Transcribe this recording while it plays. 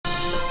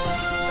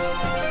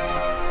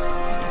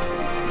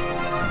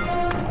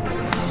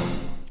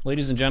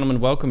Ladies and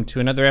gentlemen, welcome to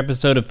another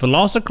episode of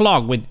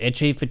Philosoclog with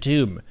Eche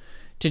Fatum.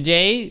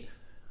 Today,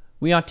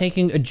 we are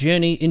taking a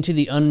journey into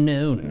the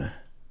unknown.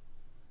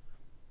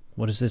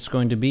 What is this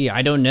going to be?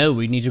 I don't know.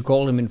 We need to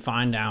call him and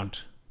find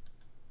out.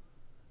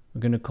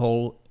 We're going to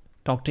call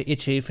Dr.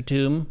 Eche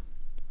Fatum.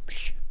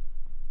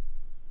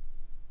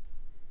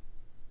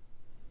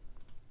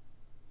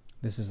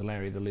 This is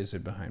Larry the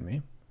Lizard behind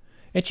me.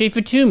 Eche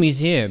Fatum, he's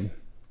here.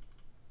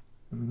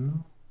 Mm-hmm.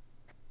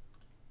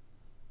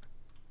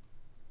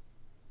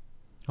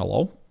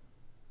 Hello?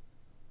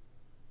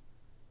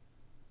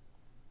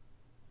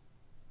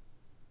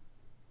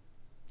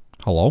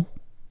 Hello?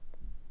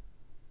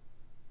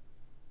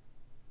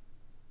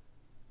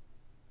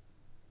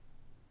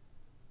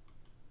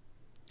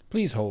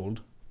 Please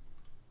hold.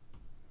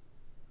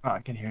 Oh,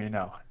 I can hear you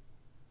now.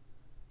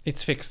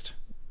 It's fixed.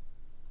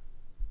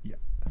 Yeah.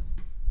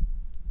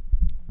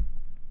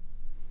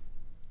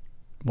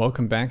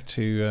 Welcome back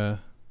to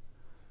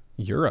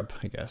Europe,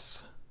 I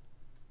guess.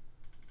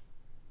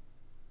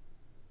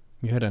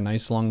 You had a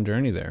nice long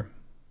journey there.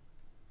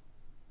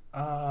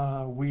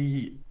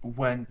 We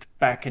went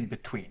back in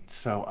between.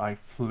 So I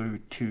flew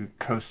to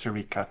Costa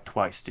Rica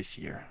twice this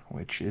year,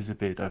 which is a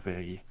bit of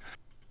a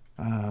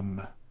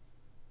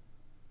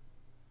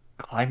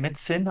climate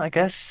sin, I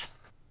guess.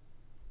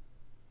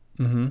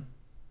 Mm-hmm.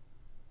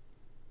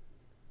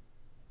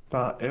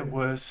 But it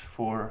was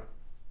for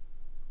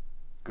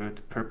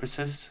good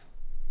purposes,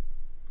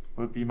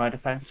 would be my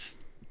defense.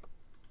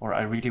 Or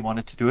I really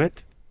wanted to do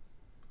it.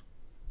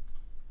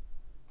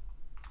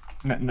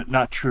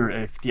 Not sure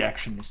if the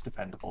action is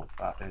defendable,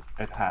 but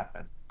it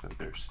happened. So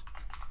there's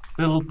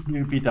little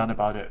to be done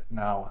about it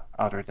now,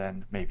 other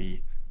than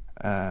maybe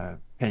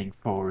paying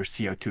for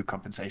CO2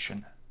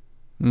 compensation.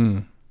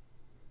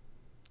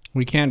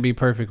 We can't be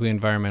perfectly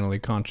environmentally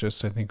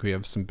conscious. I think we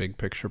have some big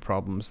picture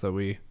problems that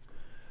we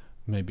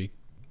maybe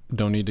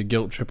don't need to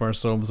guilt trip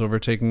ourselves over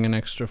taking an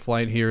extra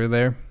flight here or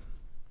there.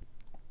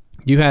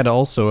 You had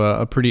also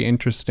a pretty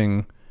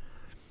interesting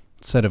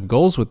set of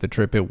goals with the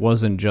trip. It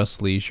wasn't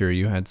just leisure.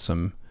 You had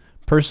some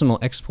personal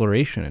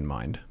exploration in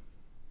mind.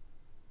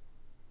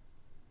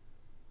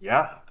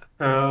 Yeah.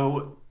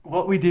 So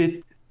what we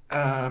did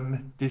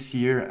this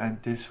year,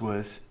 and this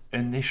was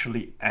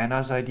initially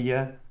Anna's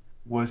idea,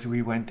 was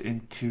we went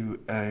into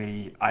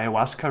a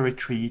ayahuasca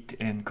retreat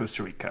in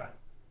Costa Rica.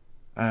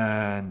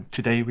 And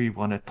today we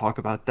want to talk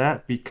about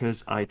that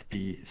because I'd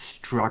be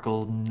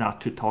struggle not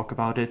to talk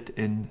about it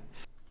in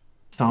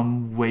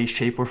some way,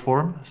 shape, or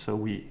form. So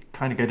we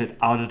kind of get it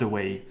out of the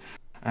way.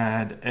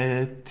 And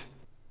it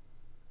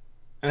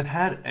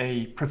had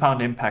a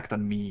profound impact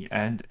on me,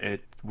 and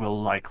it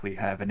will likely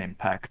have an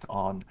impact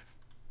on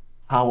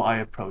how I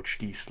approach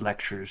these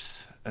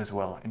lectures as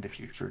well in the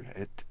future.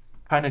 It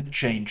kind of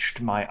changed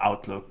my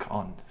outlook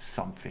on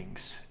some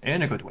things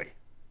in a good way.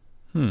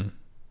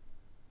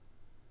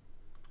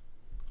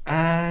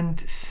 And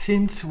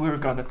since we're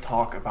going to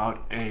talk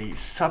about a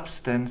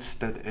substance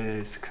that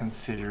is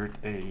considered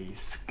a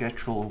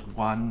Schedule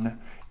 1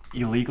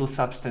 illegal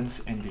substance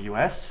in the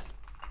US,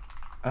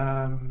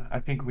 I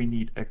think we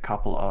need a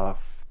couple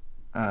of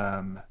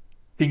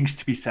things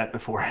to be said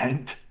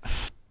beforehand.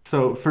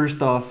 So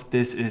first off,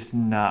 this is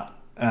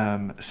not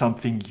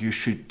something you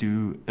should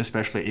do,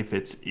 especially if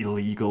it's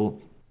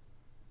illegal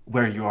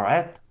where you are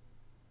at.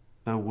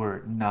 So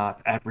we're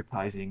not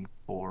advertising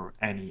for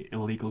any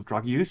illegal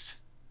drug use.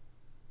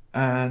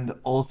 And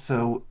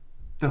also,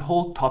 the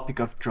whole topic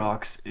of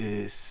drugs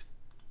is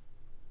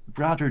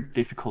rather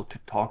difficult to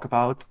talk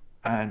about,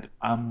 and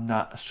I'm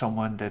not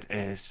someone that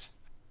is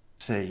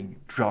saying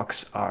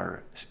drugs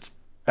are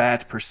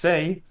bad per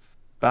se,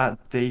 but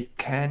they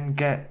can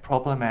get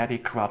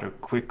problematic rather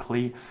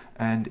quickly.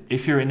 And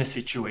if you're in a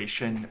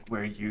situation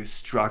where you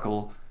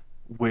struggle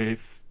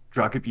with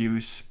drug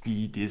abuse,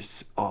 be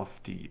this of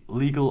the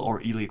legal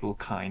or illegal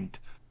kind,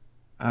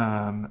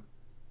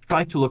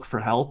 try to look for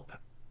help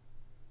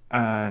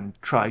and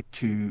try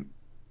to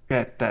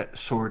get that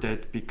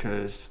sorted,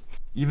 because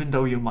even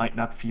though you might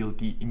not feel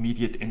the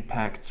immediate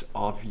impacts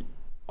of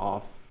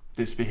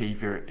this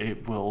behavior,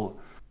 it will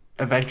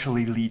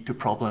eventually lead to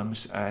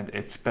problems, and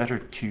it's better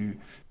to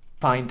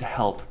find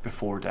help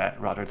before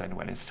that rather than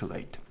when it's too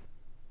late.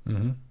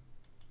 Mm-hmm.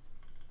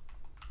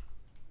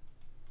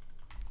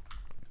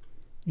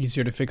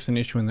 Easier to fix an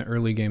issue in the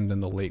early game than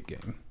the late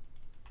game.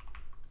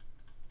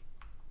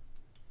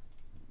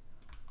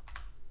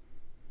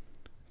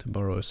 To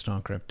borrow a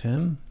StarCraft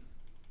 10.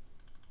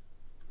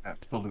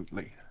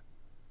 Absolutely.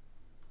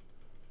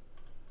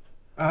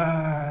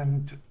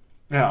 And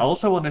yeah, I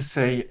also want to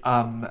say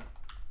I'm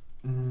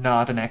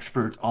not an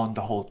expert on the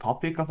whole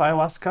topic of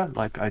ayahuasca.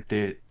 Like, I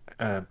did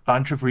a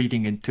bunch of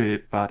reading into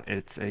it, but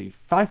it's a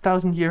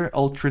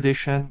 5,000-year-old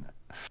tradition,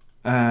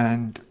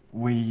 and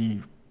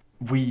we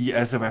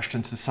as a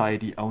Western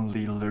society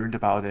only learned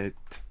about it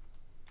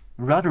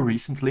rather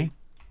recently.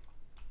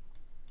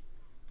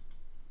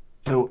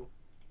 So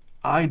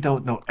I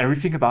don't know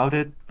everything about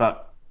it,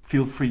 but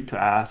feel free to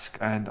ask,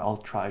 and I'll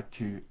try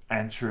to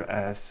answer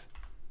as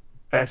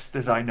best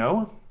as I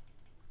know.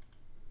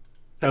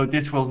 So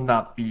this will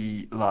not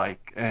be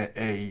like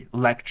a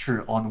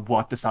lecture on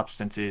what the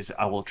substance is.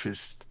 I will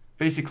just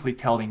basically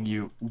telling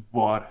you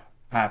what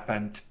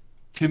happened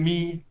to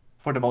me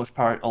for the most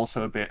part,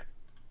 also a bit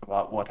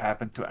about what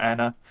happened to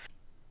Anna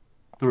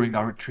during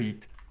our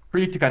retreat, for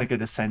you to kind of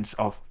get a sense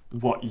of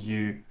what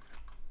you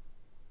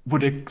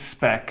would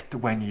expect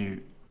when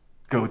you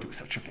go do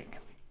such a thing.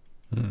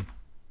 Hmm.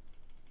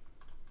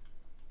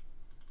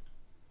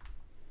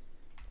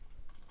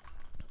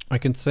 I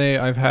can say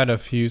I've had a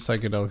few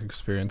psychedelic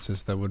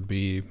experiences that would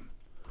be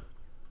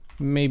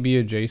maybe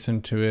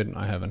adjacent to it.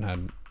 I haven't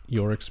had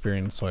your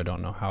experience, so I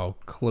don't know how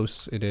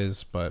close it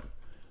is, but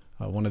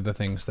one of the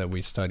things that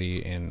we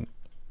study in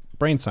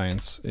brain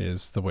science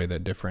is the way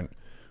that different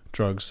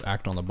drugs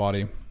act on the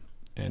body.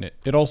 And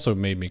it also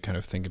made me kind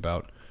of think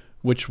about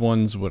which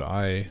ones would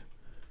I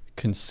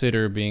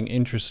consider being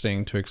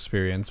interesting to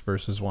experience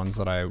versus ones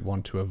that I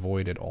want to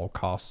avoid at all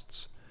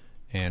costs.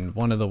 And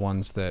one of the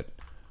ones that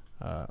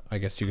I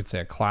guess you could say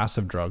a class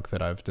of drug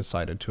that I've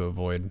decided to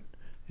avoid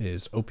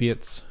is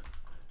opiates,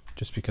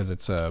 just because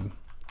it's a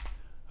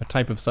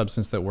type of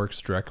substance that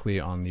works directly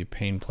on the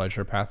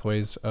pain-pleasure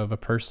pathways of a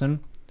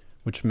person,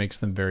 which makes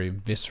them very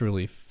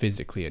viscerally,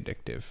 physically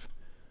addictive.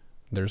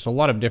 There's a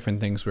lot of different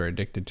things we're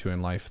addicted to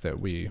in life that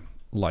we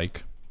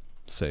like.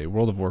 Say,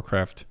 World of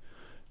Warcraft,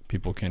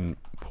 people can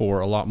pour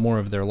a lot more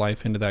of their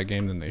life into that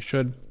game than they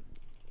should,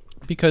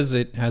 because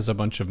it has a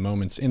bunch of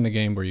moments in the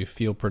game where you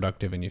feel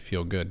productive and you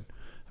feel good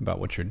about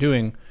what you're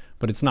doing,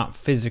 but it's not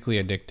physically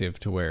addictive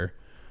to where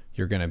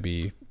you're going to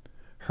be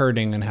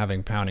hurting and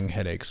having pounding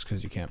headaches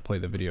because you can't play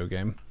the video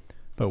game.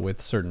 But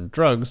with certain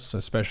drugs,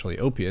 especially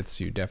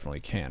opiates, you definitely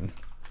can.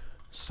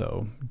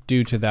 So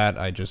due to that,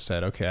 I just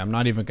said, okay, I'm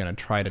not even going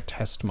to try to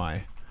test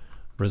my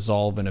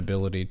resolve and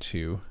ability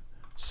to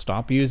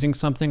stop using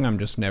something. I'm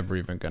just never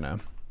even going to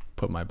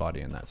put my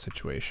body in that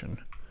situation.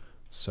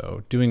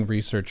 So doing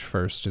research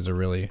first is a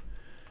really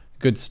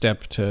good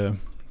step to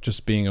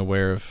just being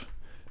aware of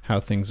how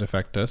things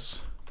affect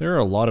us. There are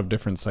a lot of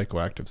different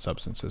psychoactive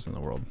substances in the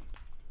world.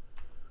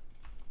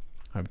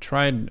 I've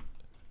tried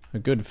a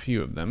good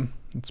few of them.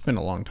 It's been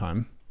a long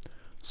time,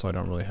 so I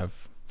don't really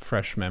have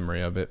fresh memory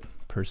of it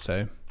per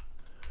se.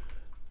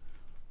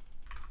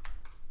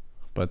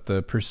 But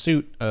the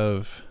pursuit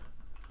of,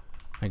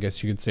 I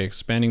guess you could say,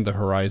 expanding the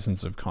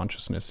horizons of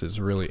consciousness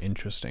is really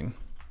interesting.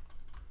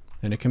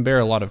 And it can bear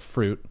a lot of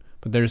fruit,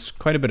 but there's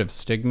quite a bit of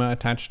stigma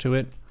attached to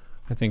it.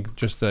 I think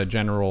just the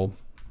general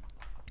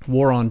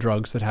war on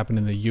drugs that happened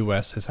in the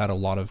US has had a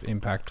lot of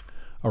impact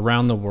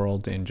around the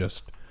world in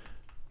just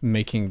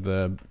making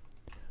the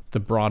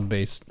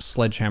broad-based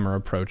sledgehammer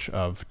approach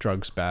of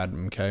drugs bad,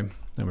 okay?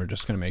 And we're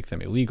just going to make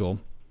them illegal,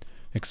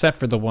 except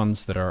for the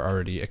ones that are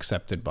already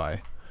accepted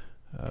by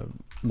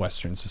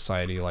Western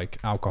society, like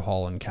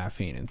alcohol and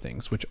caffeine and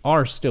things, which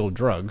are still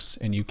drugs,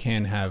 and you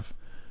can have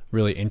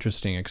really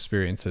interesting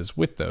experiences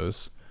with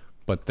those,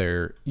 but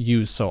they're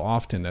used so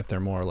often that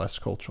they're more or less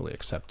culturally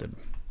accepted.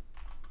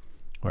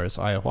 Whereas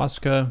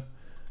ayahuasca,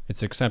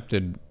 it's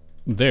accepted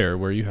there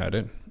where you had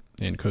it,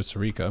 in Costa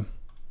Rica,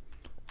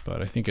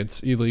 but I think it's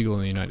illegal in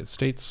the United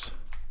States.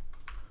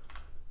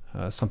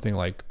 Something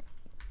like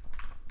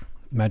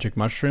magic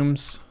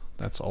mushrooms,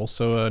 that's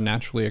also a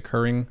naturally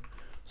occurring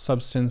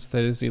substance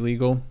that is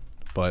illegal,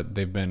 but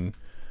they've been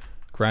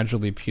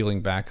gradually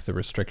peeling back the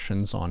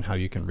restrictions on how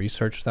you can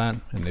research that,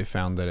 and they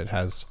found that it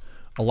has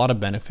a lot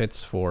of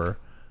benefits for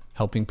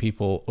helping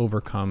people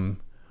overcome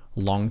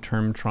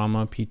long-term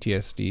trauma,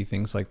 PTSD,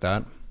 things like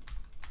that.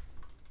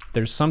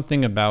 There's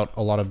something about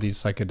a lot of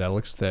these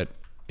psychedelics that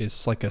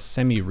is like a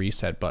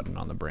semi-reset button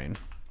on the brain,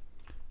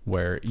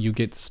 where you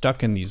get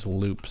stuck in these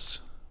loops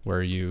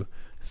where you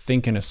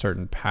think in a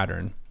certain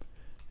pattern,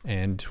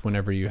 and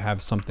whenever you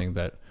have something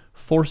that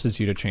forces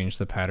you to change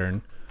the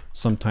pattern,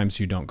 sometimes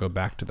you don't go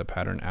back to the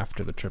pattern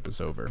after the trip is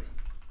over.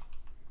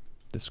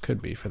 This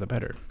could be for the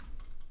better.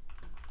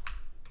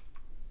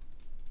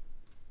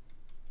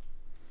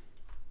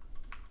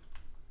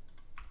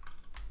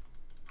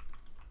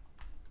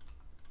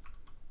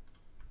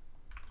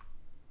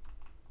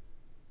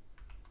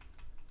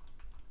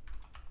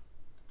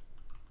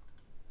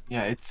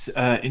 Yeah, it's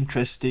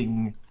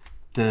interesting.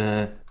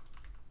 The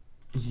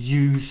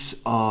use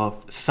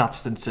of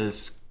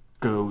substances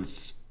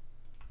goes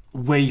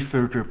way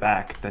further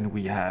back than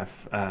we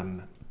have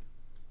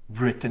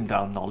written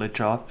down knowledge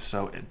of.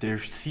 So there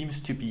seems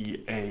to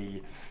be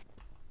a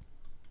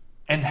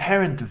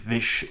inherent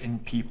wish in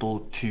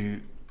people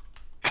to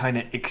kind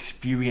of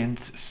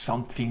experience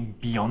something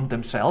beyond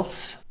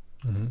themselves.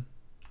 Mm-hmm.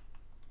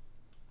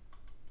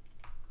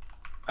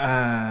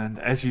 And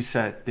as you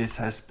said, this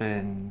has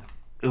been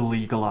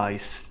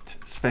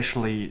illegalized,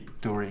 especially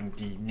during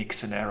the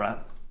Nixon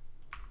era.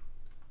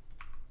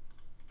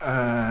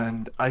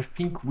 And I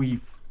think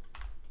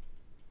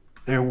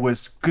there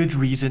was good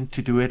reason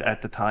to do it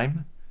at the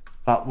time,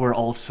 but we're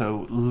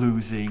also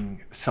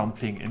losing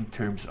something in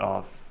terms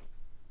of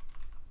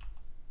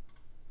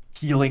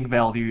healing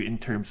value, in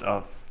terms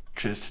of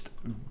just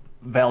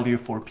value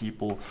for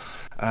people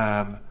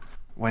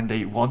when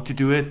they want to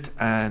do it.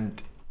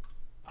 And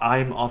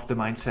I'm of the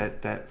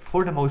mindset that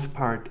for the most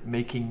part,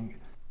 making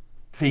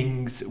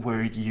things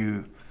where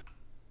you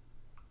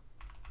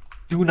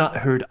do not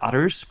hurt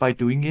others by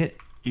doing it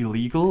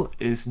illegal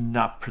is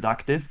not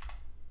productive.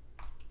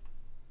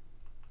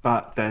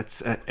 But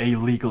that's a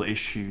legal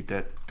issue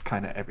that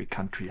kind of every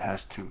country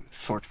has to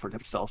sort for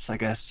themselves, I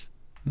guess.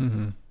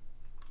 Mm-hmm.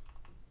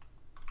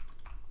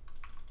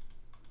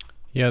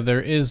 Yeah,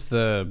 there is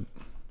the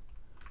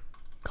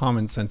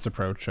common sense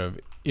approach of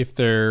if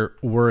there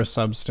were a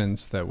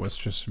substance that was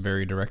just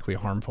very directly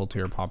harmful to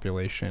your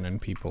population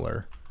and people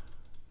are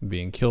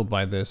being killed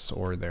by this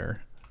or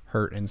they're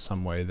hurt in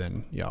some way,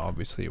 then yeah,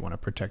 obviously you want to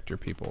protect your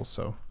people.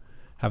 So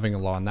having a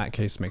law in that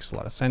case makes a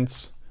lot of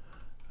sense.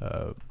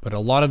 But a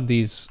lot of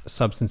these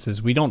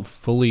substances, we don't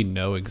fully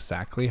know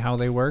exactly how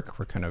they work.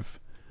 We're kind of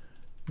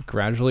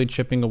gradually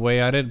chipping away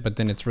at it, but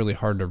then it's really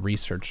hard to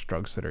research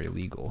drugs that are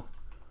illegal.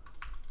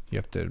 You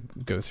have to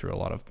go through a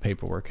lot of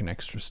paperwork and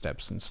extra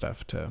steps and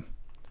stuff to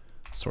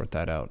sort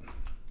that out.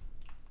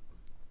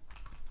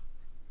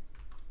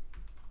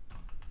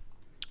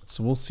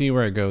 So we'll see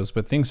where it goes,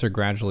 but things are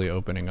gradually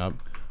opening up.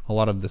 A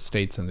lot of the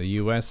states in the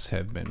US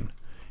have been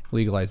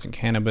legalizing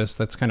cannabis.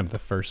 That's kind of the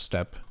first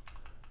step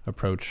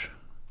approach.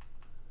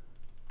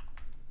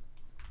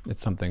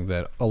 It's something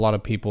that a lot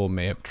of people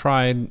may have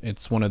tried.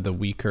 It's one of the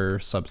weaker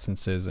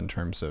substances in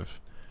terms of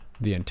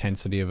the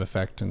intensity of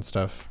effect and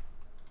stuff.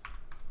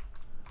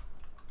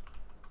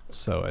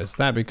 So as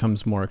that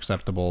becomes more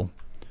acceptable,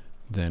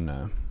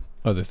 then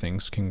other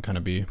things can kind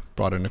of be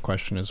brought into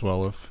question as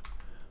well. Of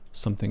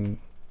something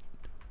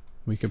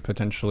we could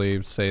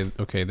potentially say,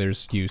 okay,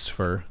 there's use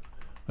for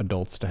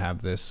adults to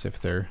have this if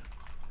they're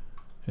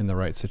in the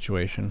right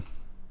situation.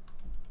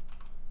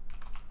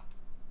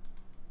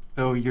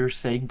 So you're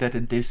saying that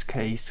in this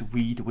case,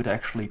 weed would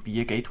actually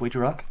be a gateway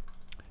drug?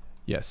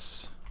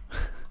 Yes.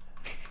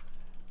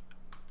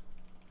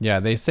 Yeah,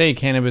 they say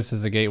cannabis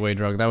is a gateway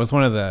drug. That was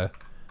one of the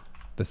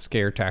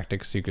scare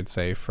tactics, you could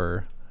say,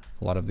 for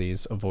a lot of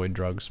these avoid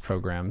drugs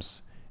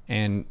programs.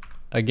 And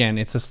again,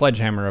 it's a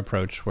sledgehammer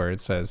approach where it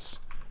says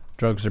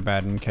drugs are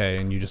bad and okay,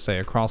 and you just say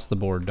across the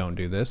board, don't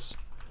do this,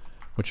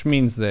 which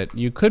means that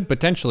you could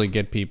potentially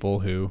get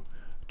people who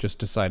just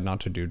decide not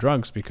to do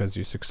drugs because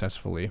you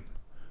successfully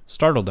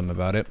startled them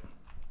about it.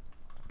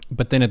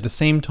 But then at the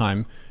same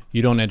time,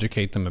 you don't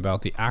educate them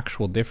about the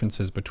actual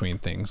differences between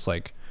things,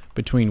 like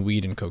between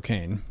weed and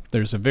cocaine.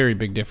 There's a very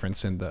big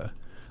difference in the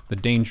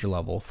danger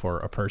level for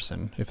a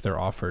person if they're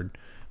offered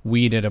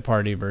weed at a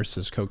party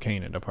versus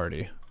cocaine at a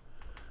party.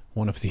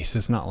 One of these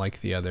is not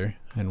like the other,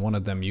 and one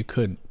of them you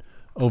could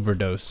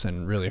overdose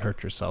and really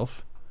hurt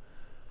yourself.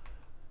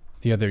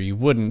 The other you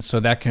wouldn't, so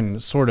that can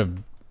sort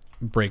of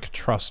break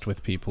trust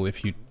with people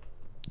if you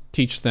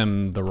teach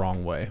them the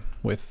wrong way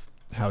with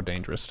how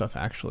dangerous stuff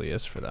actually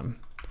is for them.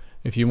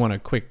 If you want a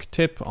quick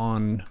tip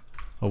on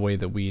a way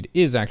that weed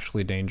is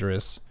actually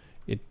dangerous,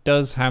 it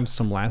does have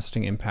some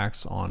lasting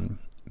impacts on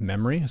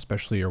memory,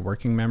 especially your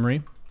working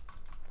memory.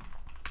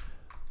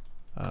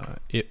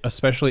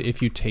 Especially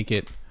if you take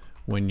it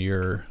when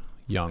you're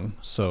young,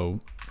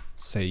 so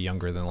say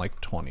younger than like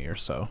 20 or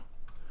so,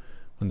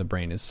 when the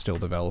brain is still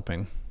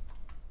developing.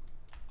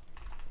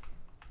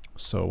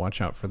 So watch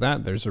out for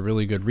that. There's a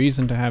really good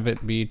reason to have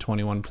it be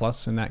 21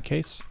 plus in that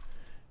case.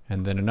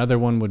 And then another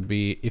one would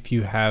be if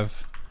you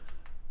have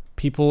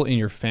people in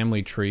your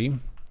family tree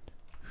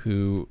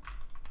who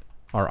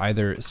are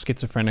either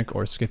schizophrenic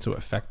or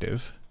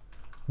schizoaffective,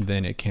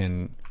 then it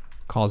can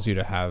cause you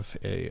to have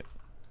a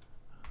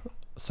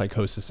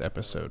psychosis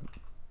episode,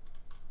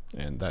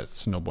 and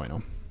that's no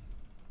bueno.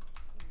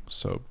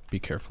 So be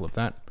careful of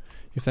that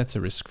if that's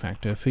a risk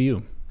factor for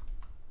you.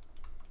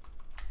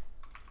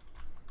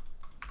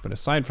 But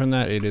aside from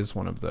that, it is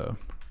one of the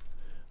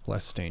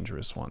less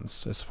dangerous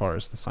ones as far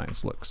as the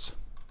science looks.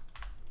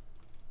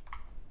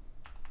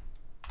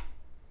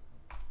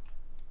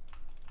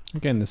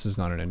 Again, this is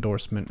not an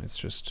endorsement, it's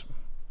just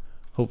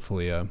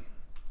hopefully a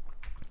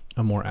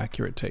more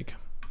accurate take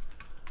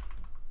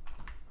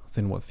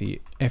than what the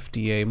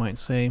FDA might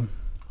say.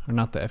 Or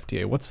not the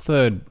FDA, what's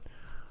the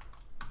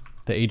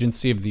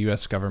agency of the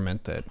US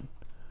government that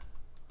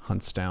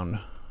hunts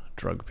down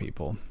drug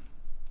people?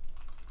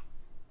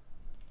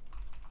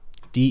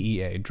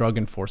 DEA, Drug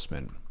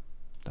Enforcement.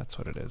 That's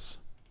what it is.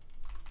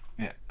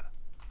 Yeah.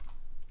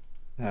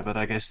 Yeah, but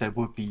I guess that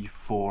would be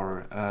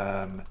for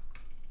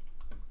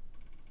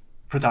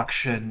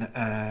production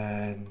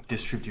and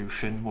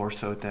distribution more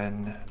so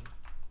than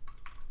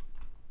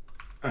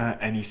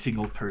any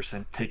single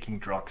person taking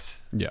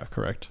drugs. Yeah,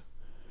 correct.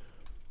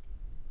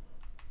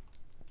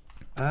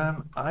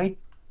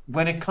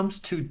 When it comes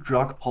to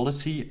drug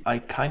policy, I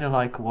kind of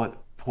like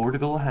what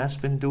Portugal has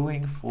been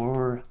doing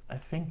for, I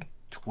think,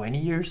 20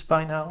 years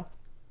by now.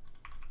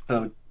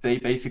 So they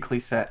basically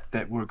said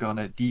that we're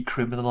gonna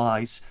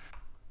decriminalize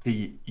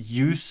the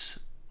use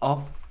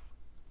of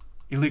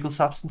illegal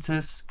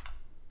substances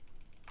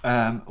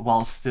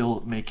while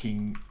still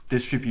making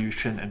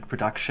distribution and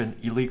production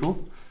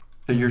illegal.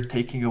 So you're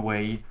taking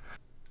away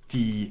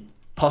the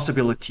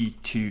possibility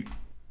to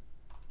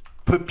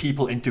put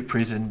people into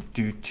prison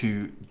due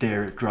to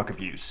their drug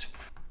abuse,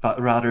 but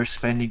rather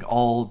spending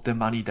all the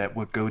money that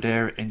would go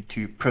there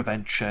into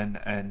prevention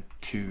and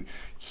to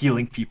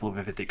healing people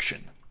with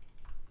addiction.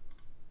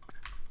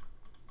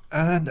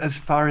 And as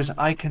far as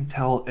I can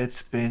tell,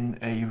 it's been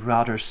a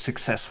rather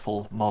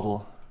successful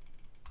model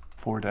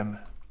for them,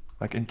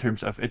 like in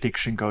terms of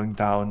addiction going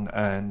down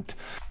and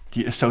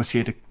the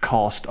associated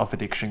cost of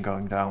addiction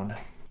going down.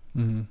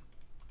 Mm-hmm.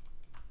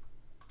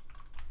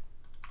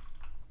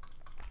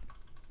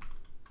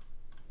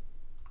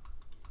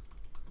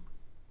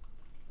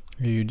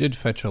 You did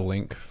fetch a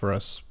link for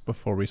us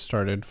before we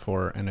started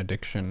for an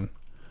addiction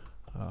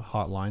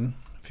hotline.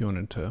 If you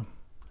wanted to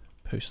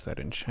post that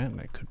in chat,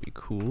 that could be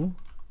cool.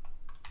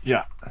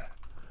 Yeah.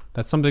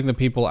 That's something that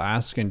people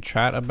ask in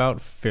chat about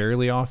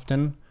fairly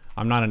often.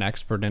 I'm not an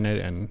expert in it,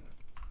 and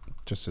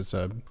just as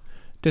a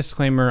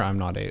disclaimer, I'm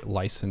not a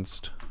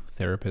licensed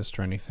therapist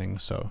or anything,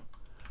 so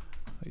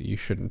you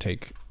shouldn't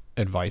take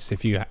advice.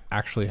 If you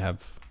actually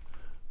have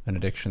an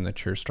addiction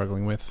that you're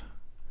struggling with,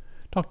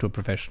 talk to a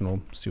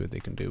professional, see what they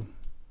can do.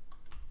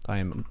 I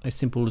am a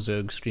simple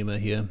Zerg streamer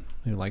here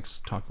who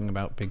likes talking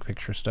about big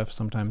picture stuff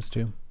sometimes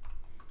too.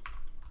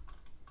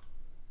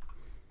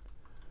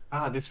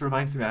 This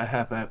reminds me, I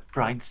have a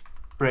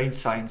brain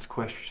science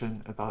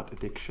question about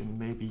addiction.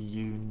 Maybe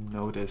you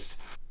know this.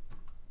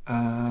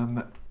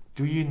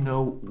 Do you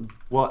know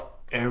what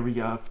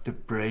area of the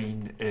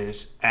brain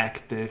is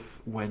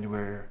active when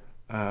we're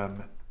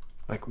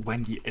like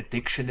when the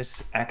addiction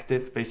is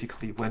active,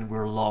 basically when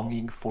we're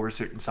longing for a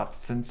certain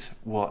substance,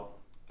 what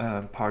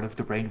part of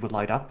the brain would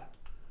light up?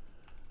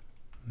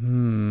 I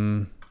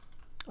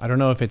don't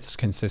know if it's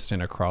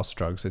consistent across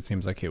drugs. It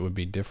seems like it would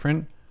be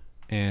different.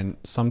 And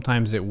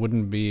sometimes it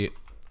wouldn't be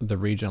the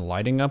region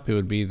lighting up, it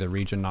would be the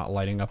region not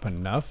lighting up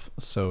enough.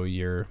 So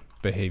your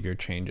behavior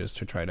changes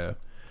to try to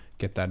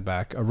get that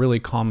back. A really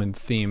common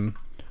theme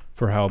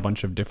for how a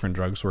bunch of different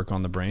drugs work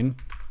on the brain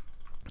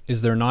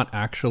is they're not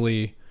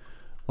actually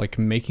like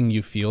making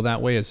you feel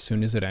that way as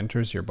soon as it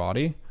enters your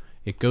body.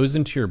 It goes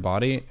into your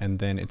body and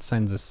then it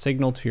sends a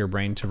signal to your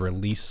brain to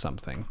release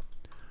something.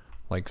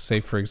 Like say,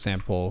 for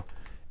example,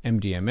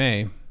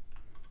 MDMA,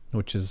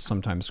 which is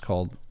sometimes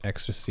called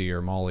ecstasy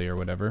or Molly or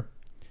whatever.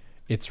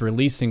 It's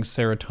releasing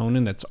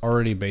serotonin that's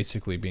already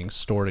basically being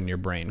stored in your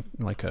brain,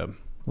 like a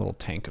little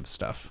tank of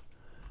stuff.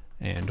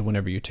 And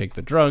whenever you take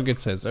the drug, it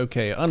says,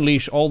 okay,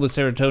 unleash all the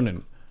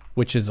serotonin,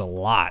 which is a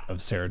lot of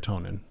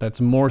serotonin. That's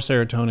more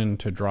serotonin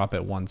to drop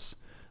at once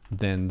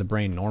than the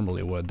brain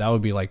normally would. That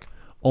would be like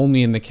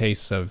only in the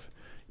case of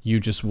you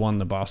just won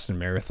the Boston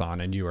Marathon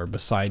and you are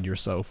beside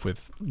yourself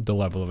with the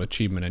level of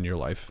achievement in your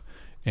life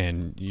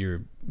and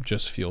you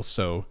just feel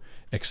so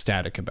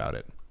ecstatic about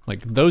it.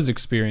 Like those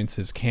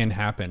experiences can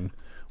happen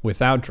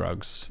without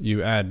drugs.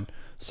 You add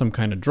some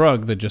kind of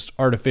drug that just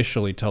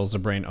artificially tells the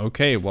brain,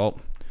 okay, well,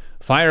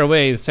 fire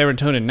away the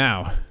serotonin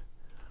now.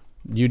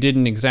 You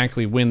didn't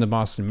exactly win the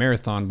Boston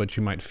Marathon, but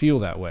you might feel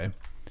that way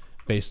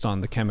based on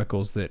the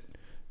chemicals that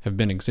have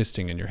been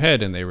existing in your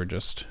head and they were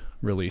just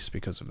released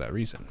because of that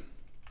reason.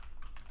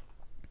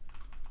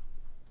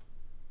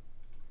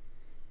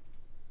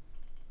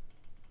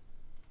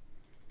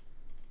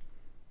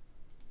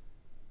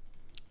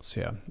 So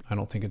yeah, I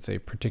don't think it's a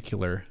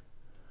particular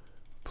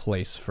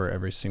place for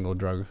every single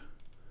drug.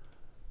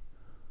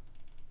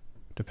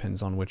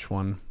 Depends on which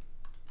one.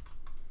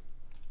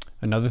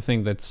 Another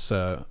thing that's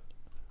a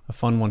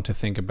fun one to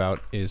think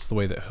about is the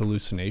way that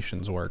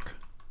hallucinations work.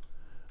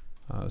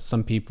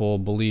 Some people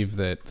believe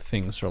that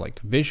things are like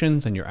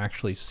visions and you're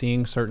actually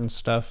seeing certain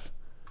stuff.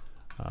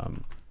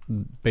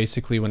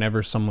 Basically,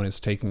 whenever someone is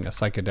taking a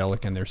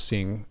psychedelic and they're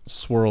seeing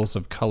swirls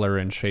of color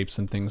and shapes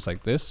and things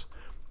like this,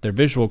 their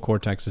visual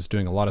cortex is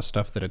doing a lot of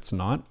stuff that it's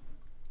not.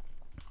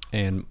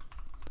 And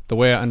the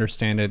way I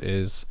understand it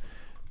is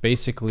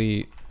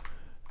basically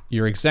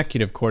your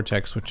executive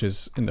cortex, which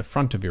is in the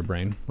front of your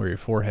brain, where your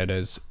forehead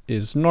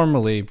is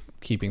normally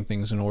keeping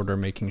things in order,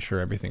 making sure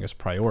everything is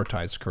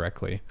prioritized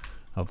correctly.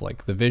 Of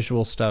like the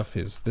visual stuff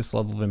is this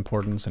level of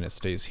importance and it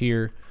stays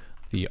here.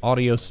 The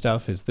audio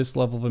stuff is this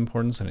level of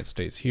importance and it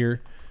stays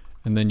here.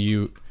 And then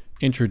you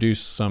introduce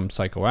some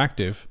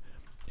psychoactive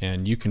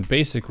and you can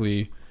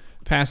basically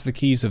pass the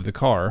keys of the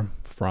car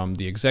from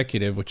the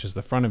executive, which is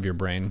the front of your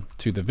brain,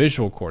 to the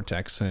visual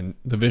cortex, and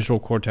the visual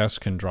cortex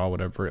can draw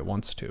whatever it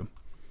wants to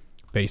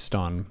based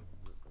on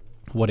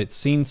what it's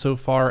seen so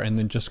far and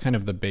then just kind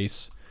of the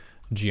base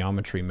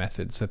geometry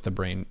methods that the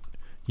brain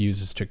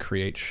uses to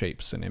create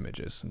shapes and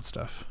images and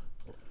stuff.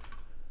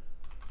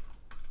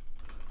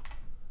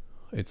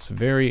 It's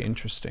very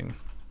interesting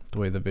the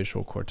way the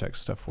visual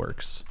cortex stuff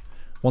works.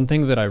 One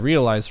thing that I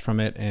realized from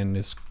it, and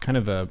is kind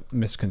of a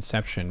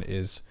misconception,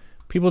 is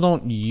people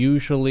don't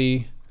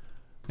usually,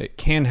 it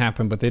can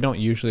happen, but they don't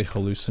usually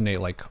hallucinate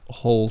like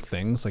whole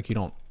things. Like you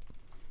don't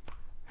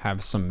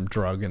have some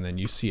drug and then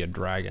you see a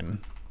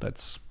dragon.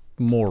 That's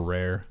more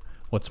rare.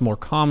 What's more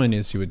common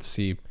is you would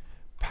see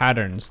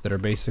patterns that are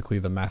basically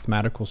the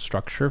mathematical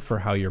structure for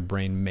how your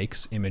brain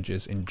makes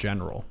images in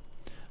general.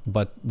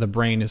 But the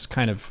brain is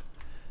kind of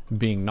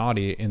being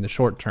naughty in the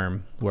short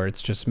term, where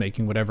it's just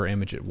making whatever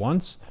image it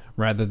wants,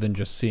 rather than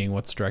just seeing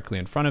what's directly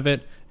in front of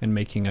it and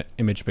making an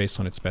image based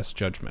on its best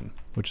judgment,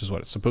 which is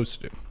what it's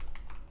supposed to do.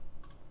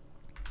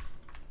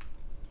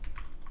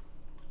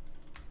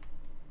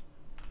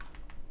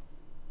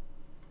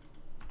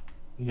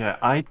 Yeah,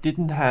 I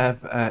didn't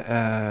have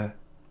a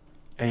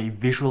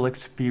visual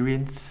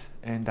experience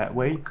in that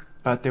way,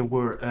 but there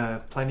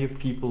were plenty of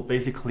people.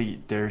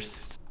 Basically,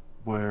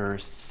 were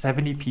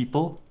 70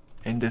 people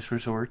in this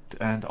resort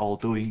and all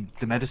doing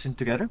the medicine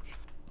together.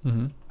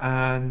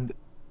 And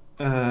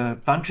a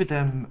bunch of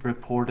them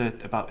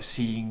reported about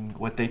seeing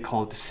what they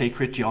called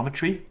sacred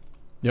geometry.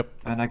 Yep.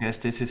 And I guess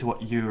this is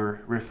what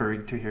you're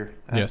referring to here.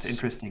 That's Yes.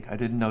 interesting. I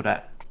didn't know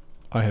that.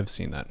 I have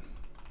seen that.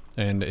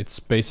 And it's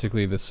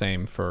basically the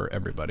same for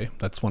everybody.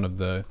 That's one of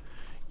the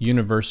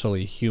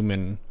universally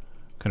human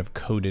kind of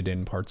coded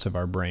in parts of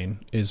our brain,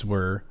 is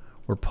we're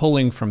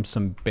pulling from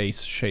some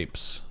base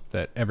shapes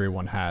that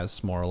everyone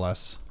has, more or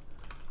less.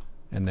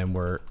 And then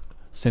we're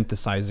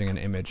synthesizing an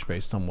image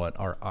based on what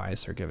our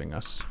eyes are giving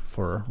us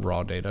for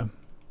raw data.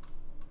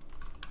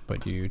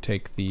 But you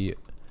take the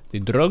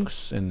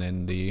drugs, and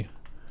then the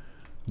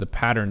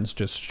patterns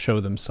just show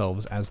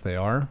themselves as they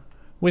are,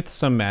 with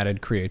some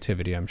added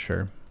creativity, I'm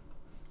sure.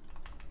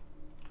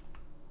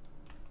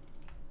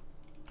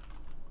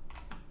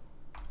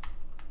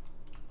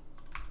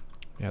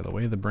 Yeah, the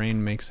way the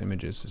brain makes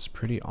images is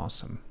pretty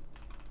awesome.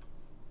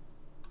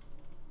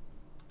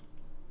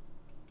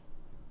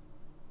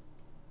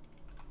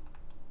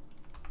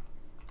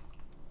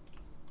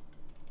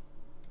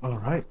 All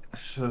right,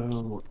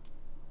 so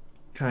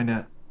kind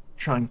of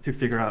trying to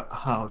figure out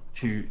how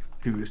to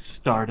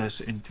start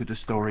us into the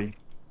story.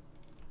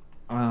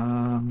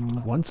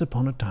 Once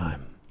upon a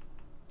time.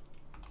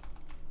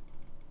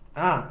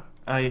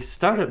 I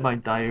started my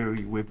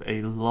diary with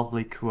a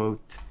lovely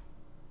quote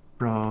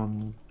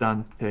from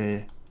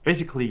Dante.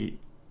 Basically,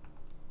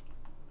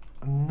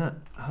 I'm not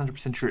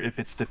 100% sure if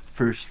it's the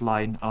first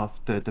line of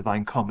the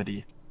Divine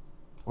Comedy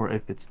or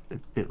if it's a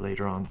bit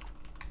later on.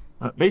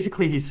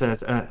 Basically, he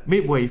says,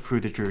 midway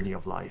through the journey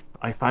of life,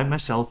 I find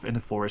myself in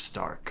the forest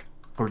dark,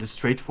 for the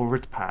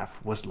straightforward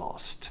path was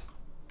lost.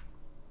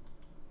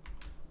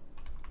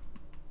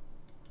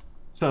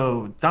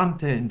 So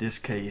Dante in this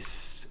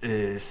case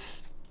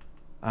is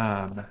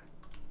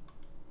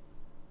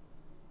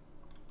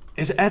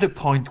at a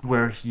point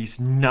where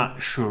he's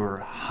not sure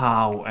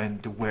how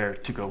and where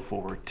to go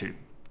forward to.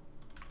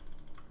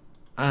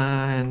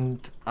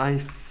 And I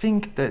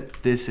think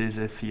that this is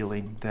a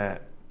feeling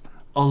that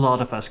a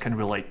lot of us can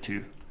relate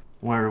to,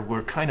 where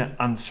we're kind of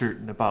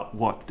uncertain about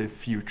what the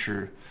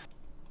future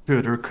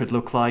further could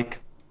look like,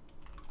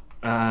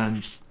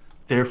 and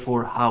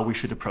therefore how we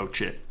should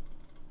approach it.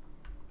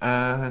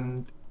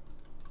 And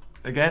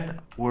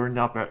again, we're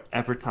not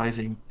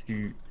advertising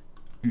to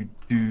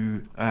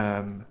do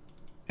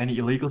any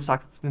illegal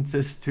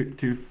substances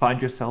to find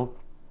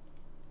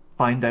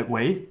that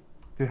way,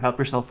 to help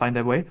yourself find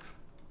that way,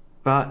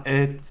 but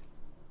it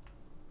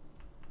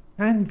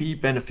can be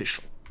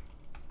beneficial.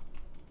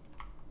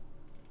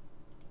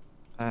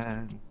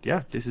 And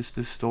yeah, this is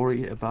the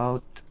story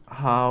about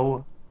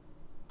how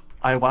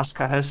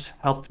ayahuasca has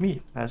helped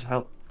me, has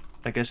helped,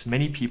 I guess,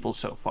 many people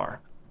so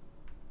far.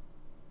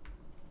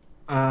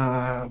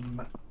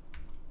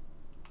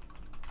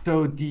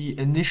 So the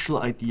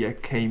initial idea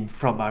came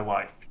from my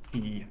wife.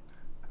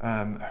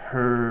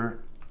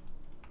 Her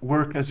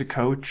work as a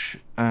coach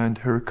and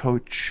her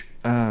coach,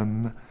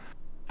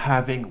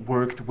 having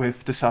worked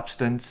with the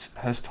substance,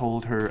 has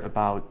told her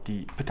about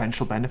the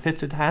potential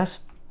benefits it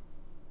has.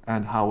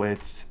 And how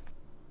it's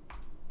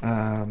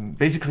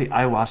basically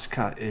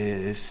ayahuasca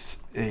is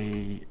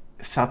a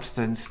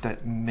substance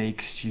that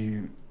makes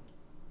you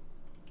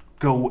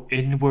go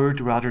inward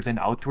rather than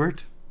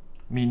outward,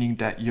 meaning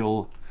that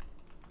you'll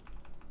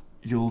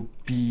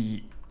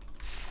be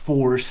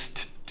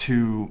forced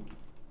to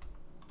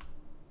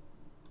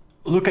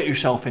look at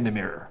yourself in the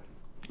mirror,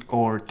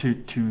 or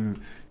to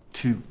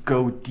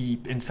go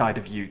deep inside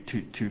of you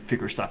to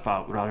figure stuff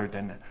out, rather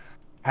than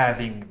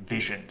having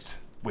visions,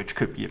 which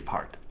could be a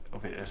part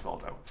of it as well,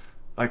 though.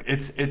 Like,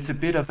 it's a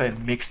bit of a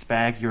mixed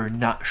bag. You're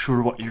not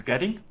sure what you're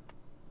getting.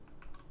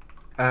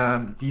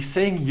 The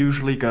saying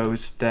usually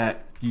goes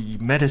that the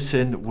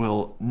medicine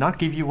will not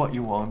give you what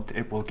you want,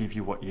 it will give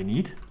you what you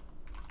need.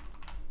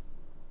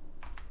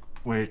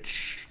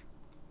 Which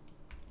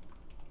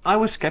I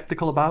was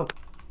skeptical about.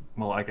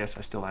 Well, I guess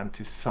I still am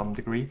to some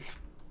degree.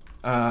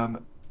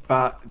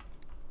 But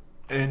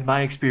in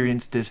my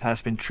experience, this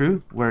has been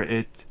true, where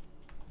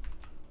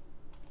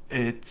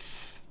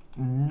it's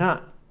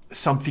not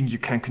something you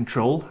can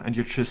control, and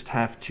you just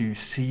have to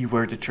see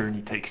where the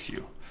journey takes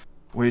you,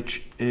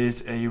 which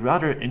is a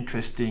rather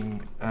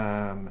interesting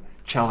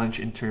challenge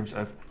in terms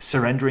of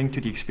surrendering to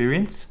the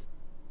experience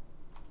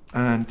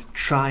and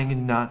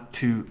trying not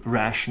to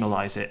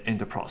rationalize it in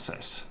the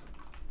process.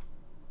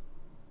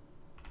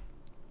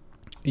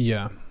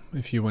 Yeah,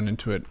 if you went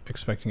into it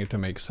expecting it to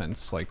make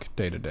sense, like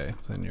day to day,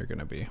 then you're going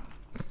to be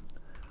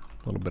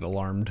a little bit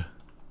alarmed.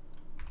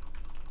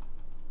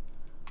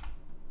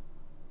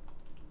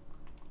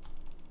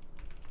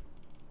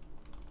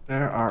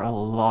 There are a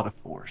lot of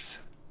fours.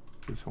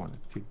 Just wanted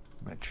to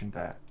mention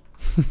that.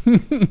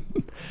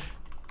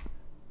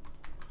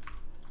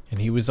 And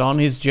he was on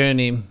his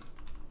journey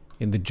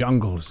in the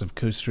jungles of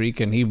Costa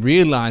Rica, and he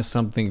realized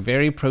something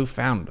very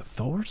profound.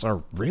 Thors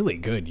are really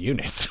good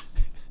units.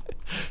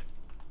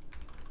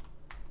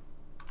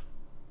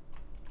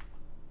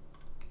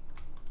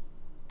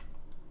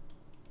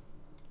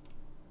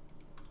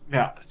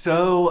 Yeah,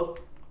 so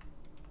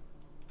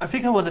I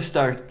think I want to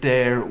start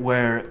there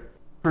where,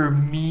 for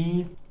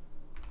me,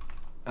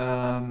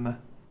 a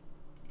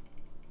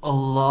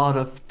lot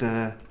of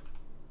the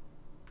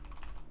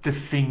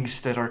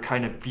things that are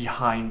kind of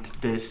behind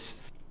this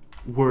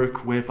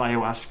work with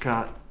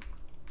ayahuasca,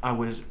 I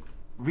was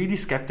really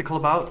skeptical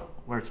about,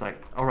 where it's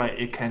like, all right,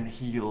 it can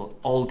heal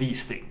all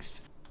these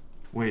things,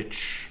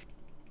 which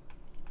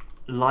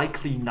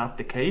likely not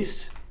the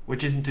case,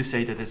 which isn't to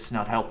say that it's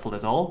not helpful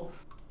at all,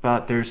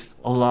 but there's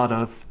a lot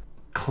of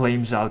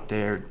claims out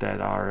there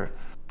that are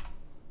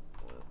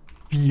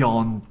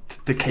beyond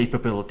the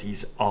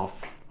capabilities of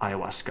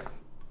ayahuasca.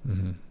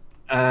 Mm-hmm.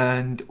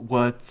 And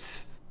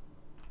what's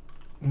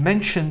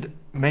mentioned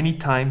many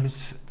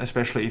times,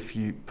 especially if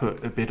you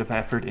put a bit of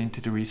effort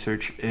into the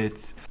research,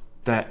 it's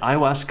that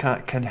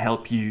ayahuasca can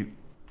help you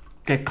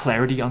get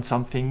clarity on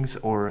some things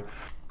or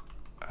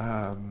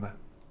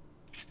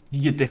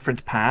see a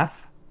different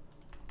path.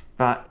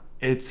 But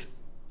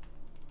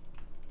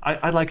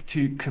I like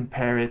to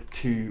compare it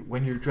to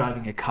when you're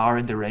driving a car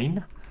in the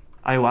rain.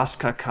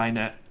 Ayahuasca kind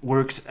of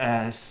works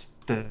as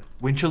the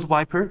windshield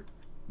wiper,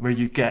 where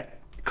you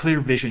get clear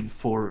vision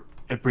for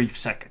a brief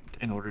second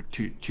in order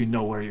to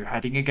know where you're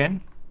heading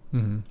again.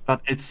 Mm-hmm.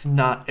 But it's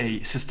not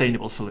a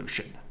sustainable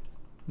solution.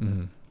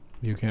 Mm-hmm.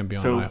 You can't be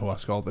on So,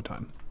 ayahuasca all the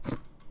time.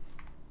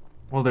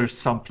 well, there's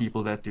some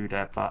people that do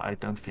that, but I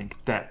don't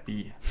think that'd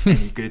be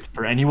any good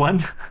for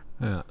anyone.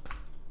 Yeah.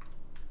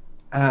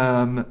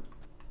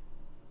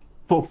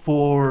 But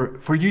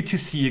for you to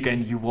see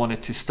again, you want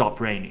it to stop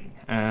raining,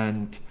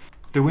 and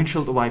the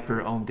windshield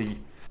wiper only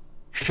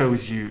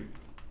shows you,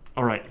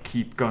 all right,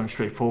 keep going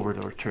straight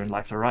forward or turn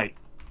left or right.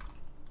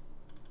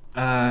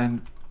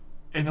 And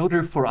in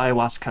order for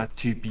ayahuasca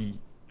to be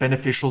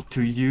beneficial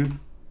to you,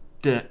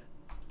 the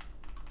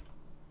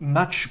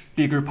much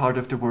bigger part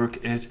of the work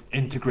is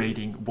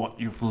integrating what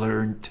you've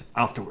learned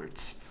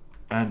afterwards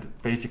and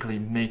basically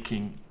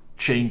making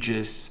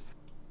changes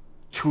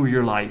to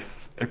your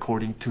life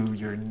according to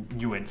your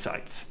new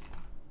insights.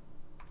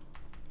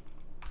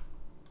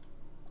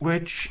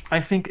 Which I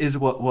think is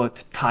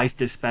what ties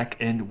this back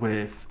in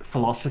with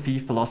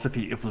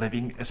philosophy of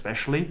living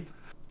especially,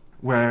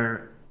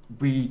 where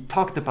we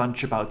talked a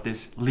bunch about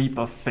this leap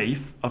of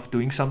faith of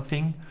doing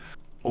something,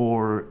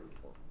 or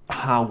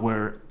how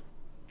we're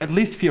at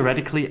least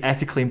theoretically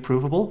ethically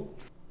improvable.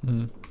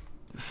 Mm-hmm.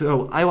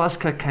 So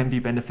ayahuasca can be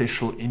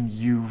beneficial in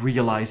you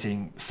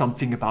realizing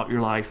something about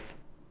your life,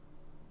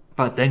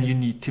 but then you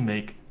need to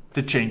make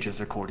the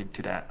changes according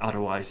to that.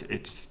 Otherwise,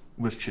 it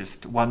was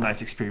just one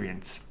nice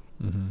experience.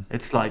 Mm-hmm.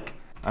 It's like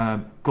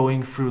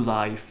going through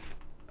life,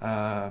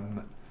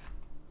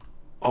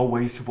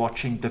 always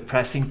watching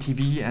depressing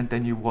TV, and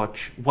then you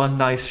watch one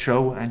nice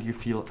show and you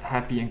feel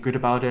happy and good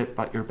about it,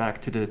 but you're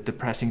back to the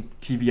depressing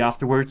TV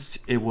afterwards.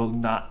 It will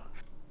not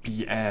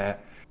be a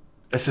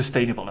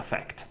sustainable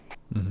effect.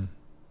 Mm-hmm.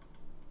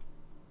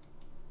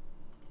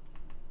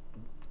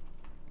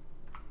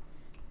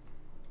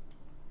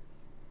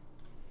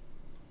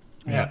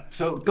 Yeah.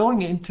 So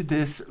going into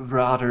this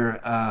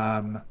rather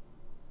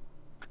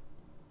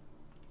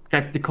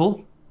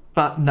skeptical,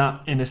 but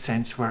not in a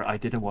sense where I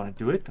didn't want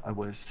to do it. I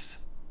was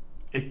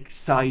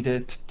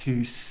excited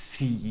to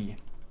see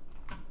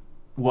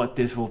what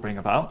this will bring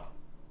about.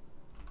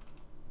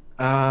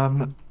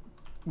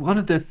 One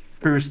of the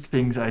first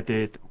things I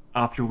did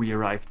after we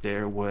arrived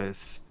there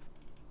was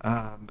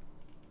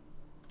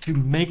to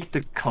make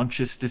the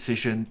conscious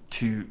decision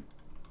to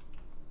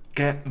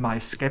get my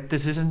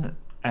skepticism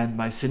and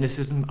my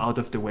cynicism out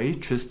of the way,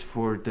 just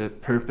for the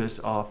purpose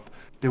of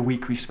the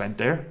week we spent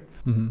there,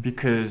 Mm-hmm.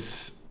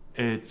 because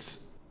it's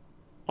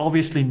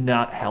obviously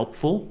not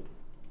helpful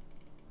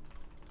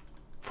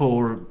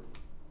for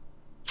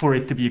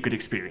it to be a good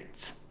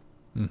experience.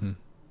 Mm-hmm.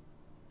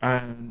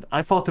 And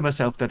I thought to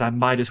myself that I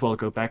might as well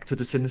go back to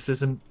the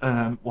cynicism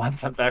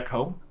once I'm back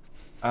home.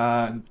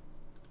 And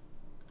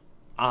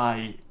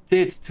I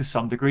did to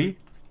some degree,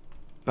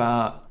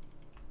 but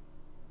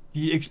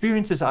the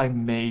experiences I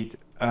made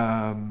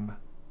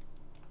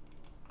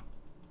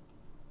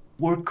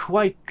were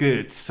quite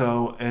good.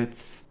 So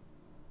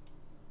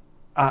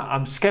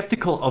I'm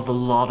skeptical of a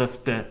lot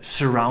of the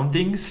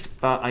surroundings,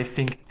 but I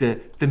think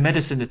the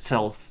medicine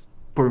itself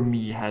for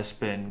me has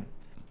been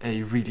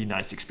a really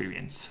nice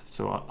experience.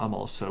 So I'm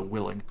also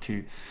willing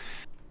to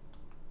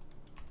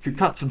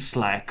cut some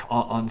slack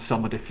on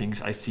some of the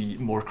things I see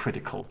more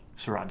critical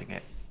surrounding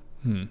it.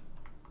 Hmm.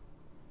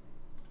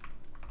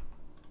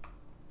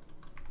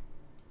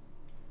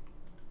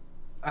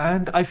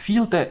 And I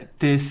feel that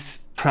this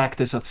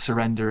practice of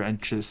surrender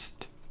and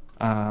just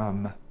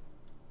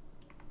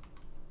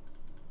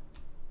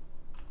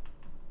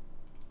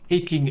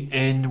taking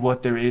in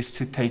what there is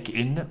to take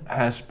in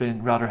has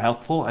been rather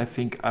helpful. I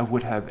think I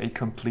would have a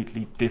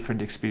completely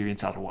different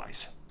experience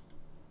otherwise.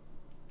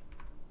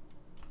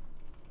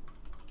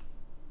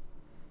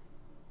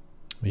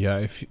 Yeah,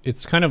 if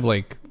it's kind of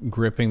like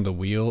gripping the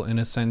wheel in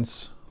a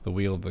sense, the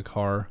wheel of the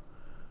car,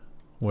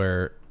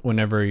 where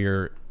whenever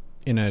you're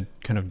in a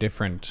kind of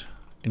different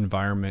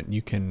environment,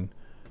 you can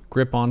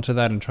grip onto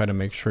that and try to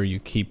make sure you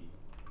keep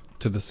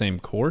to the same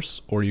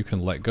course, or you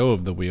can let go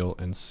of the wheel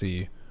and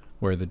see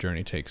where the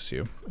journey takes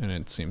you. And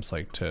it seems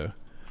like to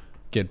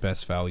get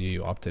best value,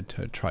 you opted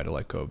to try to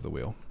let go of the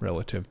wheel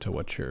relative to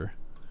what your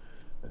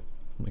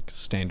like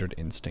standard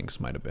instincts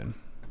might have been.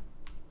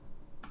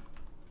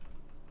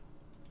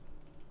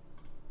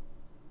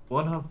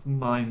 One of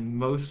my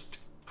most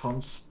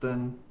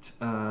constant,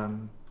 I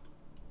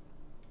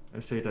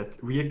say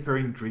that,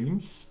 reoccurring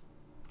dreams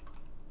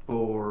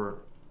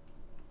for,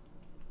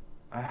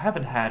 I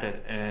haven't had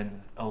it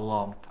in a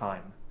long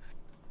time,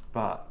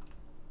 but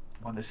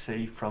I want to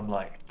say from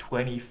like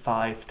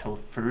 25 till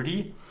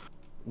 30,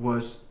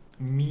 was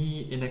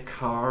me in a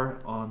car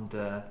on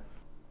the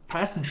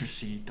passenger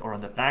seat or on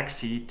the back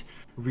seat,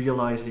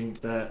 realizing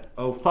that,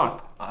 oh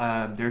fuck,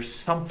 there's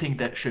something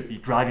that should be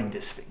driving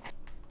this thing.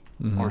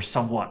 Or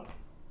someone.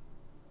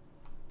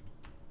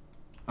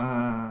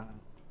 Um,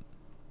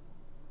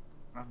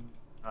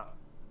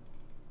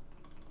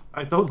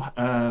 I don't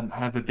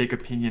have a big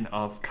opinion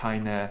of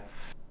kind of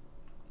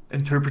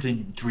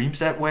interpreting dreams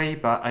that way,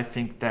 but I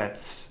think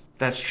that's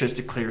just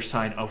a clear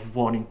sign of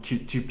wanting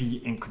to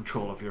be in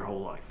control of your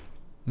whole life,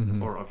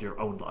 or of your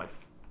own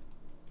life.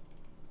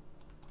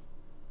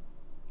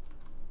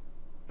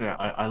 Yeah,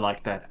 I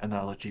like that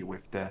analogy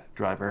with the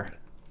driver.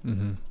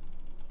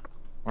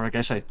 Or I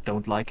guess I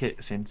don't like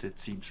it since it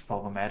seems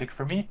problematic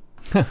for me.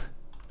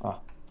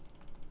 Oh.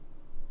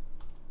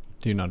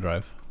 Do you not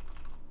drive?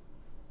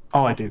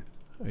 Oh, I do.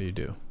 Oh, you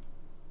do.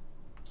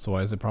 So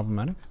why is it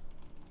problematic?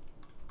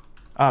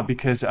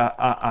 Because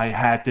I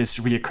had this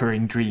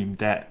reoccurring dream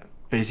that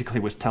basically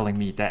was telling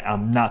me that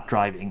I'm not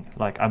driving.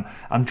 Like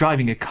I'm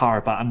driving a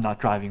car, but I'm not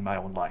driving my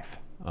own life.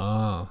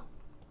 Ah.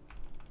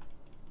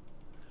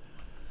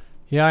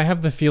 Yeah, I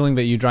have the feeling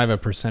that you drive a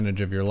percentage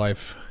of your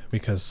life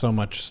because so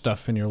much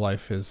stuff in your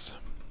life is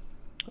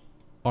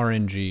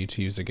RNG,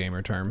 to use a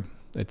gamer term.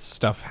 It's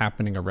stuff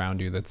happening around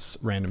you that's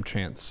random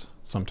chance.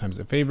 Sometimes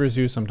it favors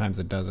you, sometimes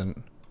it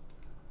doesn't.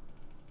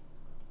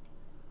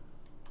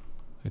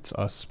 It's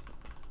us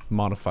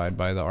modified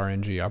by the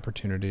RNG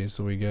opportunities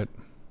that we get.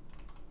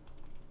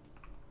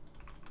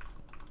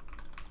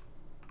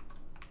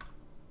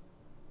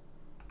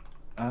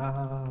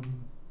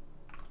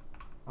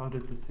 How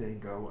did the saying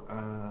go?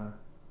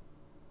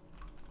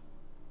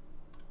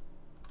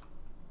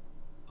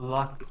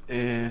 Luck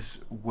is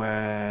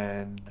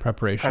when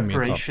Preparation meets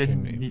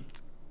opportunity.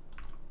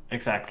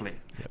 Exactly.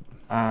 Yep.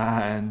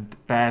 And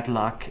bad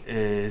luck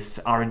is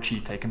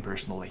RNG taken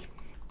personally.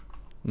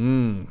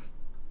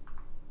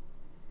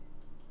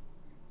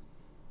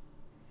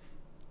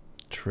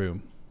 True.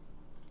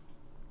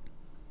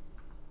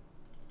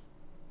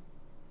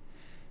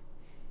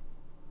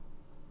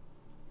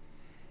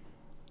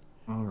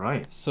 All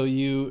right. So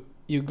you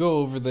go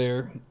over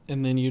there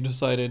and then you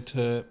decided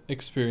to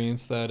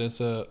experience that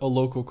as a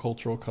local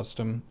cultural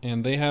custom,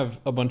 and they have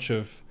a bunch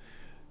of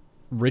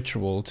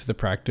ritual to the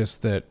practice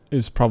that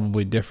is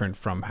probably different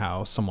from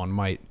how someone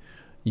might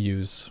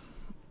use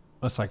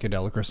a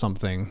psychedelic or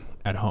something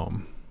at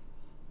home,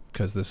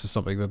 because this is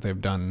something that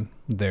they've done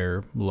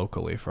there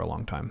locally for a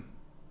long time.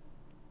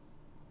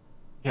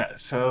 Yeah,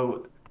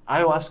 so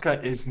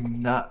ayahuasca is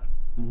not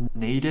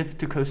native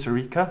to Costa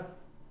Rica,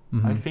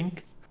 I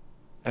think.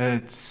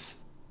 It's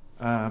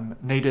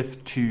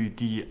native to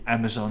the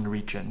Amazon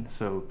region,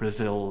 so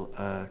Brazil,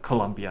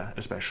 Colombia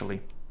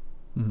especially.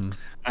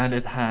 And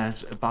it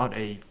has about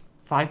a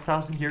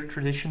 5,000-year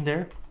tradition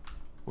there,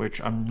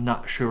 which I'm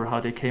not sure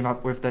how they came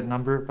up with that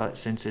number, but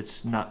since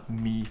it's not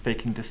me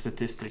faking the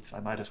statistics,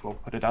 I might as well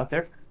put it out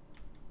there.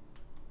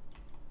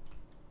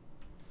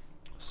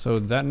 So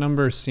that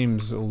number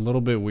seems a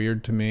little bit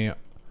weird to me,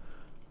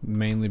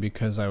 mainly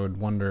because I would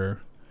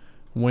wonder,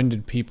 when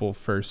did people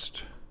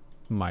first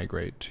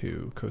migrate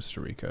to Costa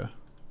Rica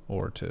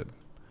or to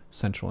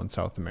Central and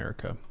South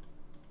America?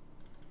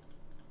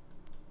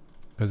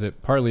 Because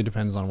it partly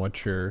depends on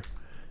what your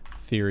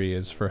theory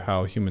is for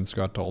how humans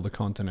got to all the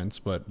continents,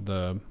 but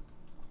the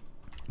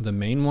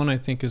main one I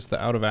think is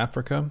the out of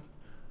Africa,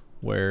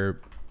 where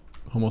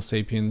Homo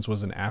sapiens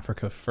was in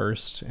Africa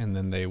first, and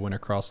then they went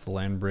across the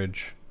land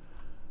bridge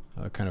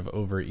kind of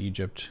over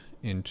Egypt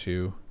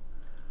into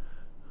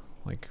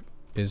like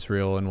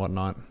Israel and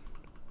whatnot,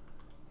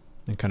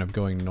 and kind of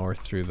going north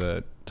through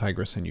the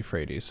Tigris and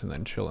Euphrates and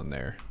then chilling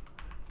there,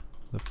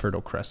 the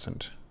Fertile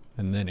Crescent,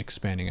 and then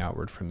expanding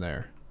outward from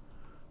there.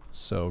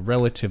 So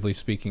relatively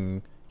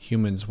speaking,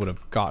 humans would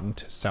have gotten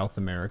to South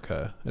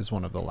America as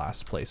one of the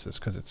last places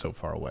because it's so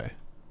far away.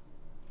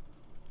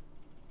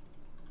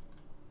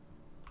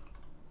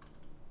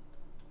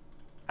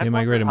 They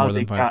migrated more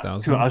than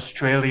 5,000. To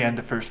Australia in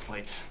the first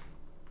place.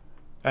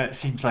 It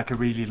seems like a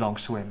really long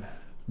swim.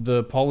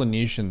 The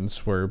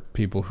Polynesians were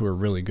people who were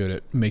really good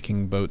at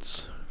making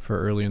boats for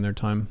early in their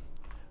time.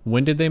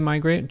 When did they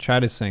migrate?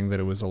 Chad is saying that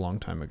it was a long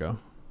time ago.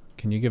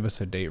 Can you give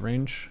us a date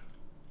range?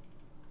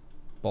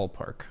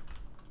 Ballpark.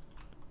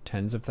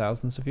 Tens of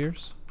thousands of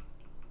years?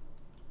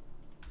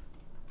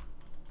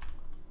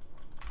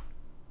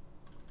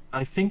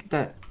 I think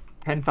that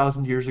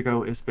 10,000 years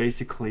ago is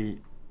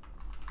basically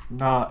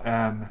not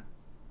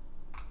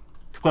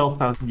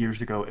 12,000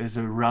 years ago is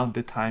around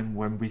the time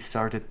when we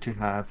started to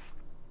have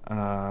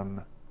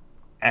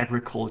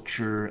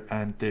agriculture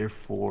and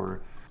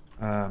therefore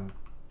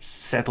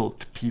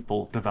settled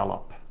people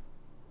develop.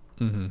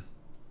 Mm-hmm.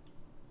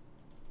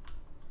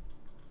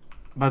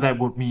 But that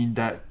would mean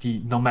that the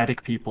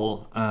nomadic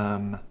people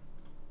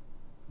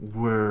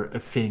were a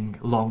thing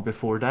long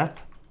before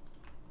that.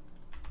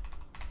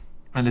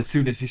 And as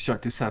soon as you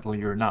start to settle,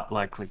 you're not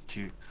likely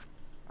to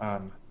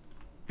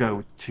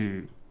go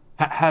to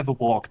have a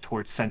walk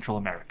towards Central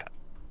America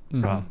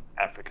from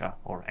Africa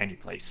or any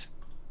place.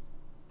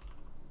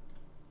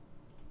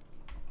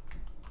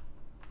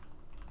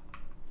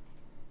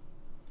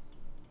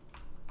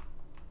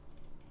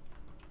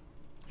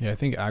 Yeah, I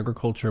think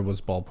agriculture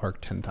was ballpark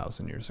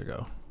 10,000 years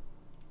ago.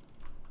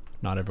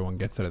 Not everyone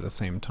gets it at the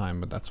same time,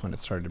 but that's when it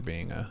started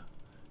being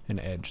an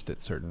edge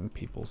that certain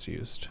peoples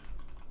used.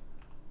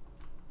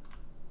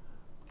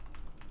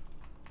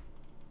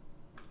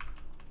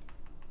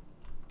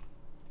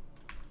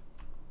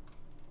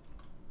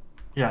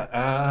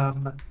 Yeah,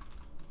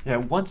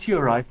 once you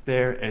arrive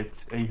there,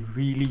 it's a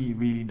really,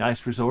 really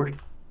nice resort.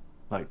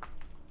 Like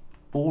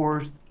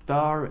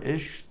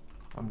 4-star-ish.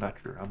 I'm not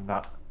sure. I'm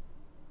not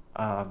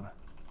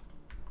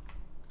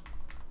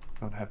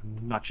don't have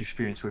much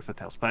experience with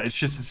hotels, but it's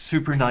just a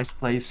super nice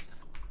place.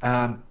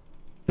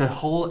 The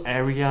whole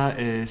area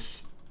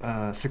is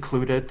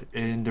secluded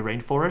in the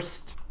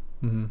rainforest.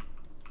 Mm-hmm.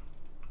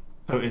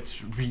 So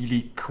it's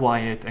really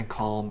quiet and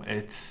calm.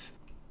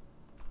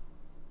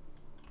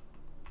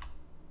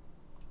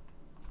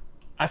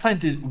 I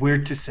find it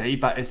weird to say,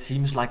 but it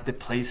seems like the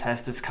place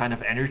has this kind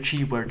of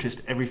energy where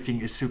just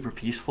everything is super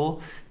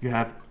peaceful. You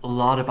have a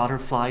lot of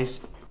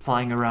butterflies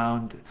flying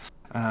around.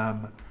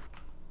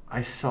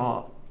 I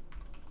saw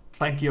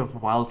plenty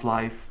of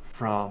wildlife,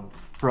 from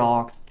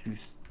frogs to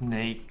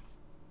snakes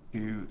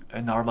to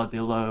an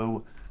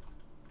armadillo,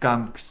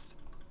 skunks,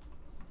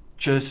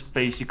 just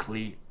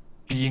basically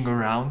being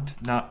around,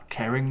 not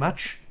caring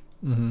much.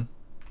 Mm-hmm.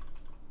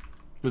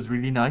 It was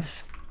really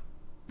nice.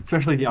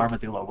 Especially the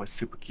armadillo was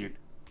super cute.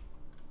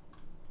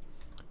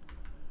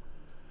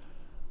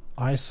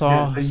 I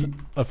saw Yeah, so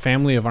a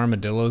family of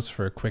armadillos,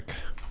 for a quick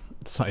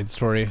side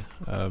story.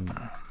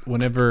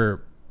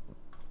 Whenever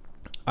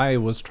I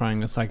was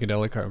trying a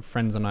psychedelic, our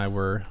friends and I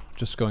were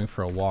just going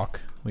for a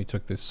walk. We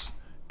took this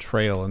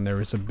trail, and there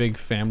was a big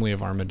family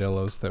of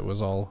armadillos that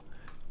was all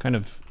kind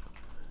of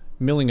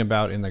milling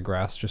about in the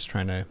grass, just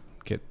trying to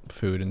get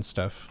food and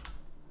stuff.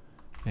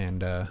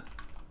 And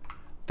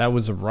that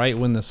was right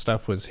when the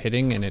stuff was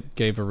hitting, and it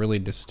gave a really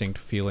distinct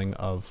feeling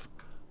of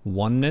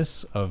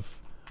oneness, of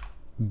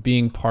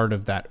being part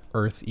of that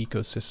earth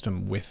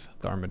ecosystem with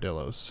the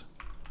armadillos.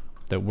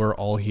 That we're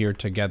all here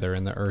together,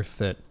 and the earth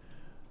that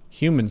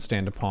humans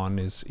stand upon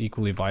is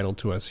equally vital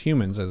to us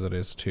humans as it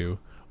is to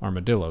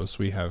armadillos.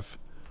 We have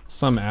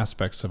some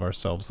aspects of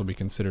ourselves that we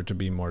consider to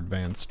be more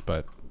advanced,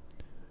 but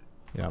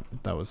yeah,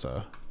 that was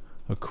a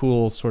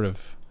cool sort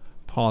of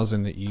pause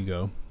in the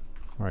ego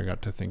where I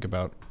got to think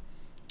about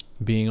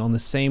being on the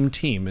same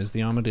team as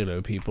the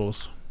armadillo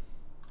peoples.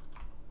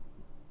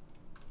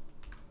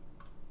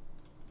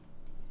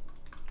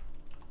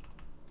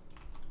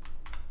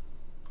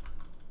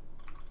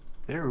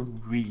 they're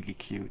really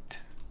cute.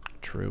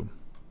 True.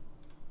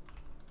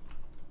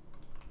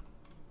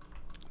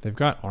 They've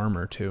got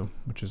armor too,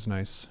 which is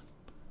nice.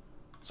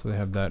 So they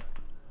have that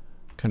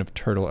kind of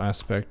turtle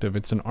aspect of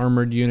it's an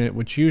armored unit,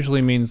 which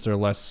usually means they're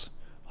less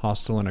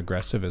hostile and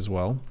aggressive as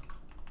well.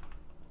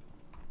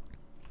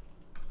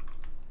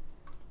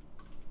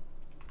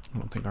 I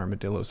don't think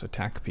armadillos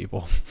attack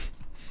people.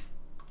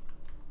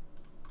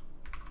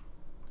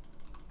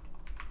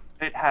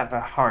 They'd have a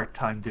hard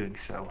time doing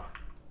so.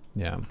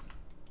 Yeah.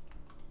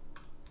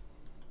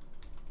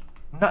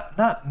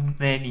 Not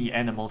many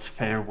animals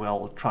fare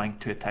well trying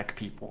to attack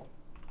people.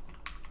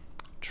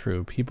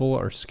 True. People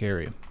are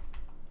scary.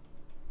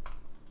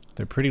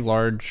 They're pretty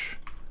large.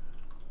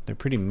 They're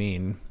pretty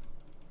mean.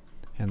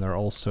 And they're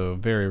also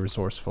very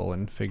resourceful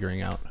in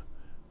figuring out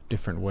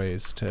different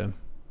ways to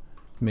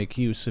make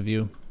use of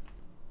you.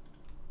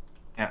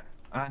 Yeah,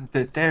 and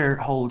their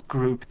whole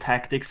group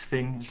tactics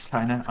thing is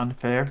kind of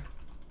unfair.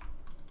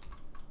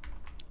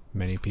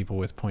 Many people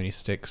with pointy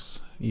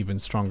sticks, even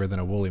stronger than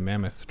a woolly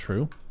mammoth,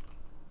 true?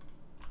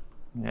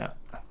 Yeah.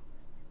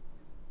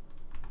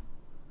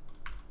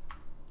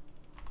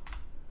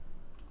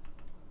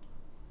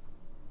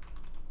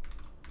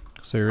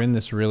 So you're in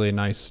this really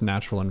nice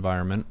natural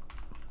environment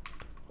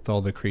with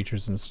all the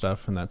creatures and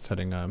stuff, and that's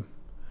setting a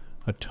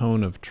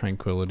tone of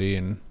tranquility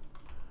and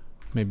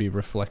maybe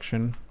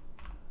reflection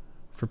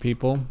for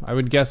people. I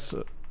would guess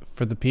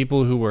for the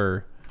people who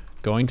were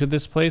going to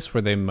this place?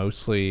 Were they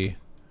mostly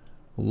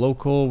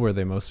local? Were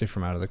they mostly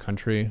from out of the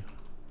country?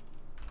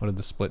 What did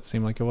the split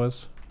seem like it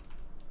was?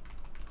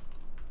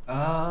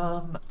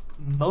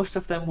 Most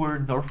of them were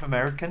North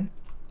American,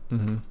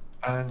 Mm-hmm.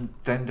 and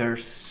then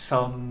there's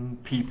some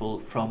people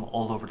from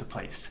all over the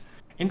place.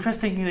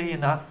 Interestingly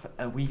enough,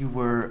 we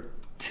were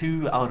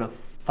 2 out of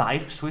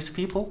 5 Swiss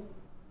people,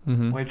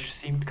 Mm-hmm. which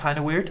seemed kind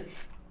of weird.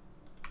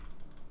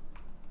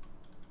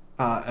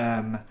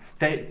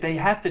 They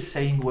have this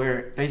saying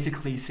where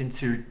basically,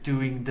 since you're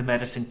doing the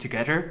medicine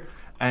together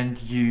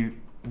and you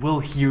will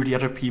hear the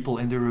other people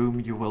in the room,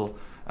 you will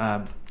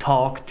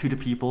talk to the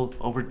people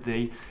over the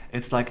day.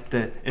 It's like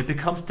it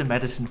becomes the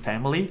medicine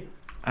family,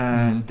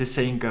 and the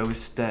saying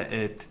goes that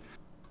it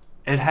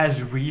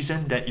has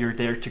reason that you're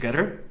there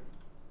together,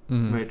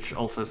 which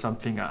also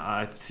something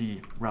I'd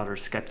see rather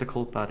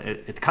skeptical, but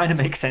it kind of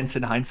makes sense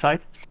in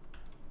hindsight.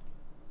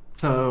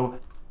 So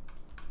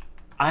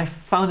I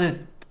found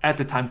it at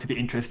the time to be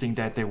interesting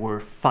that there were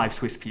 5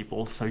 Swiss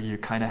people, so you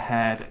kind of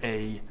had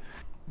a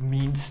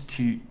means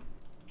to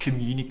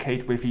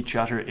communicate with each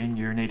other in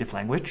your native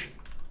language.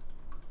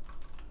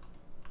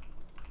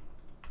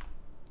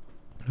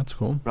 That's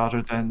cool.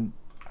 Rather than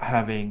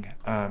having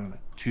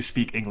to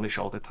speak English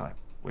all the time,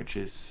 which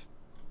is,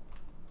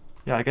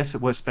 yeah, I guess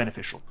it was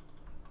beneficial.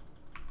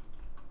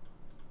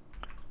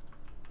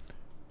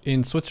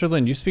 In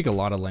Switzerland, you speak a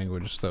lot of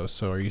language, though.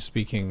 So are you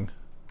speaking,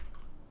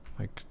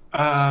 like...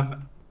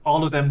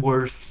 All of them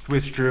were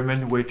Swiss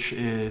German, which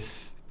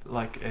is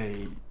like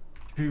a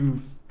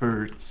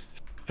 2/3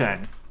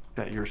 chance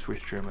that you're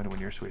Swiss German when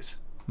you're Swiss.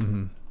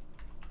 Mm-hmm.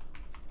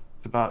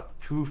 It's about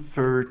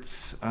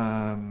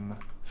 2/3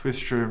 Swiss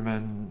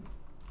German,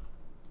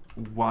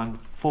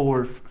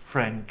 1/4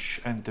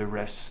 French, and the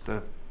rest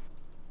of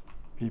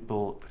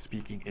people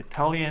speaking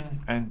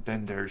Italian. And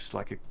then there's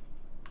like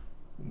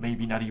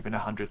maybe not even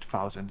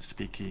 100,000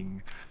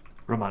 speaking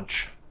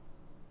Romansh.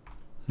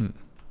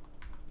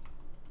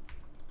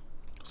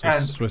 So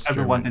And Swiss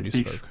everyone German that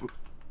you speaks spoke.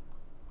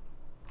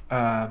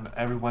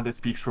 everyone that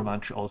speaks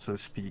Romansh also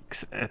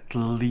speaks at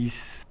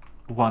least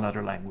one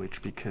other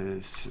language,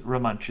 because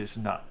Romansh is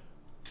not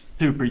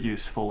super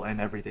useful in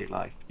everyday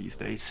life these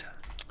days.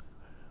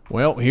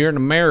 Well, here in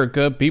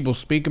America, people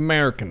speak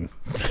American.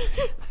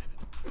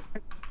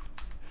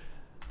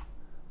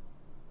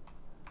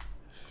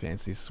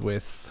 Fancy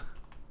Swiss.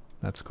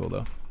 That's cool,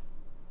 though.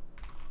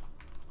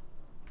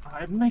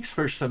 It makes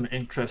for some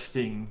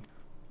interesting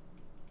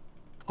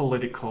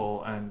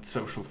political and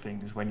social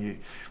things when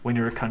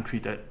you're a country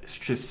that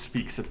just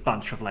speaks a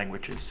bunch of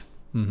languages.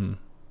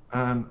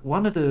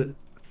 One of the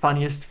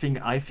funniest thing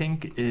I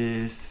think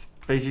is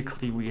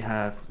basically we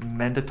have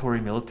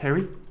mandatory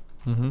military.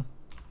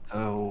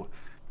 So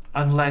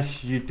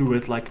unless you do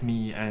it like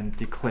me and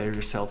declare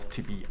yourself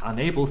to be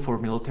unable for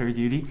military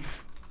duty,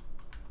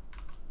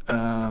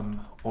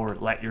 or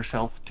let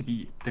yourself to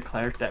be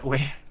declared that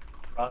way,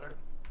 rather,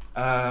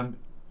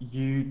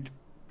 you'd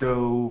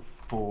go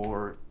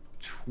for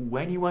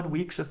 21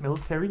 weeks of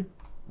military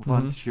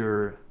once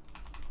you're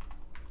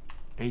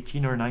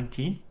 18 or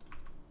 19.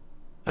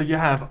 So you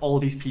have all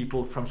these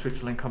people from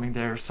Switzerland coming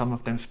there, some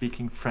of them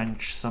speaking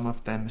French, some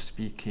of them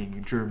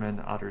speaking German,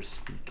 others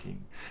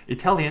speaking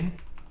Italian.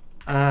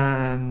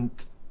 And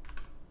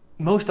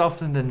most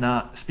often than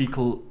not,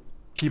 people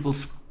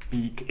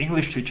speak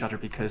English to each other,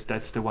 because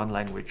that's the one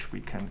language we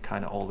can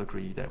kind of all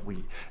agree that we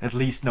at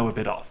least know a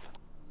bit of.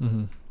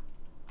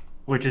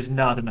 Which is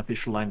not an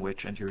official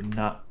language, and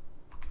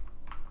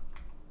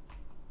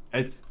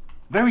it's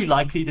very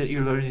likely that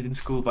you learn it in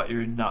school, but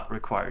you're not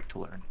required to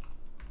learn it.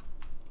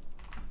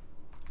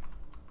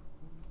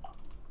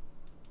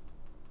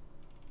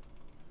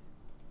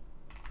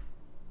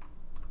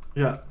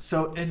 Yeah,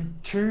 so in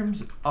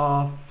terms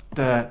of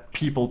the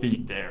people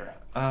being there,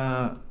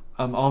 I'm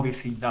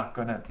obviously not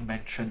gonna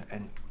mention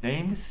any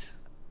names,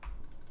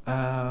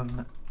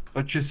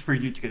 but just for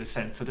you to get a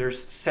sense. So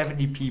there's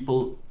 70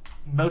 people,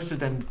 most of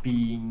them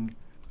being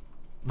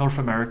North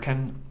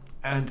American,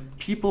 and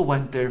people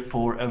went there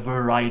for a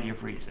variety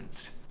of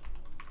reasons.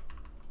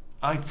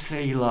 I'd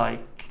say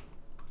like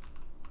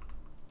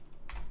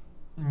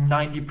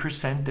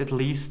 90% at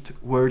least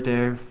were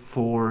there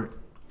for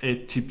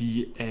it to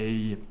be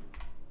a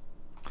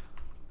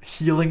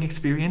healing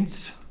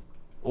experience,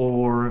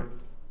 or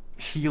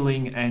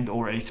healing and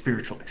or a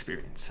spiritual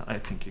experience, I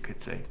think you could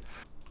say.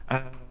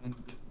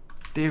 And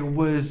there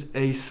was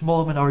a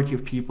small minority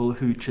of people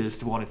who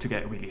just wanted to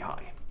get really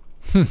high.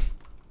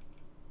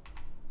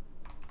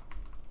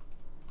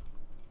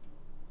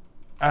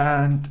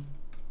 And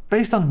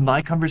based on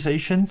my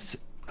conversations,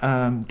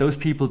 those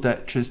people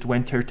that just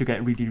went there to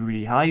get really,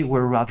 really high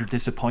were rather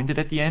disappointed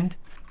at the end,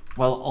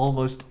 while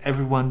almost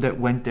everyone that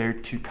went there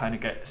to kind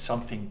of get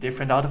something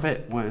different out of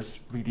it was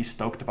really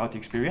stoked about the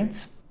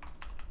experience.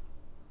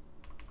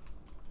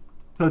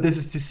 So this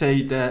is to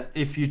say that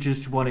if you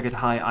just want to get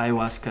high,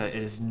 ayahuasca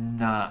is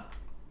not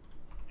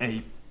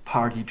a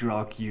party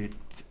drug you'd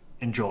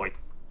enjoy.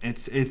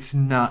 It's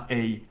not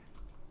a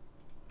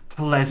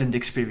pleasant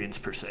experience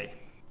per se,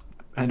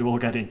 and we'll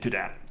get into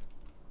that.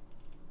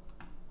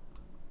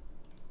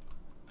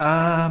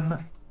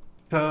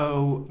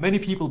 So many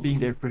people being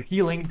there for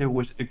healing. There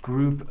was a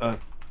group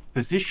of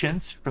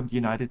physicians from the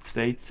United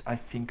States, I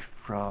think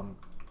from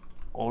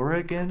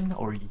Oregon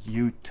or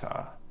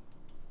Utah.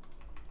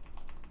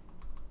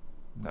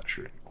 I'm not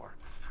sure anymore.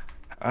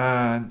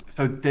 And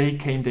so they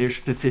came there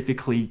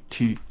specifically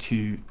to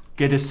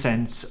get a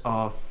sense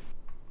of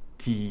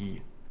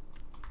the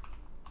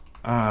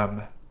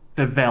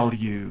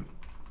value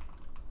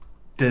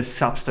the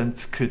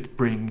substance could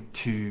bring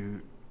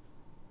to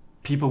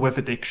people with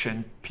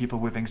addiction, people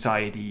with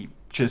anxiety,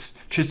 just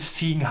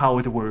seeing how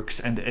it works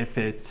and if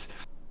it's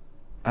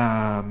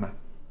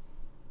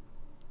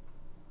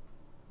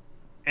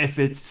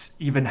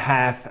even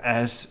half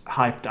as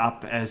hyped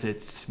up as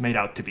it's made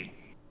out to be.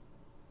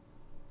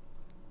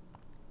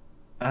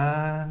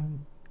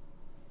 And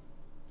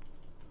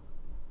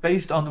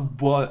based on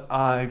what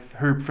I've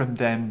heard from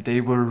them, they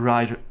were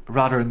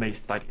rather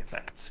amazed by the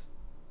effects.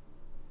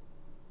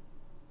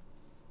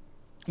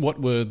 What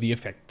were the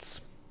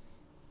effects?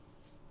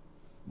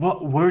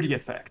 What were the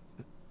effects?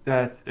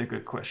 That's a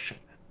good question.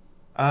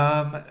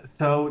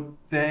 So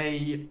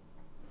they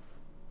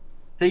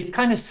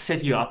kind of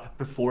set you up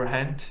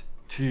beforehand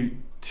to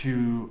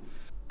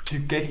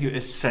get you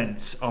a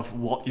sense of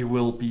what you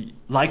will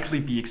likely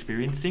be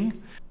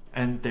experiencing,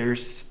 and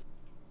there's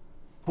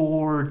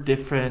 4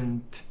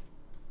 different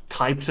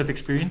types of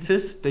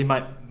experiences. They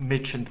might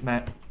mix and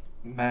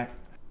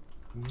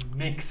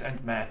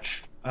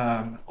match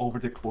over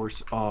the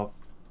course of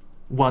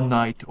one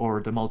night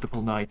or the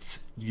multiple nights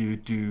you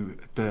do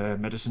the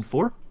medicine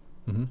for.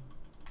 Mm-hmm.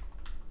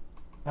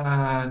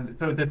 And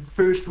so the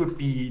first would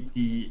be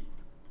the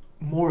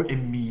more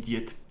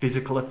immediate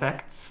physical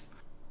effects.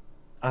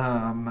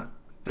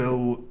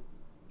 So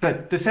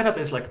the setup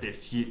is like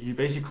this. You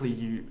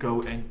basically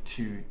go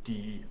into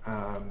the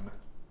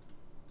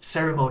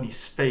ceremony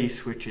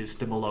space, which is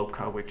the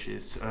Moloka, which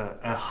is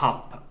a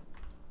hub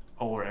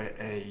or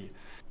a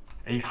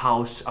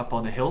house up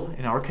on a hill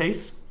in our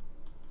case.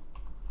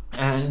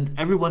 And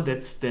everyone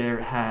that's there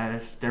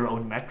has their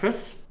own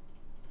mattress,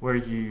 where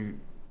you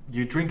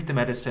drink the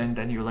medicine,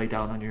 then you lay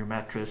down on your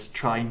mattress,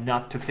 try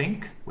not to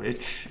think,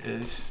 which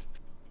is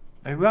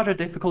a rather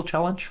difficult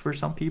challenge for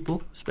some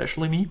people,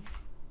 especially me.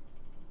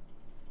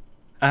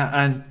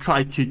 And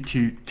try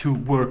to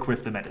work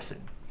with the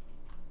medicine.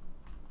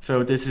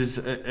 So this is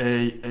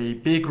a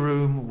big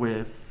room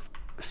with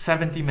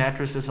 70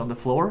 mattresses on the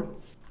floor.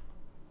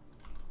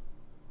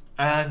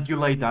 And you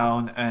lay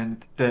down,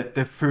 and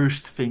the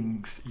first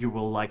things you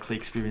will likely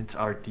experience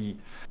are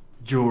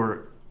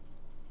your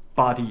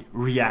body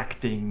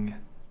reacting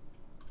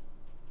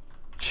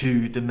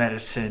to the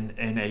medicine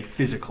in a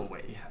physical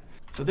way.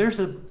 So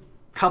there's a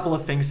couple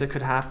of things that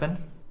could happen.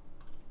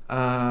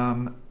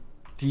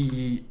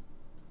 The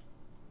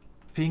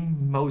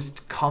thing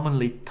most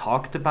commonly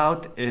talked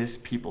about is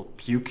people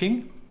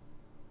puking.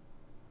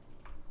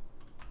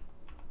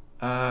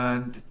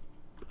 And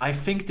I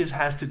think this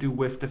has to do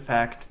with the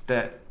fact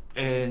that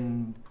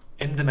in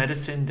the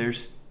medicine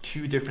there's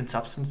 2 different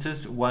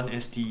substances. One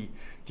is the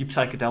deep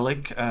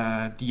psychedelic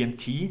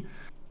DMT,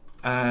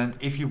 and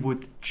if you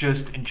would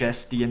just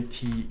ingest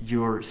DMT,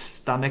 your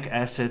stomach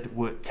acid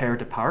would tear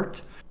it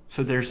apart.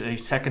 So there's a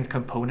second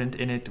component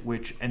in it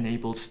which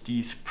enables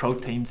these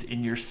proteins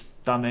in your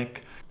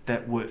stomach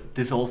that would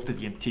dissolve the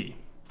DMT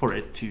for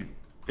it to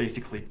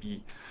basically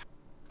be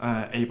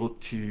able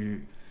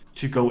to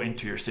go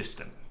into your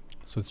system.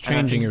 So it's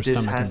changing your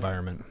stomach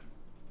environment.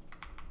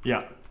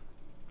 Yeah.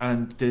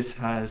 And this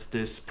has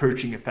this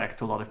purging effect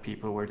to a lot of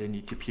people where they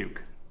need to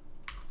puke.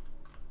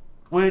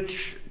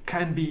 Which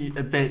can be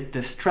a bit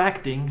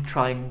distracting,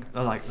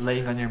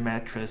 laying on your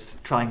mattress,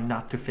 trying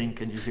not to think,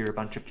 and you hear a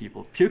bunch of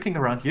people puking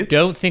around you.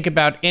 Don't think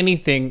about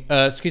anything.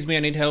 Excuse me, I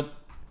need help.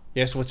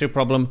 Yes, what's your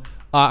problem?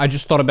 I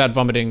just thought about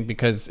vomiting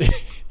because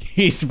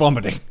he's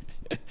vomiting.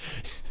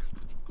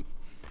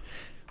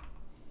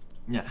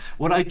 Yeah.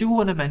 What I do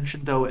want to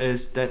mention though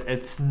is that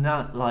it's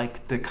not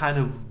like the kind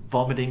of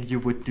vomiting you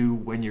would do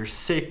when you're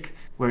sick,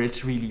 where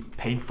it's really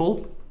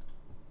painful.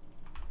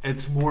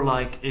 It's more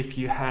like if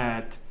you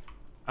had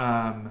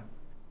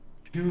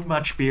too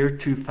much beer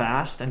too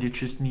fast and you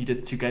just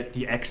needed to get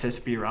the excess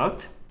beer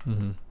out.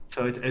 Mm-hmm.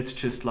 So it's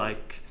just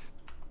like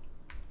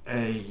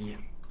a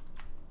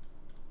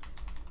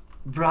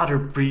rather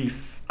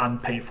brief,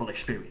 unpainful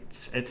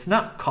experience. It's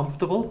not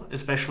comfortable,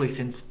 especially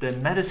since the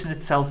medicine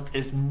itself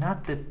is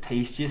not the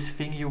tastiest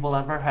thing you will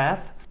ever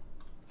have.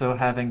 So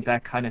having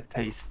that kind of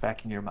taste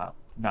back in your mouth,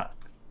 not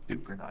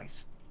super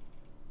nice.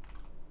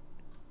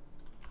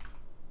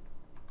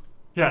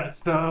 Yeah,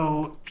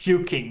 so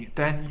puking,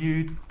 then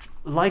you'd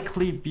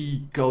likely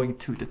be going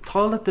to the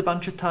toilet a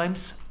bunch of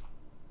times.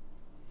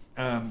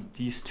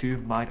 These 2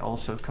 might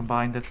also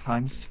combine at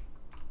times.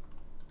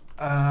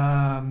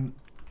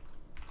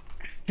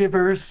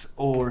 Shivers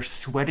or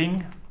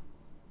sweating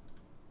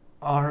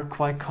are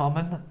quite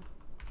common.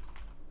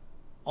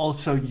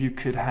 Also, you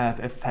could have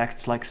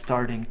effects like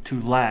starting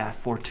to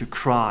laugh or to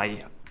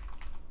cry.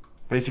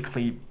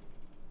 Basically,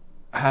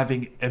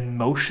 having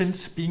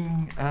emotions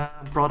being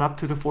brought up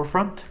to the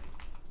forefront.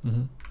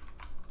 Mm-hmm.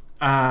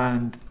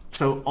 And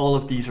so all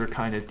of these are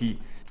kind of the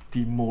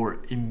more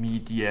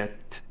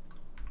immediate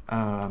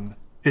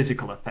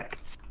physical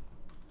effects.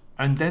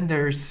 And then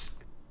there's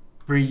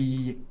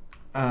three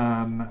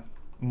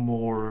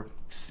more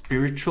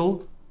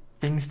spiritual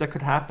things that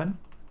could happen.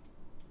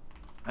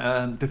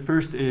 The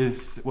first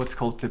is what's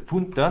called the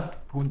punta.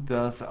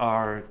 Puntas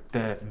are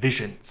the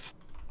visions,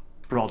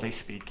 broadly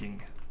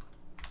speaking.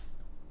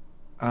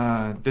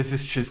 This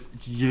is just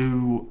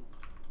you,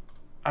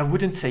 I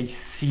wouldn't say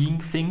seeing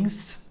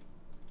things.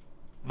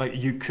 Like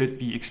you could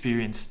be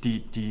experienced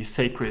the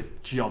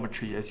sacred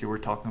geometry as you were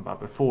talking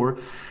about before.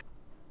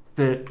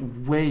 The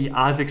way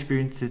I've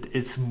experienced it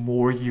is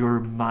more your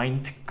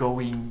mind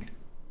going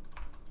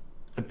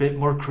a bit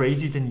more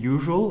crazy than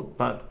usual,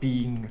 but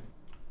being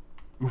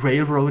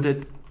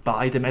railroaded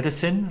by the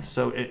medicine.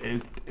 So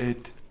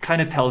it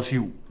kind of tells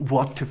you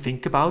what to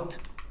think about,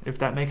 if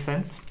that makes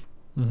sense.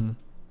 Mm-hmm.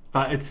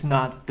 But it's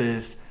not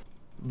this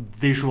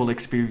visual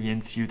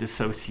experience you'd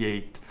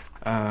associate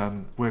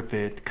with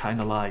it, kind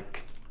of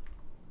like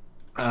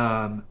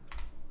how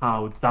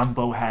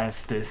Dumbo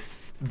has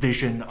this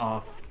vision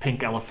of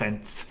pink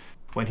elephants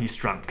when he's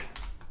drunk.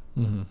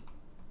 Mm-hmm.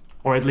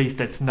 Or at least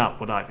that's not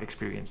what I've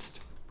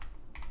experienced.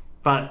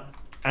 But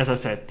as I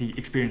said, the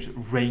experience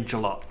range a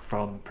lot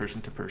from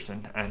person to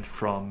person, and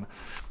from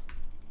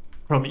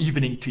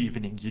evening to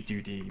evening you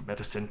do the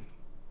medicine.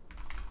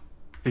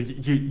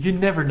 You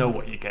never know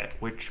what you get,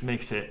 which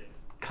makes it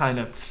kind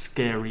of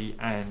scary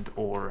and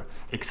or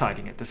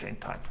exciting at the same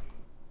time.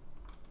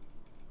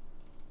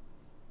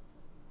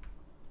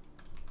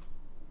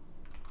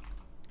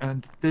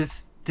 And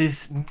this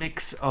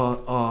mix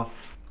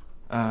of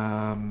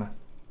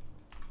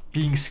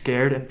being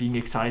scared and being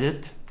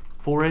excited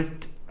for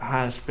it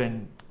has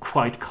been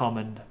quite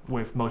common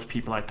with most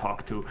people I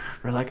talk to.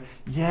 They're like,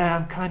 yeah,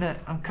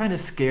 I'm kind of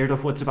scared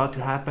of what's about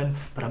to happen,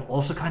 but I'm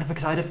also kind of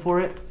excited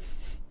for it.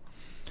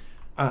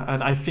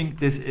 And I think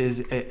this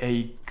is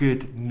a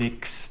good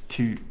mix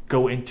to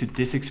go into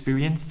this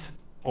experience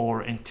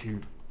or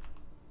into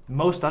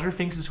most other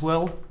things as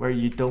well, where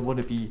you don't want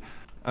to be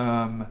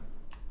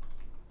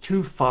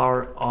too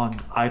far on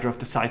either of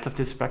the sides of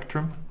this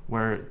spectrum,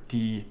 where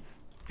the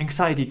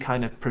anxiety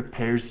kind of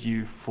prepares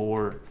you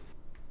for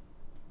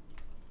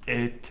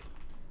it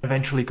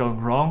eventually going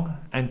wrong,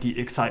 and the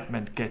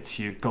excitement gets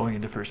you going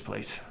in the first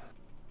place.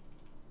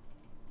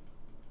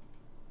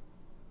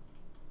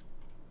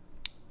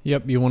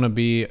 Yep, you want to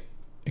be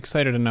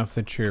excited enough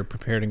that you're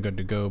prepared and good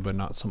to go, but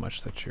not so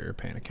much that you're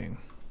panicking.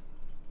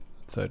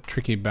 It's a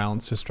tricky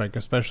balance to strike,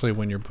 especially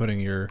when you're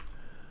putting your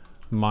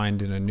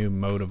mind in a new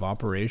mode of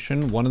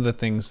operation. One of the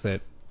things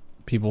that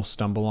people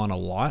stumble on a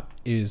lot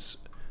is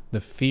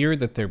the fear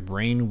that their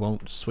brain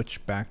won't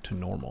switch back to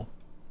normal,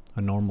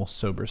 a normal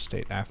sober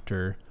state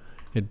after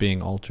it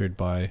being altered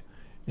by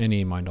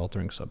any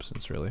mind-altering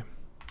substance, really.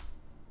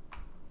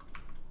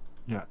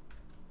 Yeah.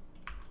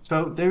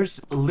 So there's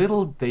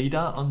little data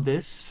on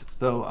this,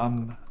 so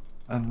I'm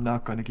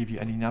not going to give you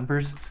any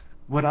numbers.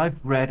 What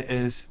I've read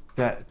is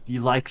that the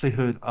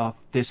likelihood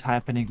of this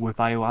happening with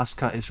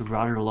ayahuasca is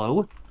rather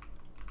low.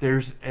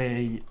 There's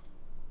a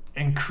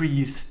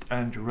increased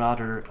and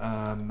rather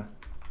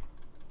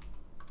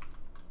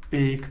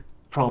big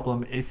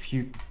problem if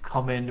you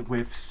come in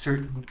with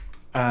certain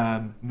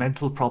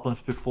mental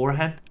problems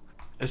beforehand,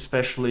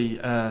 especially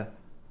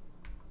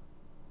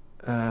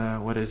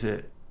what is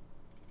it?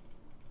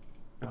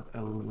 Got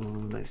a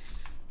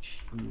list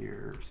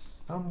here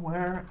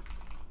somewhere.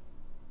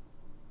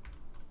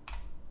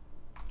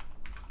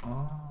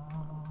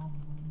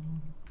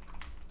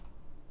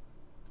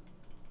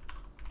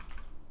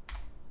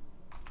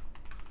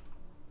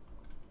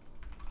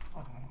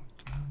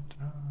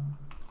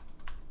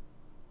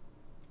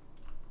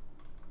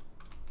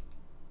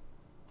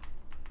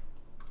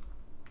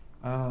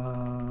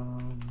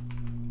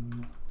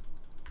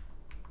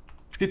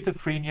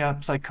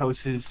 Schizophrenia,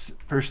 psychosis,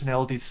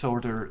 personality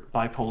disorder,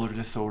 bipolar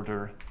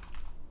disorder,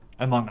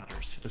 among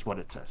others, is what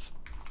it says.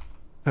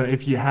 So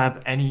if you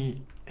have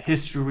any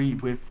history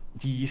with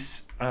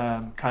these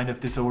kind of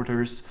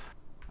disorders,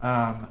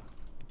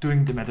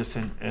 doing the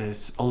medicine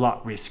is a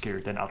lot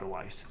riskier than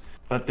otherwise.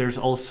 But there's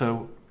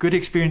also good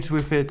experience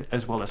with it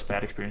as well as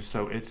bad experience.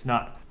 So it's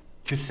not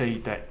to say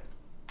that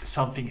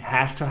something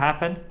has to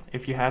happen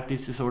if you have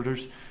these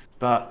disorders,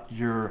 but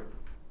you're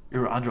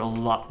under a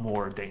lot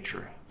more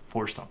danger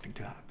for something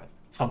to happen,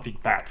 something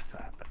bad to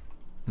happen.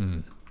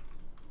 Mm.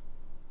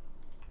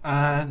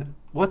 And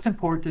what's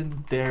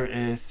important there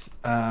is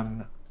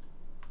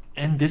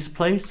in this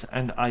place,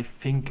 and I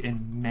think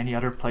in many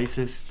other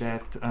places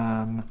that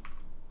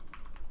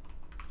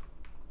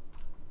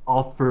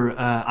offer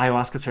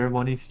ayahuasca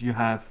ceremonies, you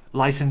have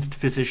licensed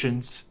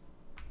physicians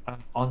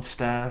on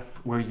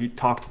staff where you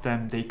talk to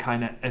them. They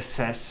kind of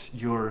assess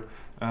your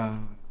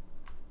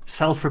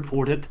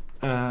self-reported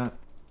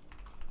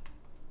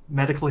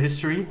medical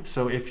history.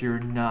 So if you're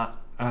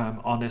not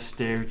honest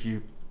there,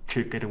 you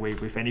could get away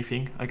with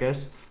anything, I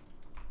guess.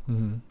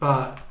 Mm-hmm.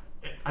 But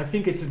I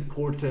think it's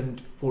important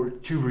for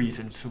two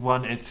reasons.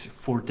 One, it's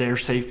for their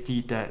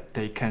safety that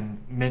they can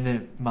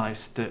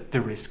minimize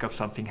the risk of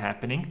something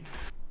happening,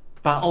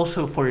 but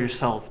also for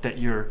yourself that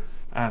you're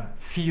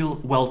feel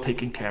well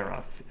taken care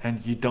of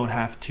and you don't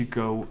have to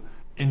go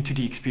into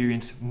the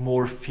experience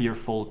more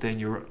fearful than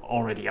you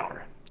already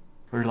are.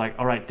 We're like,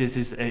 all right, this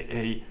is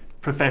a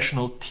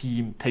professional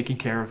team taking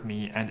care of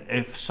me, and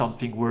if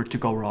something were to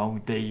go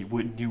wrong, they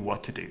would knew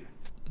what to do.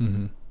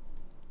 Mm-hmm.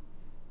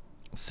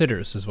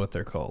 Sitters is what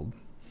they're called.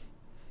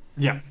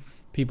 Yeah.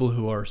 People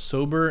who are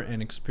sober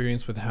and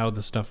experienced with how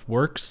the stuff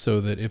works,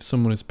 so that if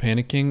someone is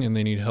panicking and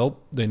they need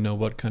help, they know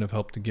what kind of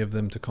help to give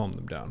them to calm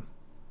them down.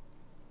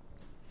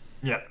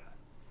 Yeah.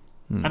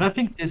 And I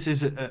think this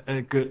is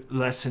a good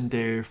lesson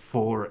there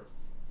for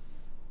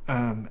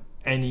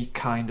any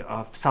kind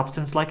of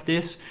substance like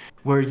this,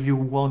 where you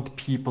want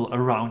people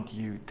around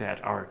you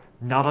that are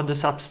not on the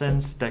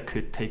substance, that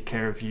could take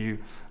care of you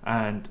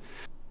and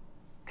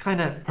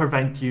kind of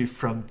prevent you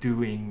from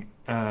doing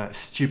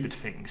stupid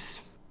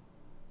things.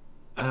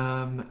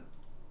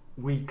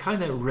 We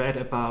kind of read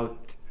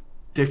about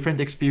different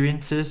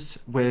experiences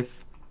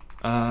with,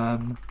 I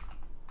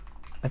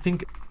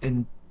think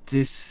in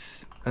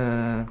this,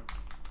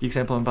 the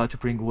example I'm about to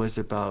bring was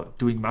about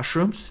doing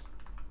mushrooms.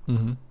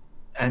 Mm-hmm.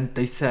 And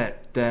they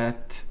said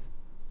that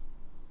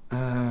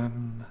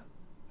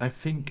I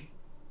think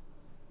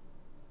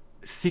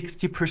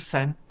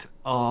 60%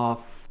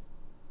 of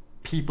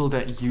people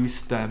that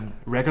use them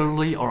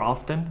regularly or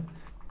often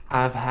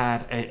have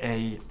had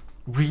a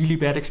really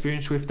bad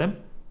experience with them.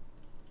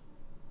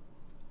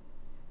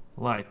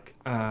 Like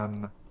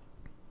a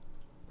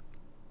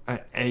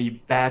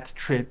bad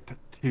trip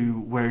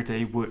to where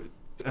they would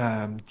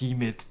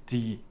deem it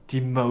the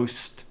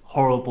most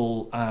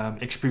horrible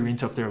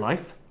experience of their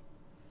life.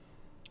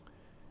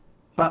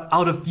 But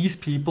out of these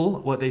people,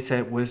 what they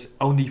said was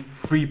only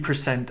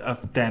 3%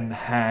 of them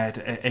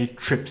had a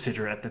trip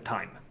sitter at the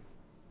time.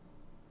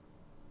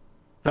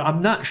 So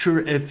I'm not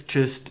sure if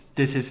just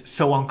this is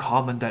so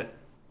uncommon that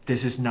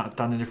this is not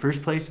done in the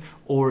first place,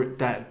 or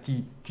that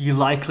the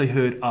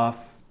likelihood of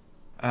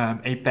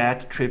a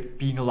bad trip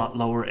being a lot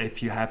lower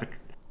if you have a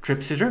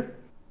trip sitter.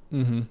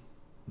 Mm-hmm.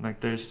 Like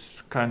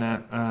there's kind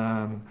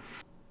of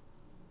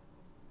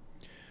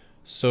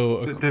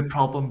So the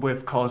problem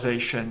with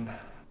causation.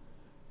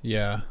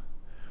 yeah,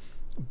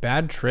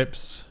 bad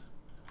trips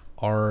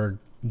are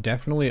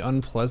definitely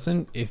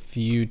unpleasant if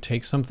you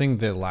take something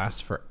that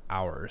lasts for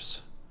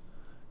hours,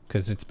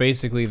 because it's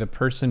basically the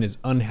person is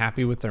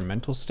unhappy with their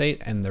mental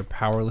state and they're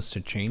powerless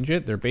to change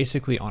it. They're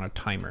basically on a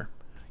timer.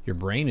 Your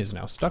brain is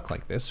now stuck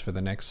like this for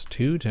the next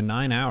 2 to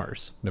 9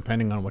 hours,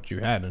 depending on what you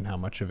had and how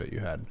much of it you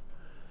had.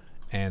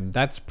 And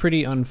that's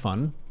pretty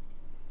unfun.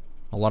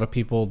 A lot of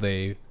people,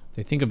 they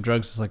think of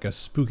drugs as like a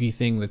spooky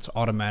thing that's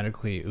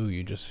automatically, ooh,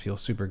 you just feel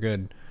super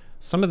good.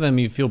 Some of them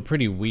you feel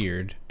pretty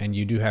weird, and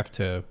you do have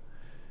to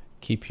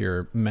keep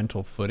your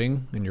mental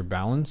footing and your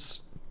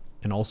balance,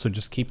 and also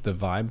just keep the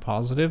vibe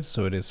positive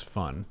so it is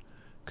fun.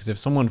 Because if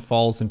someone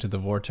falls into the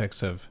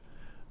vortex of,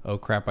 oh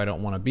crap, I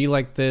don't want to be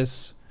like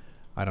this,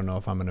 I don't know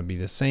if I'm going to be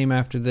the same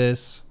after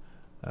this,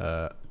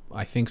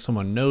 I think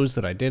someone knows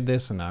that I did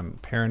this and I'm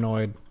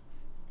paranoid,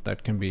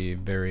 that can be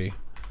very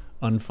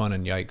unfun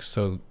and yikes.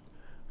 So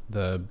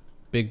the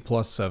big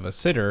plus of a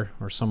sitter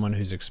or someone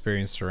who's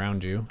experienced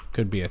around you,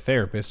 could be a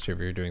therapist if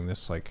you're doing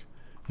this like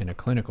in a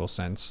clinical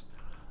sense,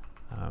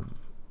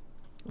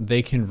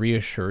 they can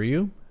reassure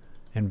you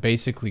and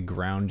basically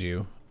ground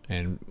you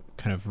and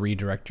kind of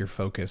redirect your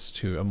focus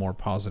to a more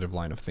positive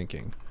line of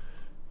thinking,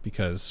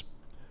 because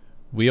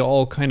we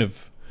all kind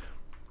of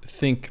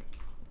think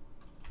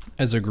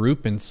as a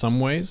group in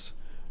some ways,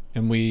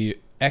 and we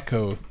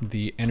echo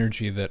the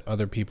energy that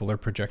other people are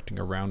projecting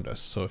around us.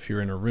 So if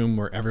you're in a room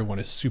where everyone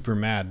is super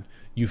mad,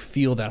 you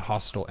feel that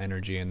hostile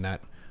energy, and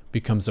that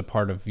becomes a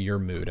part of your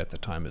mood at the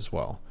time as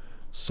well.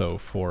 So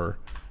for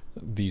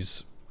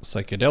these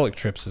psychedelic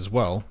trips as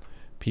well,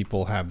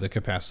 people have the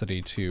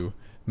capacity to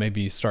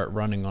maybe start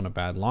running on a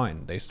bad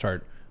line. They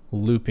start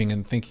looping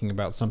and thinking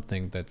about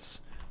something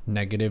that's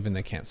negative and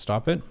they can't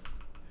stop it.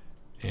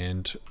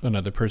 And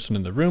another person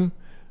in the room,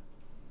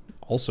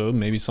 also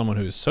maybe someone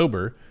who is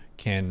sober,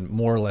 can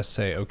more or less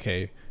say,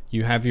 okay,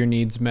 you have your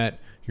needs met,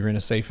 you're in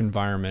a safe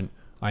environment,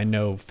 I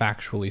know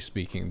factually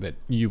speaking that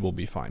you will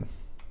be fine.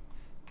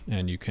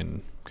 And you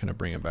can kind of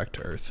bring it back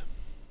to earth.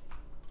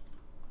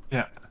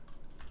 Yeah.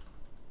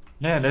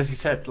 Yeah, and as you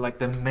said, like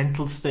the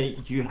mental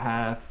state you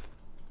have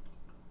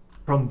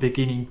from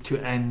beginning to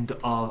end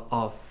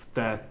of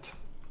that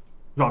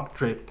rock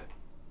trip,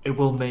 it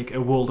will make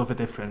a world of a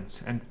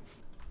difference. And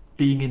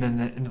being in an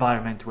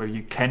environment where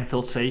you can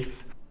feel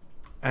safe,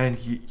 and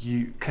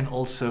you can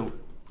also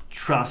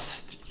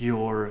trust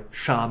your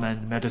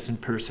shaman, medicine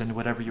person,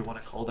 whatever you want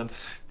to call them,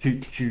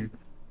 to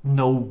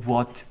know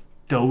what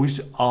dose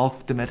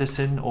of the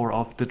medicine or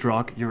of the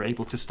drug you're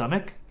able to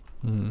stomach,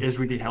 is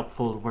really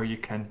helpful, where you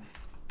can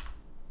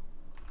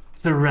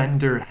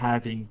surrender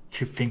having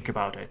to think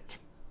about it.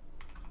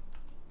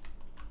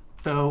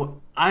 So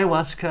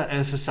ayahuasca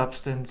as a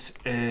substance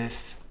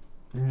is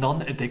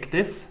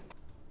non-addictive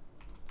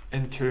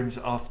in terms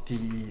of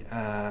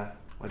the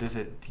what is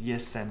it,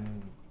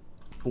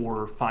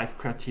 DSM-4 5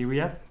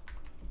 criteria.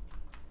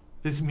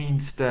 This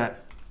means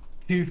that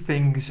two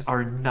things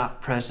are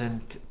not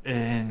present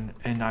in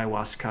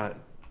ayahuasca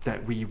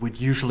that we would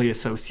usually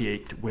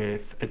associate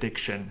with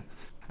addiction.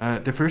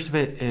 The first of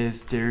it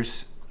is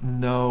there's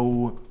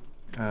no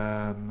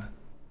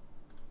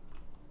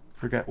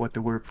forget what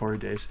the word for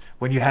it is.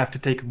 When you have to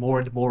take more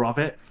and more of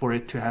it for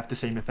it to have the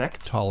same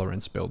effect.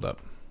 Tolerance buildup.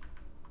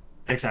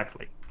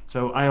 Exactly.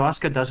 So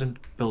ayahuasca doesn't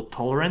build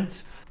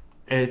tolerance.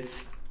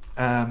 It's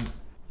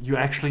you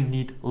actually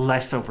need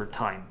less over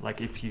time.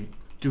 Like if you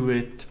do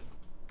it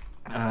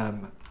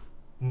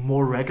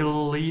more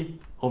regularly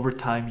over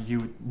time,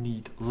 you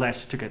need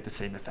less to get the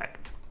same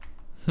effect.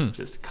 Which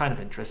is kind of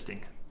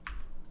interesting.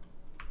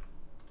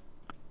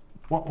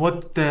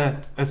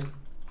 As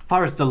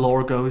far as the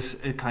lore goes,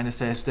 it kind of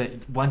says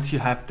that once you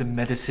have the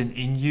medicine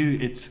in you,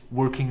 it's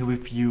working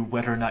with you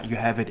whether or not you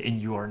have it in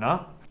you or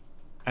not.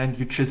 And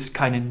you just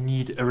kind of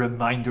need a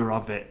reminder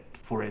of it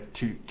for it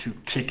to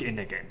kick in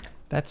again.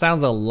 That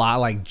sounds a lot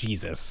like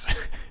Jesus.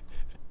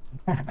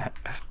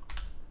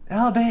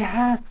 Well, they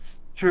have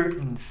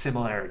certain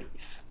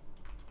similarities.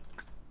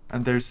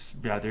 And there's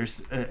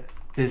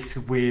this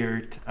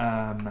weird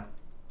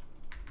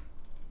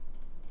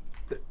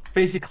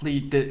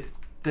basically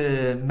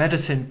the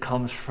medicine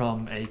comes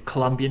from a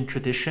Colombian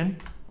tradition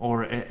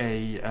or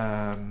a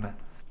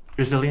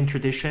Brazilian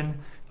tradition,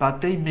 but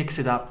they mix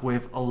it up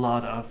with a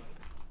lot of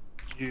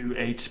New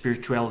Age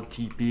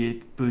spirituality, be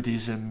it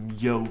Buddhism,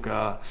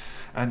 yoga,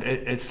 and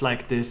it's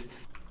like this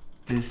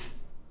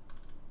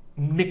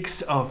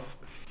mix of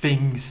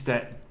things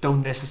that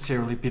don't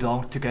necessarily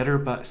belong together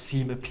but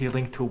seem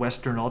appealing to a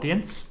Western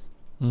audience.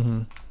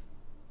 Mm-hmm.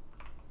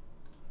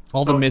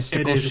 All the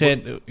mystical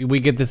shit, we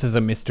get this as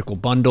a mystical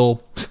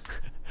bundle.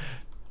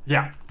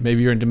 Yeah.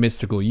 Maybe you're into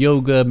mystical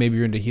yoga, maybe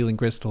you're into healing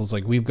crystals.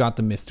 Like, we've got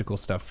the mystical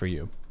stuff for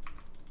you.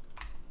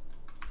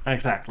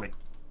 Exactly.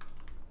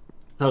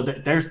 So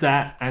there's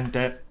that, and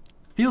that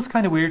feels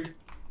kind of weird,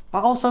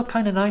 but also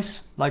kind of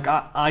nice. Like,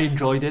 I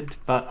enjoyed it,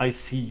 but I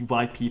see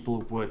why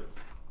people would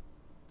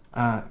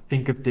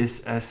think of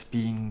this as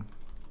being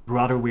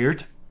rather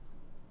weird.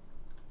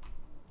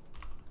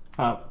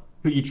 To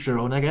each their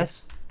own, I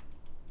guess.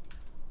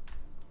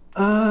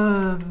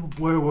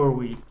 Where were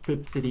we?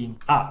 Sitting.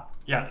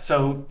 Yeah.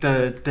 So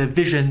the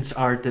visions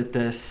are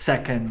the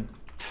second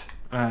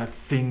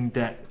thing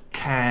that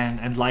can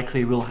and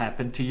likely will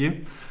happen to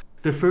you.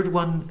 The third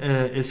one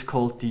is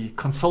called the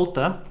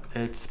consulta.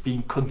 It's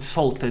being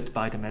consulted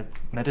by the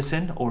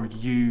medicine, or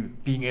you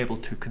being able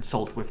to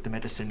consult with the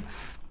medicine.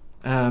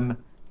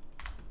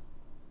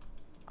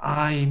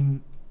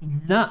 I'm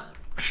not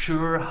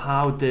sure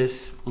how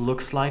this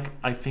looks like.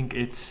 I think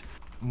it's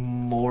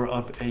more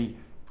of a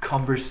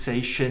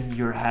conversation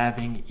you're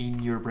having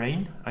in your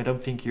brain. I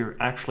don't think you're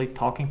actually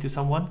talking to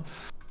someone.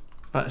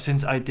 But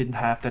since I didn't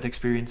have that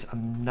experience,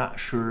 I'm not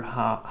sure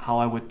how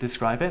I would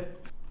describe it.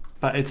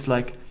 But it's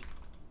like,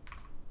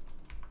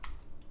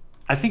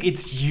 I think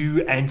it's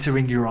you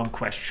answering your own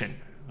question,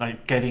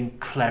 like getting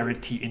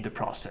clarity in the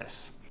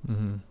process.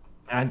 Mm-hmm.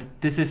 And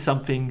this is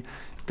something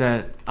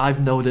that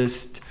I've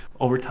noticed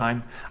over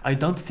time. I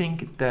don't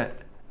think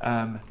that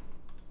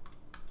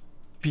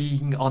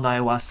being on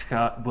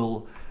ayahuasca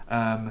will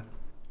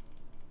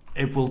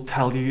it will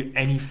tell you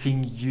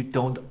anything you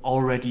don't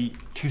already,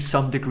 to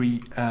some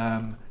degree,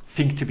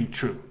 think to be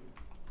true.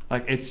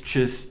 Like, it's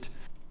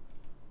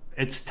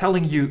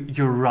telling you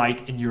you're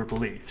right in your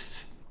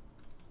beliefs.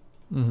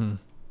 Mm-hmm.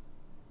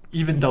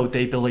 Even though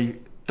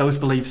those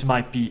beliefs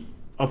might be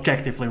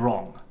objectively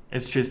wrong.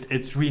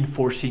 It's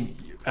reinforcing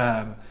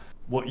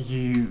what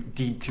you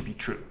deem to be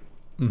true.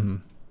 Mm-hmm.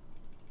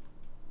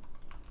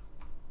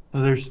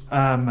 So there's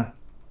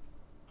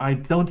I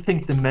don't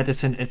think the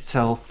medicine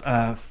itself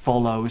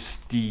follows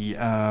the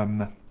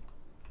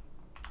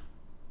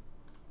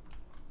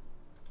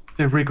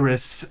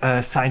rigorous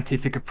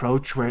scientific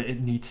approach where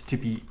it needs to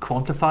be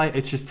quantified.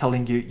 It's just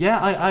telling you,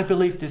 yeah, I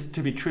believe this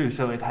to be true,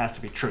 so it has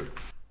to be true.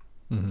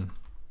 Mm-hmm.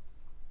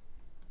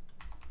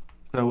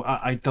 So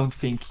I don't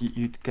think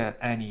you'd get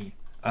any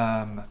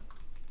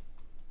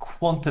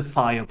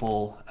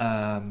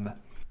quantifiable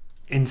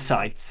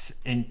insights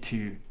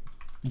into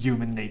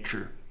human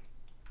nature.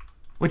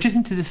 Which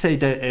isn't to say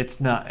that it's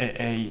not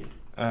a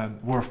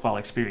worthwhile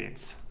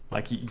experience.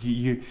 Like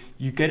you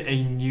get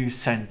a new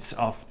sense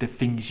of the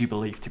things you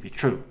believe to be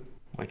true,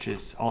 which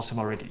is awesome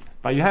already.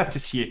 But you have to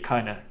see it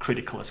kind of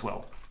critical as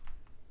well.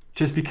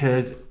 Just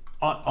because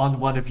on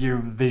one of your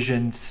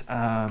visions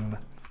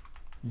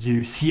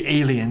you see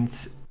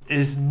aliens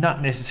is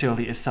not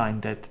necessarily a sign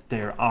that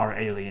there are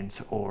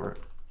aliens or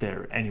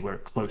they're anywhere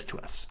close to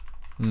us.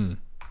 Mm.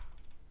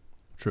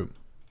 True.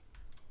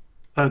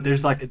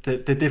 There's like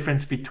the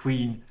difference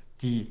between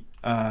the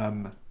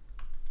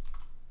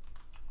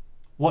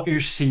what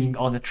you're seeing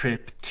on a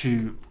trip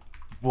to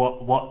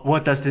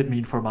what does it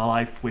mean for my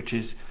life, which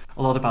is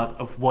a lot about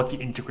of what the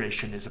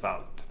integration is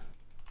about.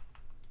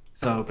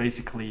 So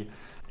basically,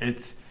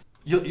 it's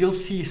you'll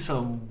see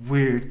some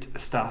weird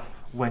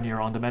stuff when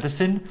you're on the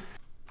medicine,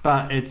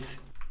 but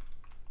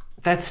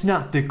that's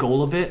not the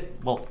goal of it.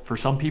 Well, for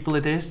some people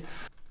it is.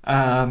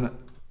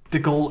 The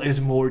goal is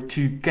more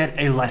to get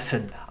a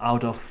lesson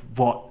out of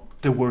what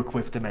the work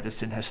with the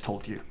medicine has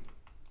told you,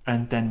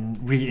 and then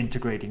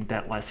reintegrating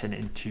that lesson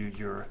into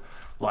your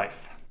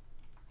life.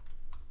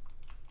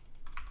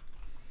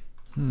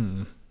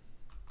 Trying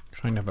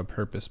to have a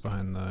purpose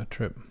behind the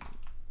trip.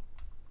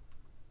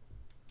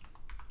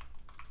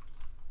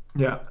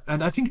 Yeah,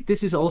 and I think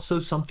this is also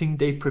something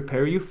they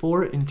prepare you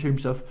for in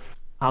terms of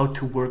how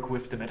to work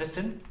with the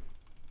medicine.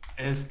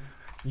 Is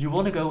you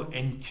want to go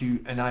into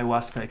an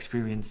ayahuasca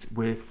experience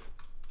with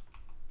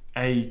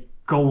a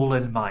goal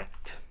in mind.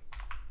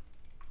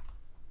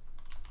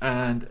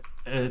 And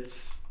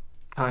it's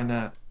kind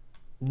of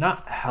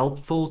not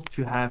helpful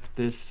to have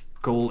this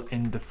goal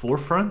in the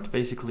forefront,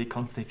 basically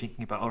constantly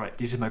thinking about, all right,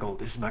 this is my goal,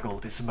 this is my goal,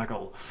 this is my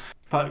goal.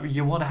 But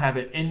you want to have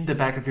it in the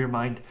back of your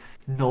mind,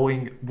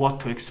 knowing what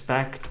to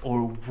expect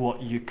or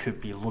what you could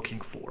be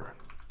looking for.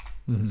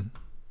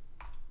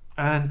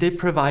 And they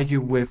provide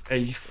you with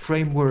a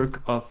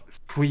framework of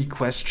 3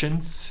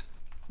 questions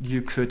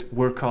you could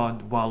work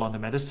on while on the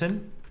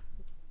medicine.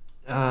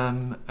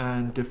 And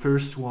the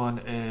first one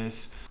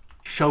is,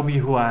 show me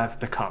who I have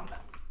become.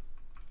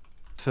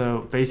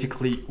 So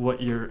basically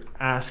what you're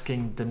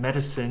asking the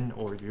medicine,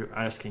 or you're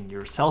asking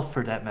yourself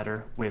for that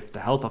matter, with the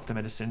help of the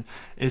medicine,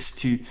 is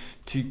to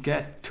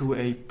get to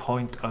a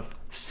point of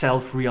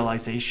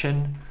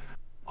self-realization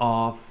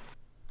of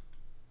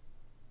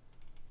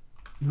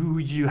who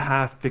you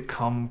have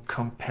become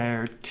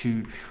compared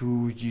to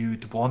who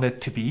you'd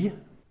wanted to be.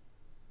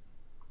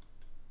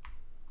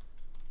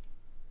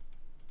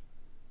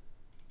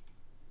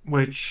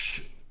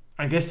 Which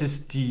I guess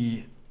is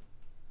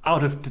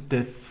out of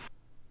the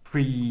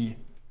 3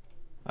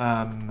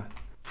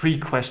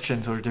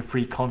 questions, or the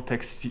 3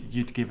 contexts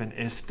you'd given,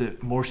 is the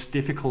most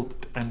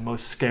difficult and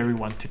most scary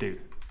one to do.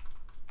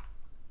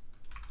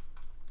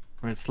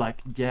 Where it's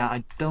like, yeah,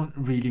 I don't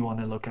really want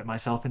to look at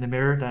myself in the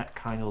mirror. That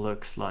kind of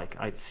looks like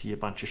I'd see a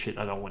bunch of shit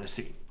I don't want to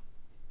see.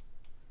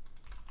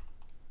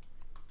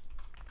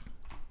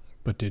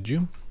 But did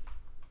you?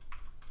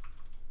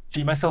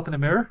 See myself in the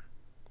mirror?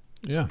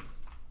 Yeah.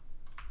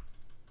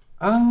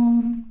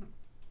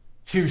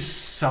 To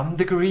some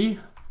degree.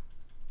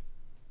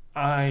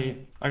 I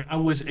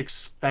was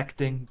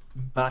expecting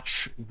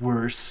much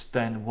worse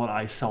than what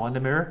I saw in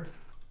the mirror.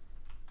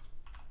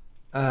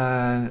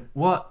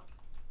 What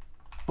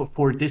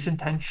for this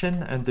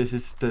intention, and this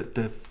is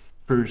the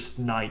first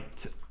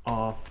night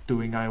of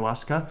doing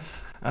ayahuasca,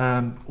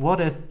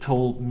 what it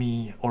told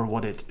me, or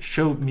what it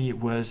showed me,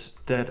 was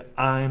that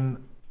I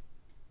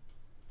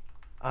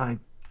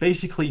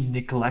basically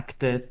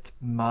neglected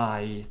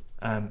my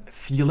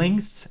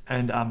feelings,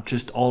 and I'm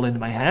just all in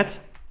my head,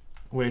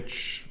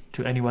 which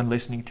to anyone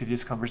listening to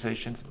these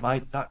conversations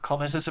might not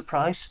come as a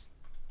surprise.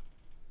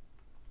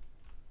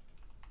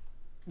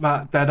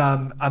 But that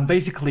I'm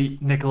basically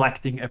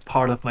neglecting a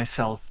part of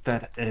myself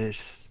that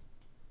is,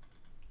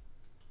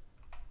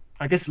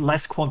 I guess,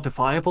 less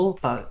quantifiable,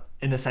 but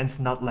in a sense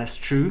not less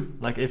true.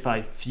 Like if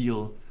I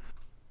feel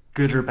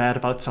good or bad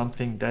about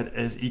something, that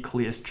is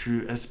equally as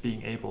true as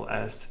being able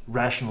as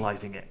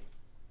rationalizing it.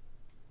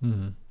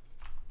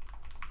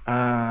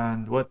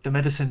 And what the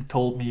medicine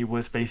told me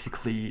was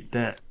basically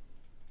that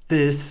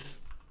this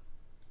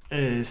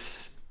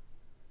is,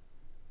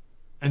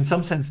 in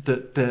some sense,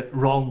 the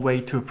wrong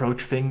way to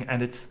approach things,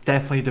 and it's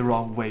definitely the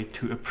wrong way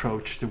to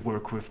approach the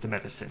work with the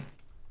medicine.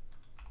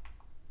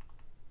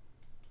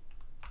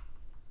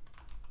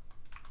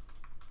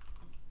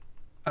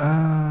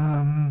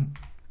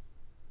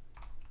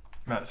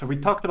 So we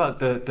talked about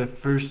the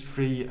first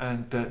 3,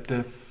 and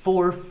the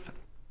 4th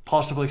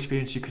possible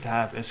experience you could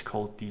have is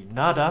called the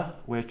nada,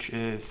 which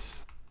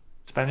is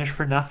Spanish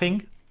for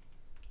nothing.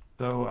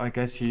 So I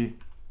guess it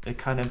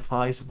kind of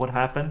implies what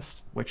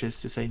happens, which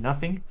is to say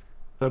nothing.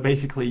 So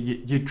basically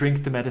you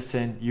drink the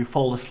medicine, you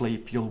fall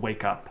asleep, you'll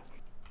wake up.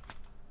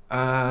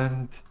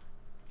 And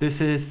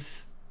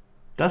this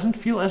doesn't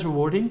feel as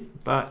rewarding,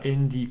 but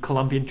in the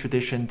Colombian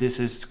tradition, this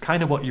is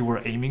kind of what you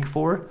were aiming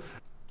for.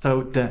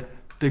 So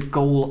the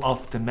goal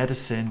of the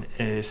medicine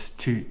is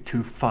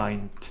to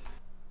find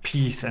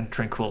peace and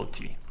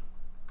tranquility.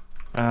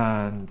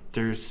 And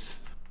there's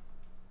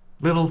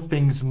little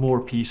things more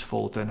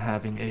peaceful than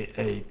having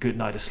a good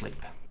night of sleep.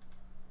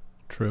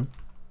 True.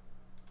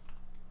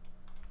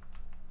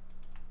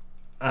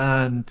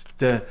 And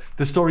the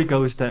story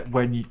goes that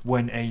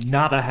when a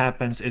nada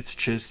happens, it's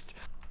just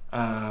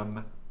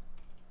the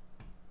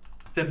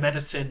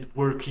medicine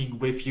working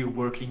with you,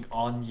 working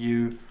on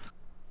you,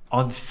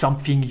 on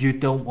something you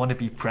don't want to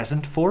be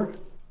present for.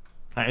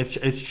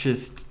 It's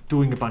just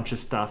doing a bunch of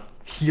stuff,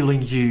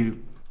 healing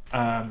you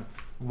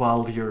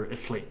while you're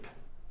asleep.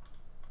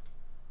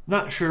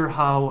 Not sure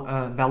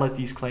how valid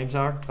these claims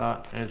are,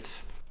 but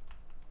it's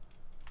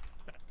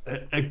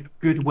a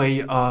good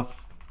way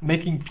of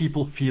making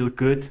people feel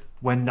good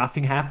when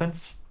nothing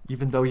happens,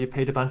 even though you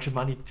paid a bunch of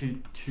money to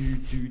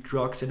do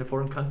drugs in a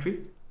foreign country.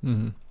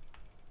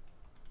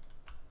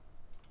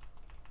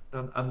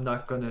 I'm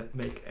not gonna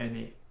make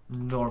any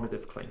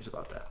normative claims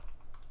about that.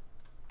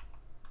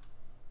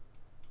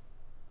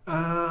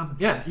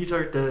 Yeah, these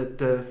are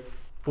the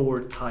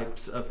four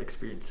types of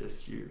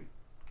experiences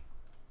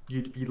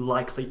you'd be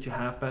likely to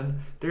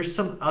happen. There's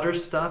some other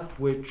stuff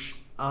which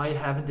I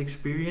haven't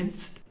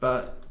experienced,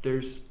 but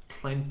there's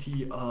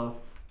plenty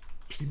of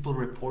people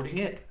reporting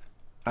it.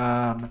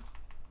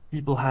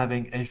 People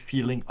having a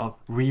feeling of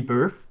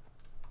rebirth.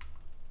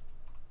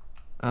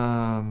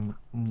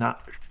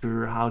 Not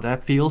sure how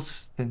that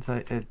feels since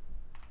it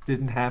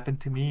didn't happen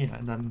to me,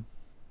 and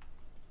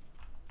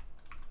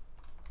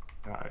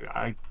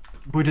I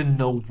wouldn't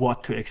know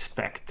what to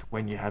expect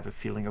when you have a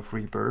feeling of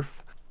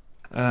rebirth.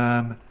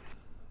 Um,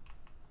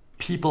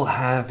 People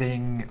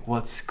having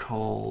what's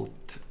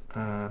called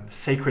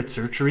sacred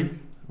surgery,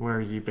 where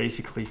you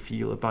basically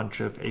feel a bunch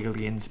of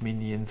aliens,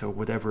 minions, or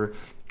whatever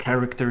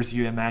characters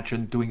you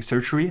imagine doing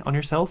surgery on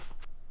yourself,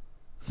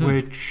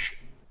 which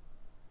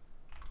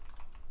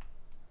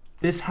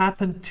this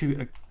happened to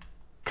a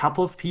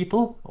couple of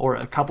people, or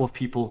a couple of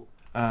people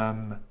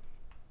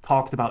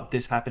talked about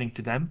this happening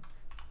to them.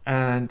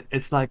 And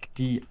it's like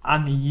the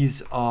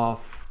unease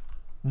of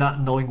not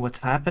knowing what's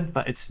happened,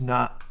 but it's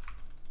not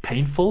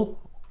painful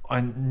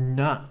and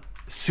not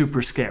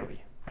super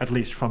scary, at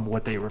least from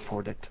what they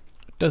reported.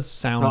 It does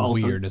sound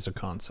Also, weird as a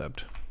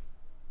concept.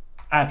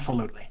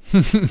 absolutely.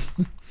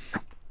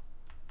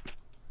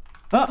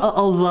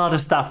 A lot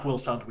of stuff will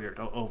sound weird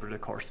over the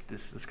course of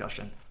this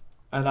discussion.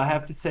 And I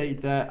have to say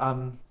that,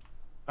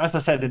 as I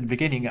said in the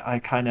beginning, I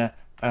kind of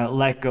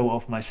let go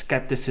of my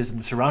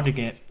skepticism surrounding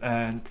it.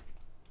 And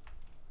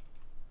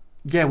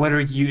yeah, whether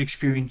you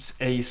experience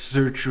a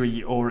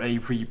surgery or a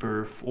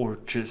rebirth or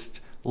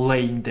just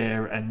laying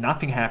there and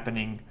nothing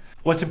happening,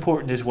 what's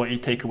important is what you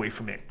take away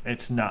from it.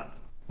 It's not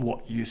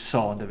what you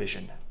saw in the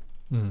vision.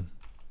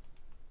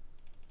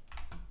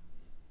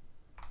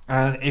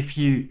 And if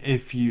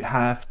you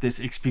have this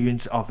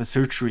experience of a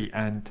surgery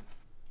and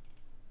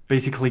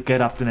basically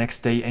get up the next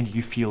day and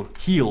you feel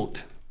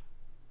healed,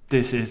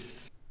 this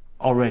is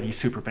already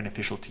super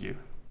beneficial to you.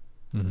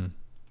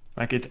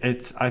 Like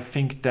it's I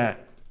think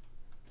that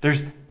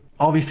there's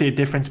obviously a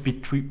difference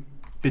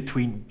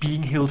between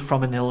being healed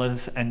from an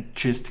illness and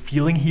just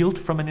feeling healed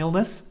from an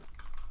illness,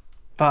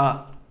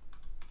 but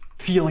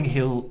feeling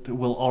healed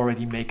will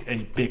already make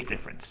a big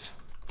difference.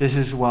 This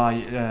is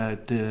why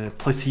the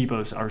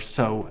placebos are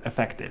so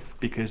effective,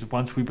 because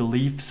once we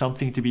believe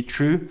something to be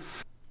true,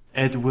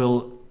 it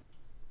will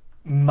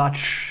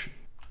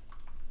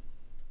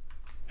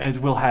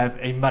have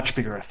a much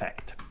bigger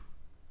effect.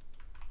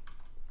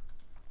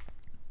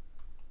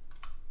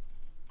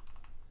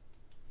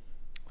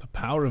 The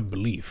power of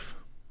belief.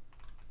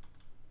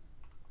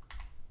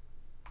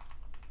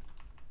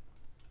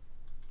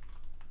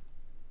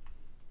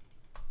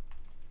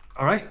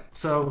 All right,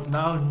 so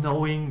now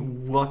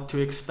knowing what to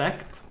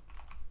expect,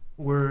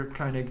 we're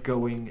kind of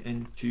going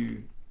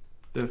into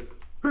the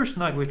first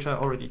night, which I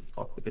already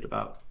talked a bit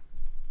about.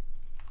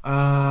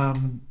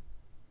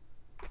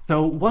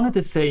 So one of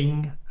the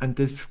saying, and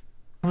this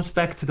comes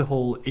back to the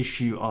whole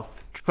issue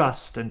of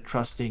trust and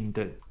trusting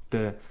the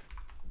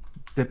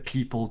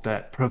people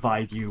that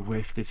provide you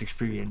with this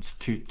experience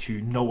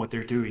to know what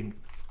they're doing.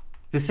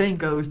 The saying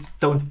goes,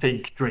 don't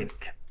think,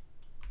 drink.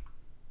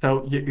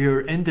 So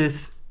you're in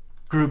this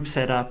group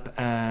setup,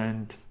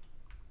 and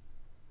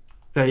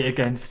they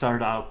again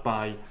start out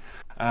by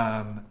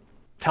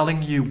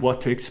telling you what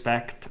to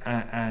expect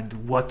and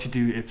what to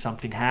do if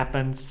something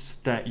happens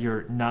that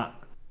you're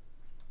not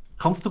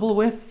comfortable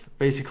with,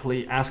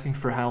 basically asking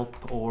for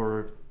help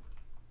or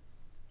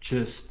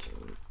just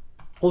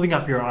holding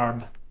up your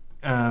arm,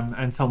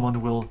 and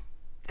someone will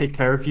take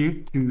care of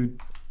you to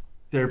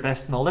their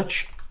best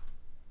knowledge.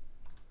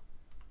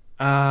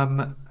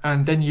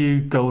 And then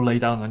you go lay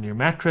down on your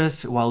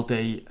mattress while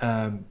they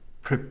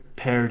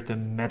prepare the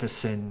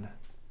medicine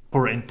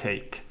for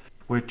intake,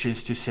 which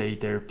is to say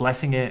they're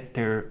blessing it,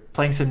 they're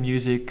playing some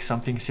music,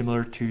 something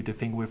similar to the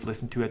thing we've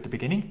listened to at the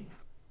beginning.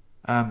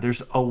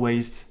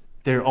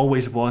 There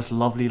always was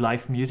lovely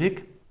life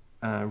music.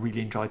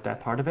 Really enjoyed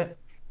that part of it.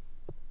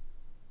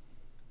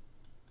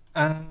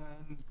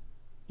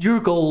 Your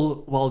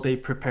goal while they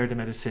prepare the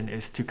medicine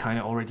is to kind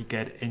of already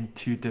get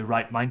into the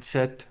right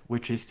mindset,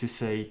 which is to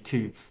say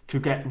to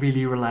get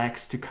really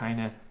relaxed, to kind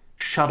of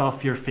shut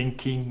off your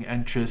thinking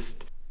and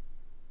just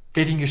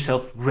getting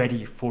yourself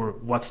ready for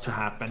what's to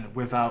happen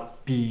without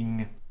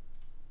having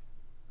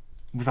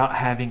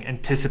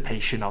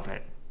anticipation of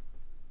it.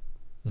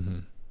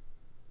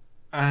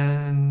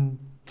 And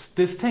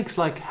this takes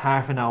like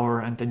half an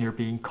hour, and then you're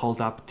being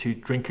called up to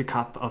drink a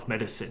cup of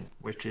medicine,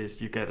 which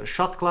is you get a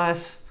shot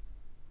glass.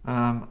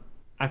 I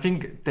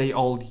think they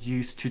all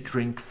used to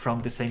drink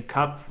from the same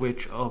cup,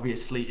 which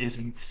obviously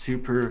isn't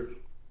super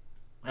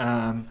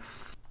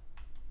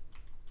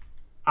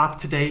up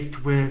to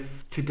date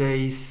with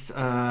today's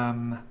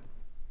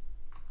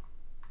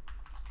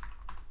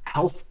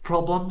health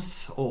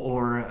problems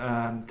or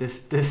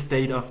this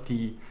state of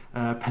the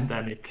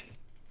pandemic.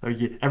 So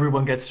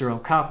everyone gets their own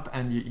cup,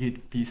 and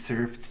you'd be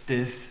served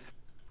this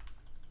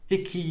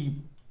sticky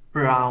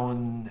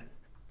brown,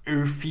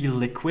 earthy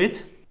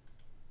liquid,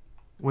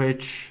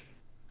 which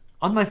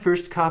on my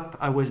first cup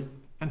I was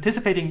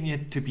anticipating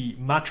it to be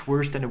much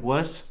worse than it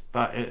was,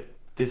 but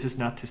this is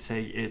not to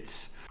say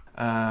it's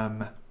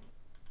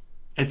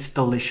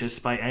delicious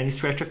by any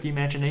stretch of the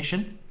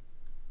imagination.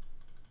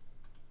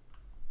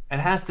 It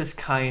has this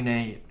kind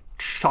of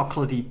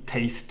chocolatey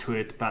taste to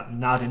it, but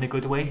not in a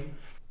good way.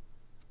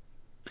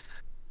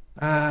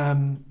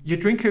 You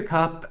drink your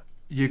cup,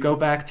 you go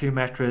back to your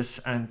mattress,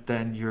 and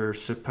then you're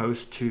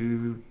supposed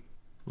to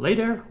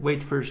later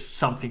wait for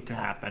something to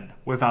happen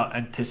without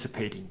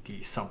anticipating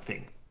the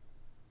something.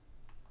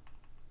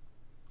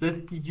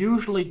 That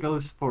usually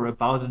goes for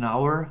about an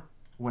hour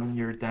when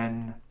you're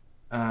then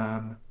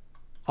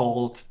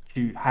told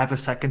to have a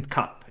second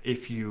cup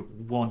if you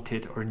want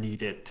it or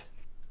need it.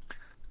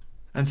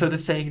 And so the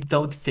saying,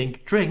 don't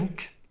think,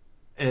 drink,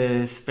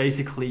 is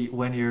basically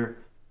when you're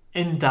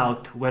in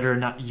doubt whether or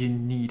not you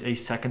need a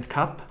second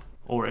cup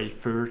or a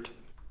third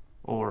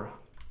or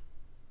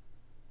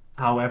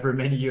however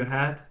many you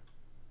had.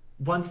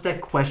 Once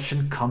that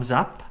question comes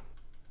up,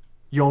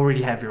 you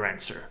already have your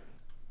answer.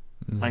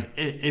 Like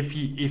if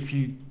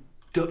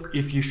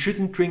you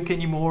shouldn't drink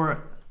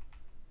anymore,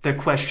 the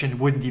question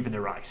wouldn't even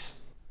arise.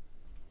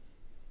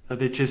 So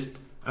they just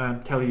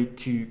tell you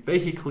to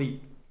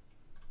basically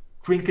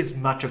drink as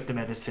much of the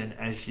medicine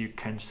as you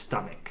can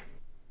stomach.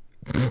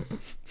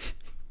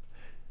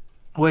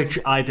 Which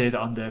I did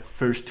on the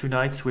first 2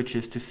 nights, which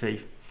is to say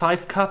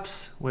 5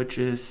 cups, which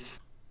is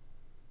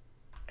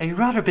a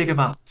rather big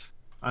amount,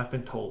 I've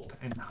been told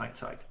in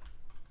hindsight.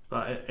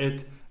 But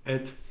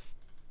it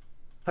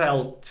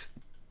felt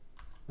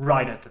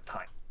right at the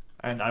time,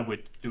 and I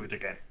would do it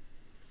again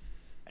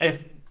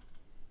if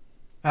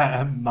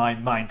my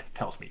mind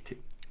tells me to.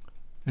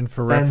 And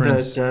for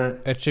reference,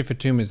 Etche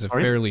Fatum is a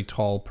fairly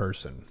tall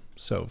person.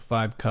 So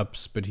 5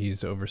 cups, but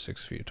he's over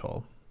 6 feet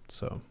tall.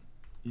 So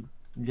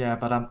yeah,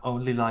 but I'm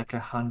only like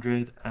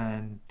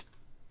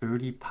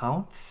 130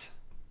 pounds.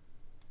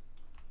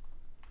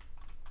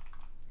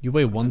 You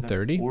weigh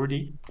 130?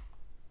 40.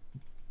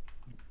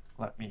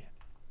 Let me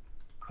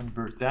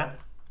convert that.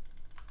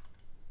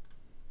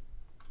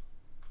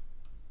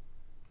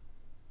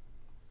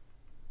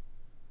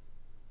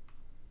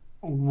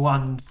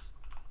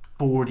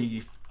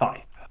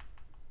 $145.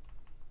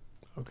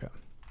 Okay.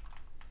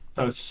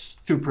 So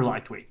super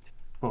lightweight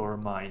for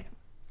my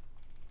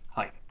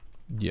height.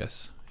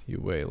 Yes, you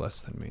weigh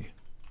less than me,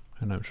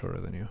 and I'm shorter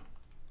than you.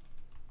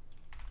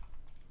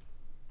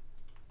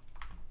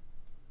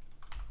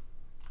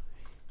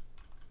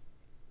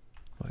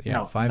 Well, yeah,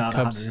 no, 5 not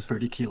cups.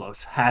 130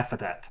 kilos, half of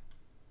that.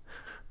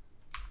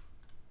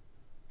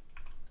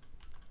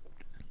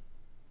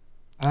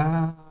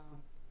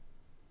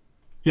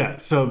 Yeah,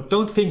 so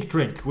don't think,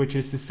 drink, which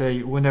is to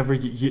say, whenever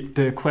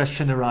the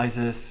question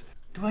arises,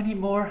 do I need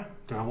more?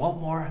 Do I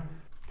want more?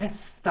 This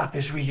stuff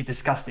is really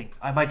disgusting.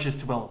 I might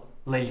just, well,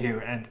 lay here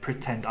and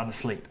pretend I'm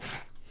asleep.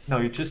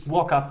 No, you just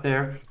walk up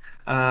there.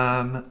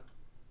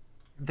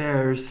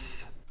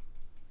 There's,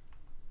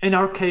 in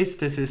our case,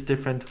 this is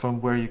different from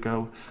where you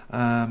go.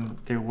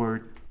 There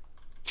were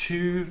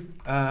 2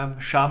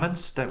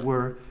 shamans that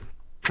were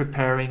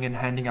preparing and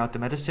handing out the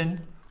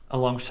medicine,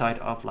 alongside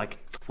of like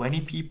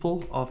 20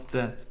 people of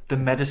the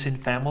medicine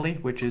family,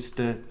 which is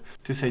the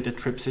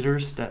trip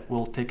sitters that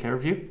will take care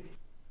of you.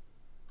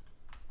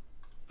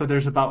 So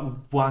there's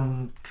about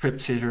 1 trip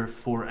sitter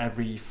for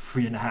every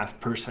 3.5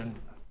 person,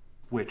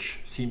 which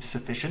seems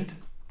sufficient.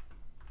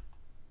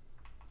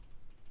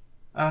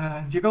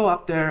 You go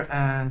up there,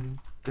 and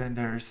then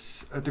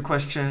there's the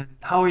question,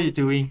 how are you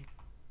doing?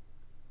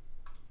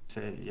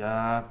 Say,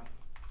 yeah,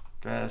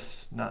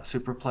 that's not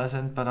super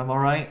pleasant, but I'm all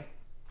right.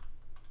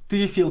 Do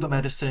you feel the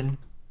medicine?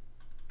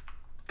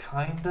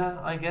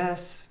 Kinda, I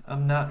guess.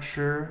 I'm not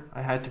sure.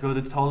 I had to go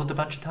to the toilet a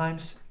bunch of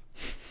times.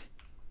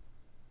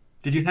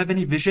 Did you have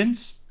any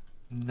visions?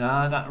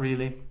 Nah, not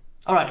really.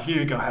 All right, here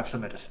you go, have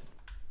some medicine.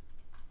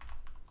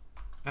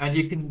 And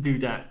you can do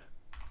that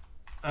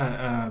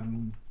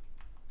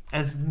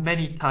as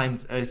many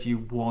times as you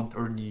want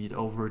or need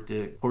over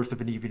the course of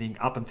an evening,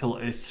 up until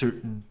a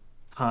certain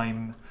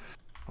time.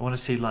 I want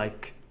to say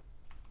like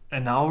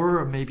an hour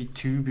or maybe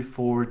 2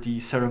 before the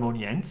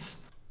ceremony ends.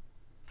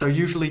 So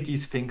usually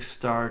these things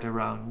start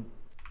around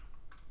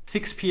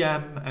 6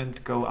 p.m.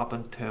 and go up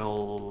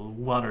until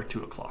 1 or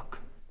 2 o'clock.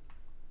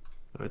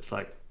 So it's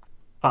like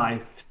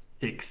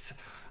 5-6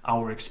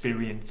 hour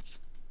experience.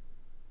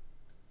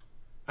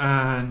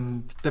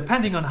 And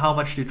depending on how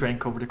much you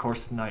drank over the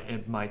course of the night,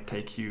 it might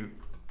take you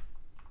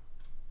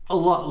a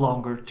lot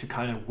longer to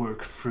kind of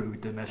work through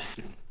the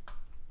medicine.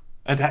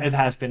 It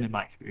has been in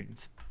my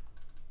experience.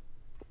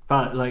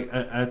 But like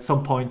at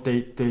some point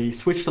they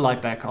switch the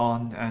light back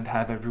on and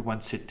have everyone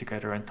sit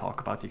together and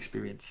talk about the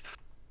experience.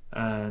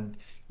 And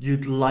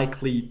you'd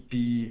likely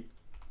be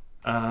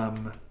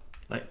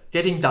like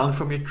getting down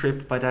from your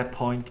trip by that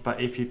point,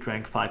 but if you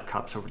drank 5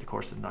 cups over the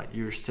course of the night,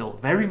 you're still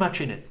very much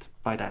in it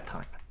by that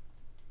time.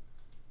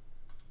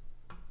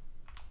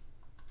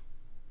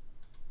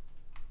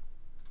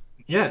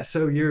 Yeah,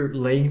 so you're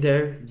laying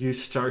there, you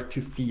start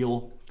to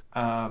feel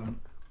um,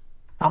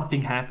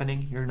 something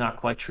happening. You're not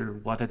quite sure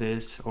what it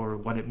is or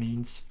what it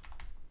means.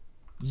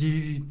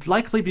 You'd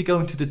likely be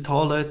going to the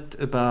toilet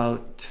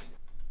about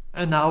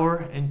an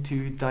hour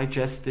into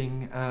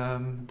digesting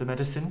the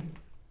medicine.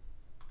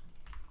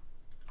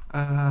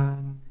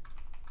 Um,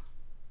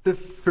 the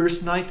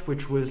first night,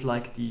 which was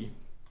like the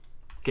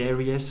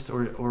scariest,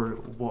 or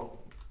what,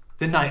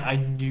 the night I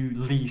knew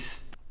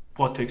least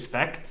what to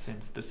expect,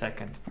 since the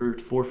second,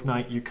 third, fourth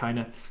night you kind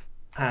of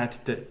had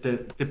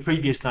the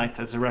previous night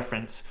as a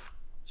reference.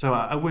 So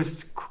I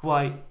was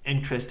quite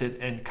interested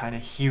in kind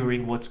of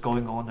hearing what's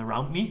going on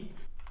around me.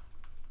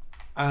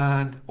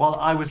 And while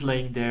I was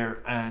laying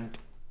there, and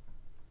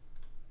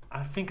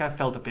I think I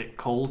felt a bit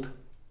cold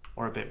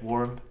or a bit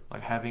warm,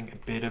 like having a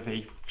bit of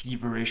a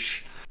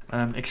feverish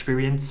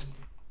experience.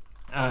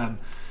 Um,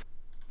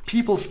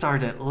 People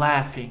started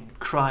laughing,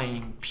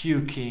 crying,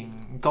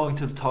 puking, going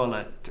to the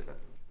toilet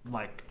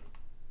like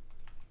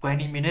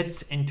 20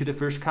 minutes into the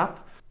first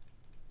cup.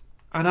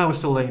 And I was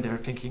still laying there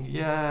thinking,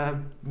 yeah,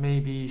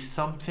 maybe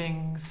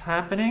something's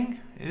happening.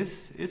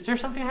 Is there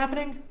something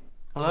happening?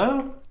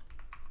 Hello?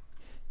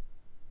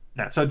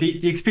 No, so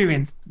the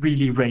experience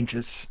really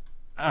ranges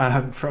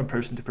from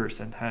person to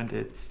person, and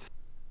it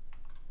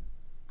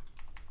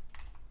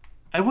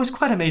was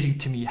quite amazing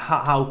to me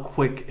how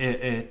quick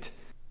it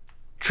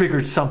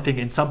triggered something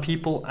in some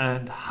people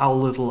and how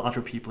little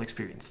other people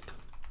experienced.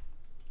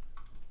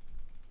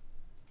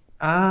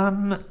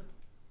 Um,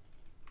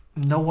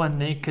 no one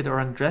naked or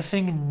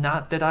undressing,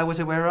 not that I was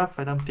aware of.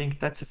 I don't think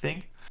that's a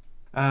thing.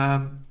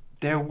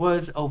 There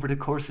was over the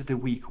course of the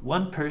week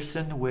one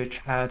person which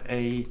had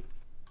a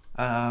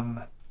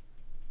um,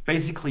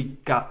 basically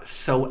got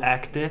so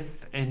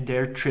active in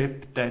their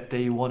trip that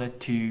they wanted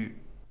to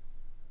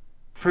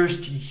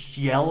first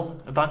yell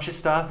a bunch of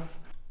stuff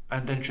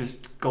and then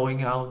just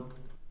going out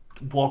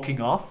walking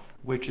off,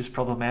 which is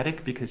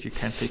problematic because you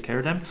can't take care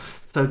of them.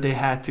 So they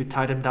had to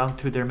tie them down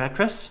to their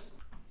mattress,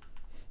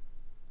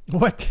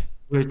 What?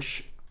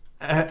 which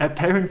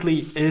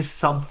apparently is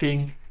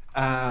something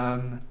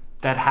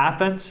that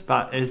happens,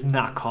 but is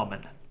not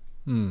common.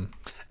 Hmm.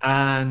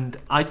 And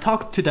I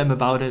talked to them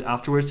about it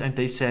afterwards, and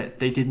they said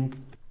they didn't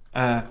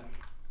uh,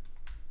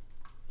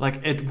 like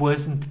it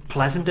wasn't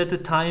pleasant at the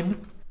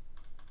time,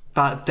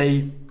 but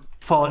they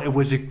thought it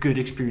was a good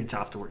experience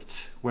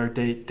afterwards, where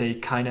they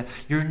kind of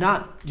you're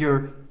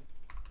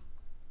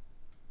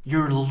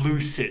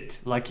lucid,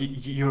 like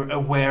you're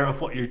aware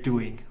of what you're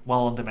doing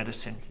while on the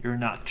medicine. You're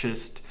not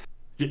just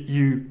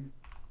you,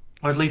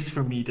 or at least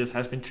for me, this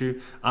has been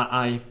true.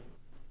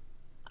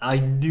 I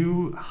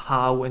knew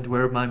how and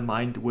where my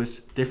mind was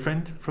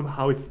different from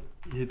how it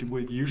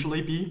would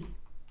usually be,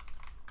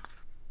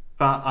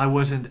 but I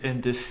wasn't in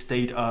this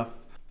state of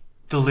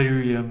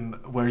delirium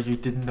where you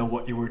didn't know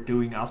what you were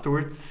doing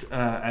afterwards,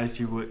 as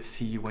you would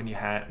see when you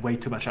had way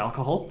too much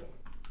alcohol.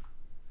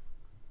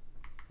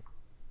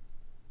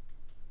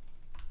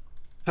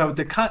 So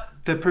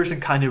the person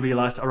kind of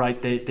realized, all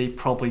right, they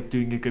probably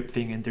doing a good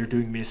thing and they're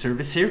doing me a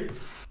service here,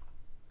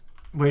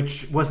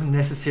 which wasn't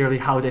necessarily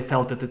how they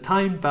felt at the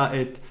time, but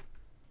it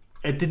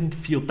didn't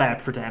feel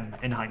bad for them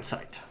in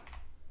hindsight.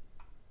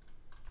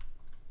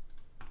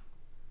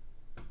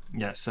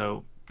 Yeah,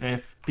 so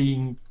if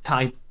being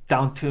tied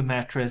down to a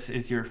mattress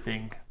is your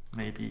thing,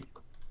 maybe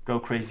go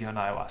crazy on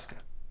ayahuasca.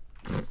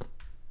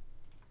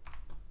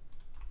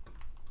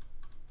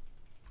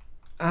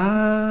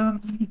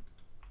 Um,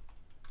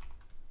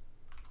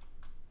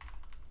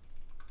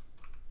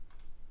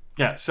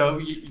 yeah, so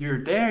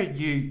you're there,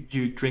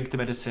 you drink the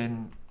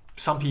medicine.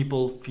 Some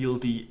people feel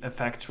the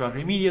effects rather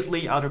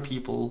immediately. Other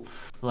people,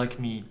 like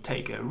me,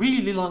 take a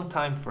really long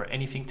time for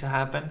anything to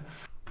happen.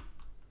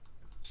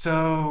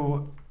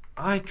 So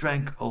I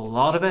drank a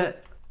lot of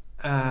it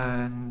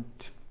and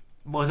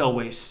was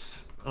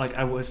always like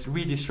I was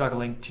really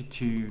struggling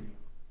to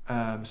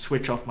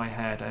switch off my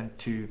head and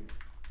to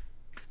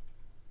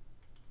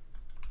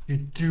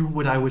do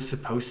what I was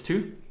supposed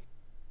to.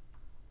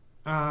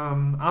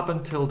 Up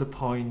until the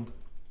point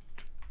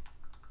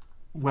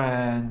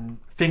when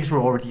things were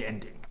already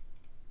ending.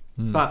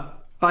 Hmm.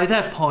 But by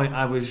that point,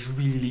 I was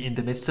really in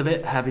the midst of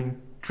it. Having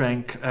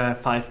drank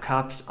 5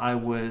 cups, I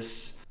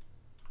was.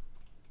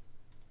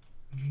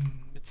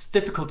 It's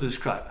difficult to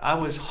describe. I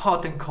was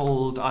hot and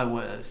cold. I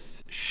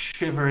was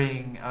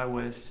shivering. I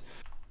was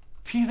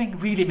feeling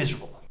really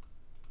miserable.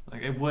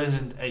 Like it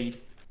wasn't a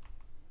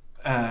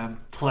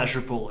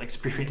pleasurable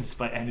experience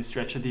by any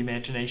stretch of the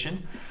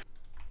imagination.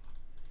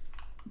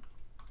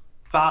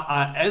 But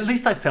at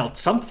least I felt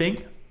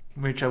something,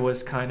 which I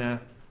was kind of.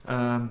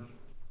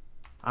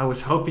 I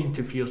was hoping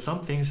to feel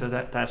something, so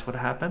that's what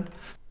happened.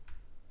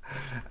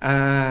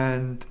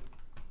 And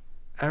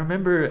I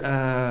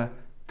remember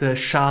the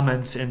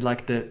shamans in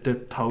like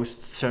the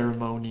post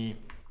ceremony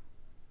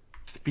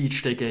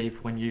speech they gave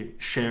when you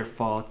share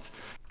thoughts.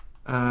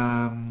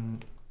 Um,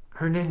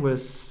 Her name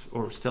was,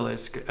 or still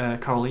is,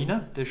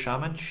 Carolina, the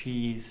shaman.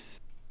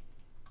 She's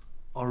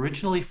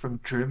originally from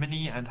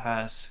Germany and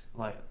has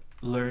like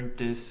learned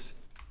this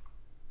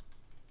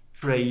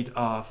afraid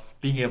of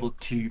being able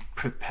to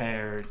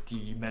prepare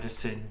the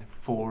medicine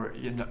for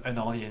an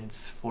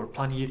audience for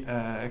plenty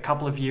a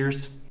couple of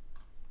years,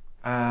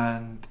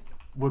 and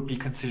would be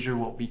considered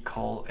what we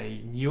call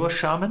a neo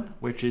shaman,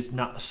 which is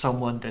not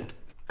someone that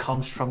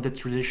comes from the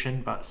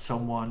tradition, but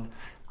someone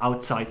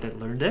outside that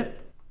learned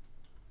it.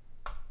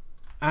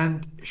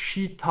 And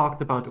she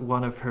talked about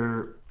one of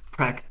her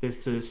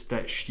practices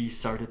that she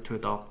started to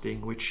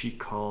adopting, which she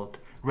called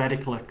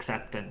radical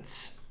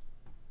acceptance.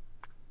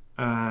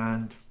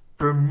 And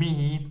for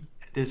me,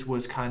 this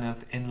was kind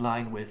of in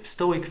line with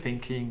Stoic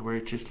thinking, where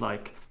it's just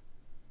like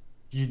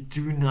you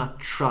do not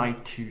try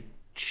to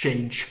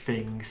change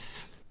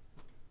things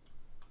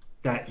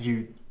that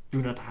you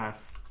do not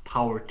have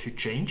power to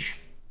change.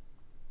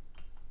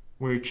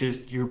 Where it's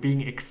just you're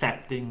being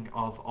accepting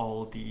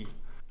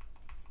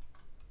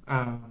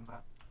um,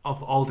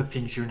 of all the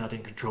things you're not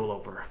in control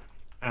over,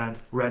 and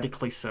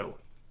radically so.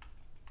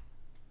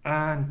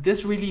 And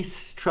this really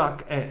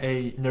struck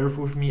a nerve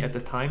with me at the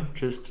time,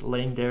 just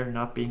laying there,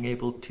 not being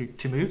able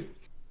to move,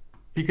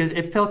 because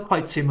it felt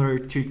quite similar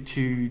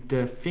to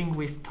the thing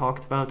we've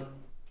talked about,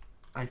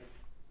 I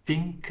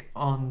think,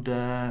 on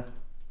the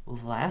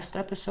last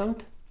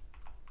episode,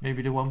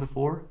 maybe the one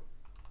before.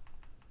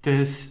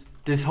 This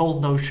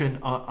whole notion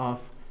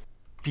of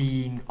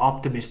being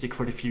optimistic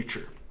for the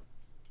future.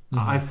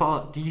 I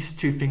thought these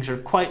two things are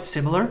quite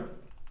similar.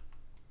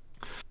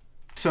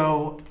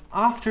 So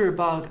after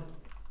about,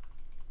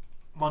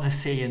 I want to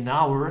say an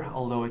hour,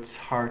 although it's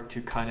hard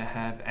to kind of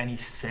have any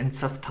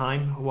sense of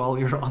time while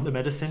you're on the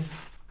medicine.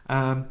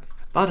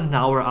 About an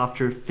hour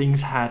after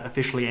things had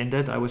officially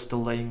ended, I was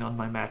still laying on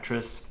my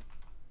mattress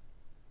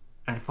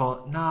and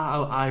thought,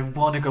 nah, I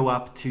want to go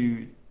up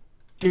to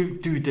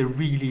do the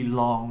really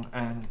long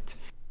and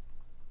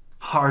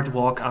hard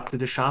walk up to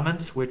the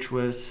shamans, which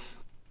was,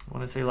 I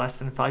want to say, less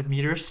than 5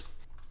 meters,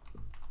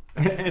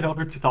 in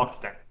order to talk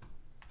to them.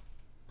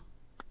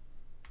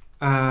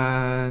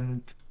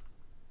 And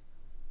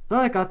so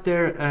I got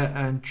there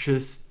and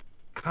just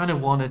kind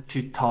of wanted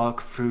to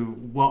talk through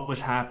what was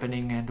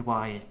happening and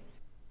why.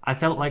 I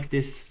felt like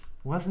this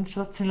wasn't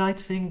such a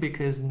nice thing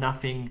because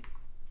nothing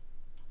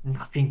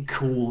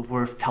cool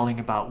worth telling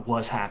about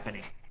was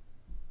happening.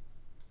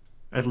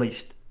 At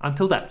least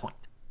until that point.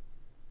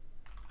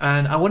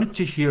 And I wanted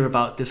to hear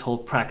about this whole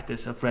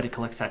practice of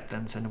radical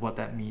acceptance and what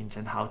that means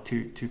and how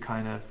to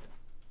kind of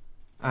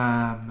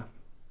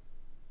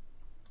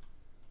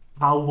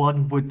how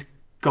one would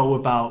go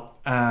about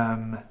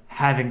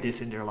having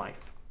this in their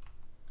life.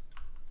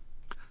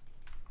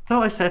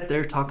 So I sat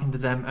there talking to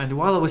them, and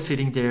while I was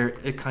sitting there,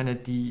 it kind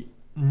of the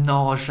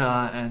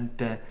nausea and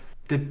the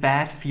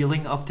bad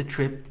feeling of the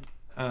trip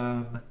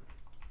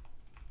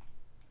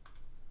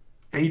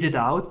faded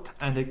out,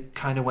 and it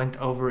kind of went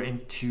over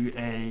into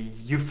a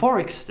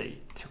euphoric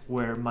state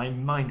where my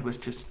mind was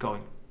just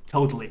going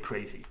totally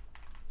crazy.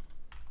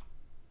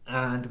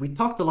 And we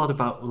talked a lot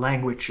about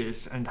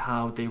languages and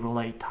how they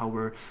relate, how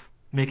we're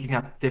making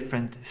up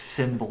different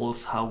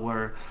symbols, how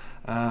we're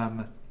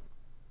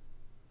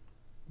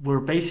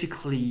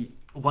basically,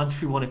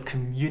 once we want to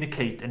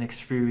communicate an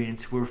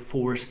experience, we're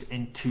forced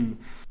into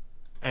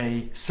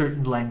a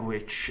certain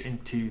language,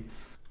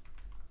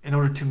 in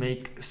order to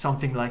make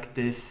something like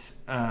this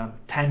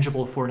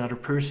tangible for another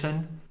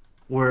person.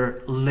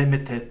 We're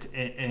limited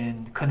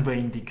in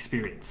conveying the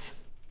experience.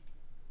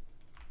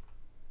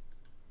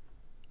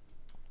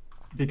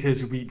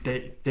 Because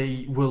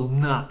they will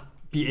not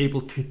be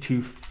able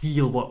to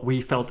feel what we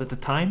felt at the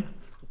time,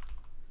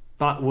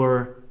 but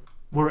we're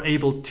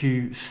able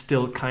to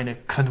still kind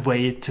of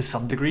convey it to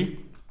some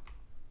degree.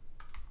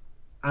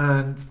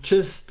 And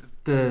just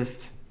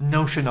this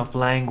notion of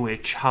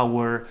language, how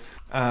we're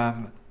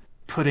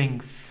putting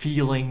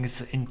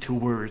feelings into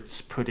words,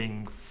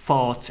 putting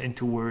thoughts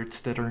into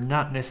words that are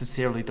not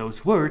necessarily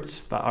those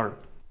words, but are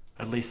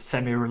at least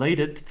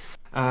semi-related,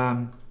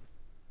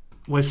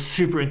 was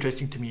super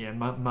interesting to me, and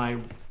my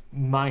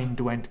mind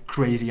went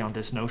crazy on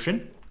this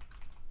notion.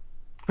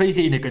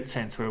 Crazy in a good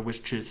sense, where it was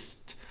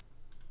just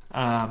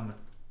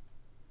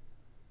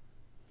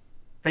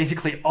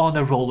basically on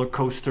a roller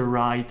coaster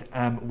ride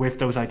with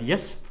those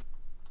ideas.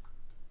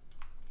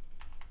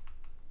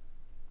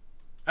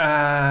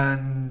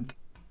 And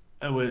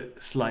it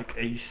was like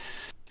a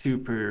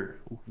super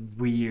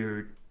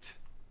weird,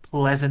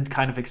 pleasant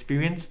kind of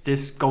experience,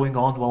 this going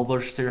on while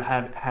we're still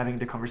having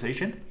the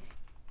conversation.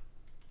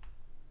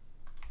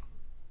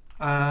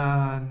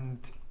 And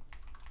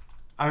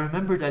I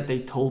remember that they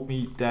told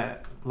me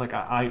that, like,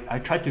 I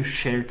tried to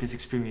share this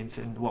experience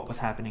and what was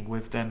happening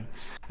with them,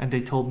 and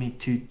they told me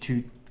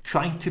to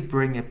trying to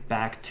bring it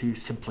back to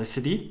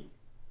simplicity.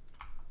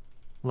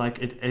 Like,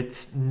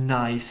 it's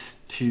nice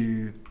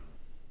to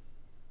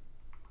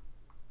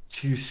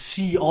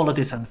see all of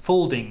this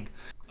unfolding,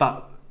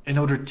 but in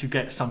order to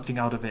get something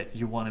out of it,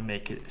 you want to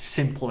make it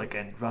simple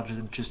again, rather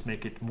than just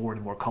make it more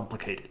and more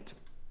complicated.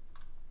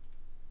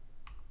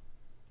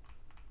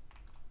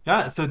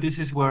 Yeah, so this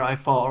is where I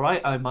thought, all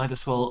right, I might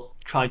as well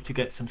try to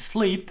get some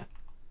sleep,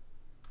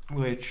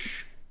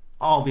 which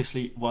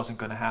obviously wasn't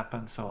going to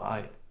happen. So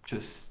I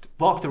just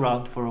walked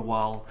around for a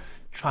while,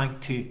 trying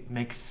to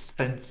make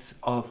sense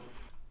of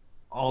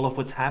all of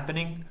what's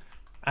happening,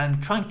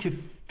 and trying to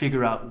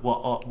figure out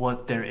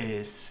what there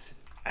is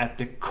at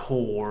the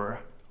core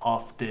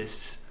of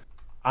this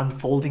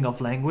unfolding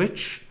of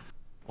language,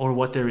 or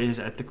what there is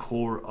at the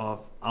core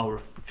of our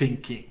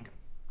thinking,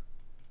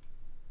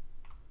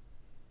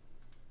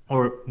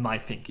 or my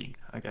thinking.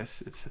 I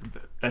guess it's a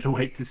better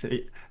way to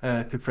say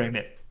to frame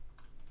it.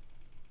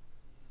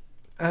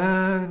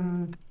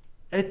 And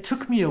it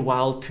took me a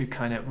while to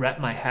kind of wrap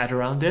my head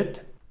around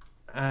it.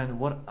 And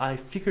what I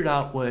figured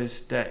out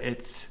was that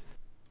it's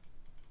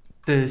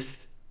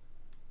this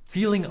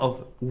feeling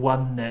of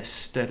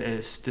oneness that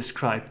is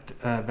described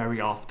very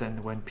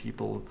often when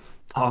people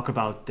talk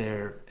about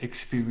their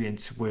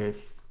experience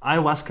with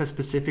ayahuasca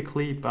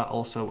specifically, but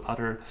also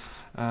other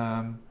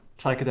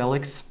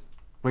psychedelics,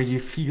 where you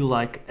feel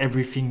like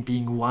everything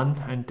being one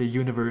and the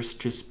universe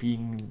just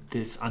being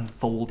this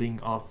unfolding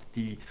of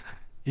the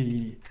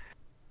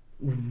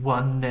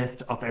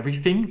oneness of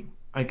everything.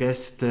 I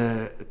guess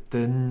the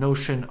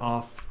notion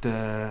of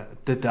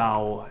the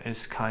Tao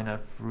is kind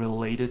of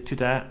related to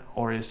that,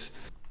 or is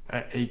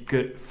a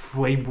good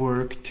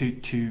framework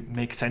to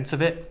make sense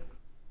of it,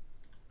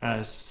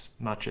 as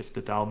much as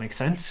the Tao makes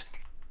sense.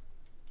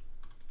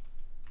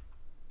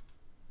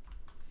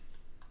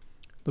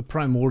 The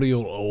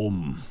primordial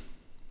Om.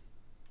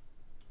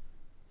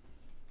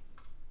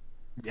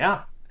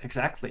 Yeah,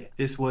 exactly.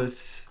 This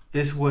was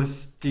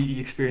the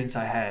experience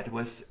I had.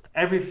 Was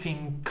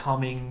everything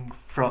coming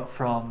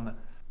from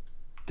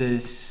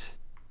this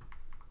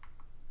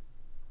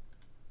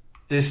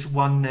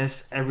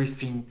oneness,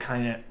 everything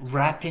kind of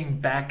wrapping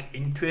back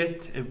into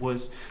it. It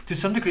was, to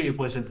some degree, it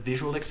was a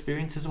visual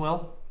experience as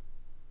well.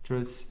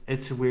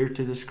 It's weird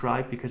to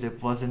describe because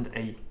it wasn't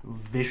a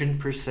vision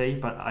per se,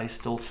 but I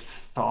still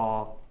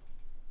saw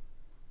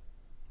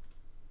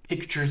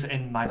pictures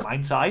in my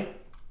mind's eye.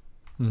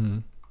 Mm-hmm.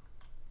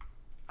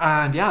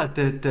 And yeah,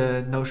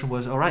 the notion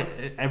was, all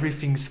right,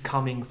 everything's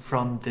coming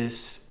from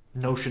this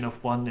notion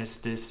of oneness,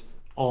 this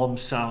Om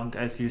sound,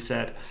 as you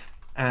said,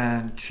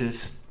 and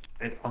just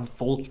it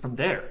unfolds from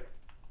there.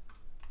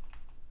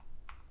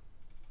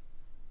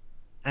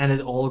 And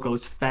it all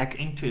goes back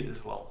into it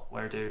as well,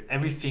 where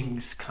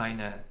everything's kind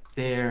of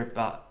there,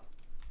 but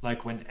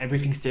like when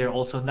everything's there,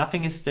 also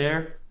nothing is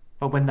there.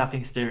 But when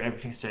nothing's there,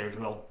 everything's there as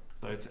well.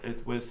 So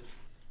it was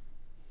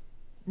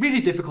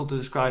really difficult to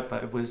describe,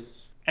 but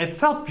it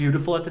felt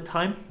beautiful at the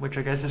time, which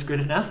I guess is good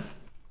enough.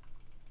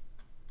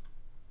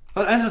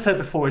 But as I said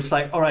before, it's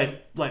like, all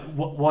right, like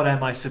what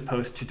am I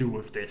supposed to do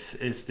with this?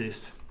 Is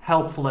this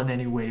helpful in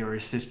any way, or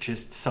is this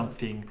just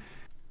something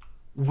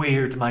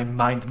weird my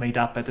mind made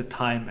up at the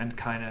time and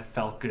kind of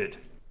felt good?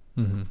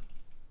 Mm-hmm.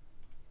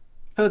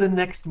 So the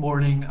next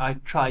morning, I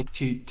tried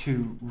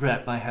to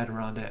wrap my head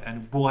around it,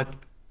 and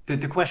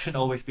the question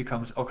always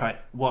becomes, okay,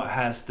 what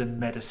has the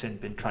medicine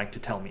been trying to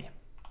tell me?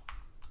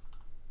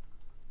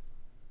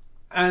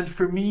 And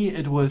for me,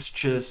 it was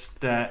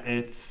just that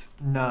it's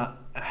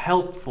not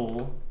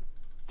helpful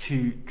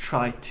to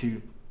try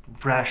to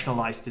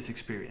rationalize this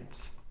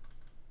experience.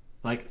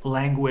 Like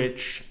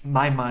language,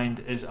 my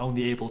mind is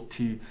only able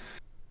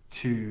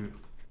to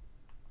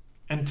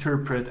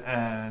interpret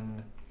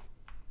and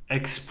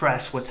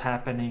express what's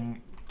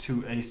happening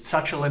to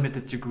such a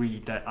limited degree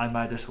that I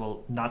might as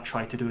well not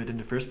try to do it in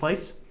the first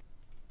place.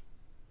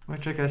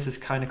 Which I guess is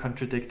kind of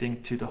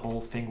contradicting to the whole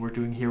thing we're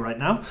doing here right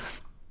now.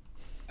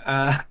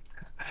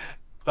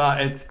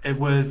 But it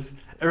was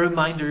a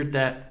reminder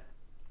that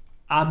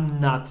I'm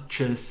not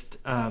just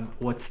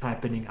what's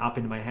happening up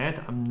in my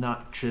head. I'm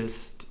not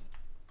just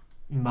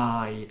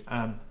my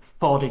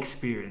thought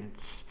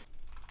experience.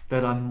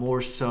 That I'm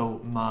more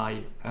so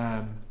my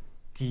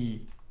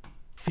the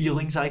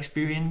feelings I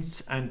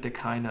experience and the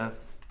kind of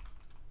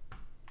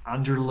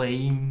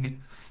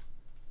underlying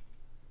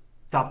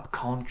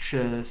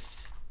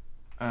subconscious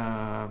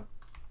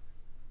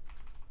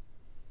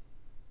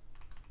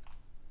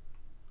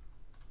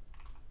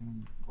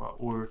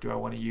what word do I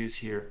want to use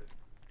here?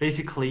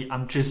 Basically,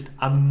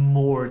 I'm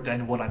more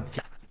than what I'm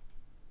thinking.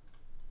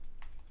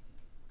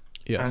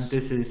 Yes. And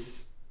this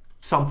is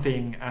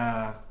something,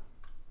 a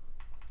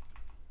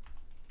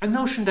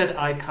notion that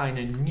I kind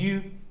of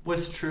knew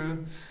was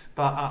true,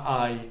 but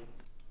I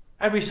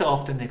every so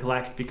often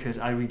neglect because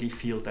I really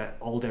feel that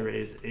all there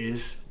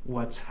is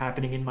what's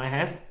happening in my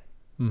head.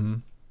 Mm-hmm.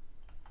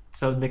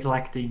 So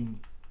neglecting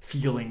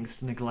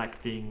feelings,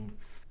 neglecting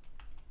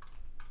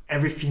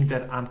everything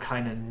that I'm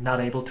kind of not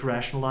able to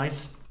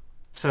rationalize.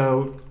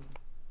 So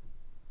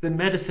the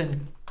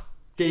medicine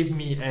gave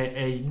me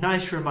a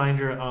nice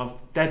reminder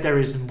of that there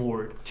is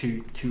more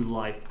to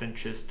life than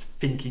just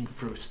thinking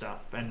through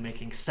stuff and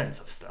making sense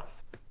of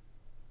stuff.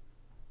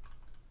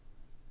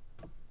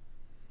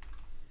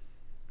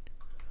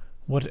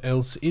 What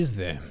else is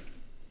there?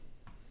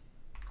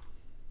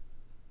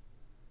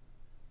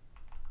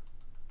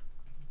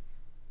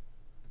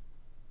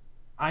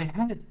 I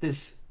had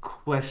this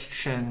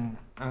question,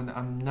 and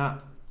I'm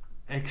not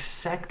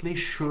exactly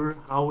sure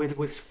how it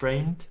was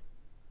framed.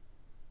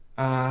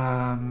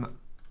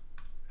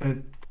 uh,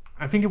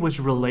 I think it was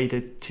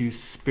related to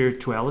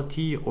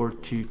spirituality or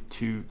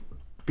to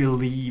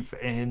believe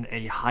in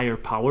a higher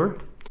power,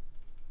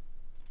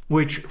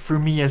 which for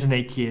me as an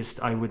atheist,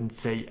 I wouldn't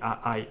say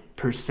I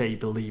per se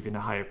believe in a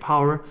higher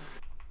power,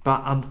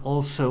 but I'm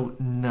also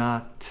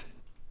not,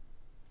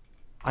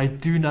 I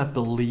do not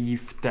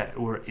believe that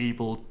we're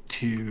able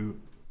to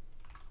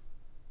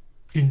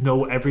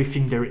know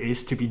everything there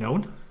is to be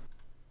known.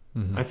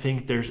 Mm-hmm. I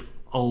think there's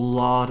a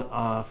lot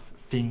of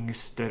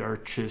things that are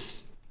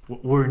just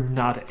we're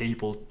not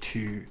able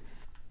to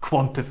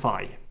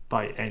quantify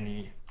by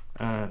any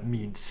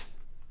means.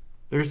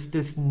 There's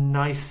this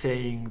nice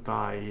saying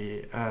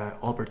by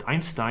Albert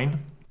Einstein.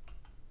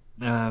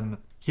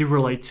 He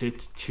relates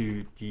it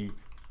to the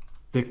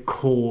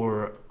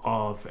core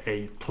of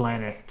a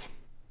planet.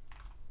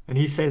 And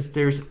he says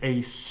there's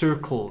a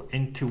circle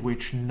into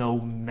which no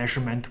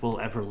measurement will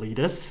ever lead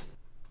us.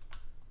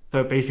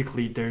 So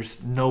basically,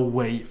 there's no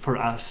way for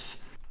us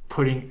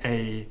putting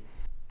a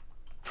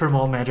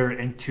thermometer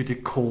into the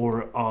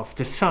core of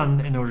the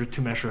sun in order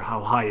to measure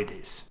how high it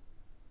is.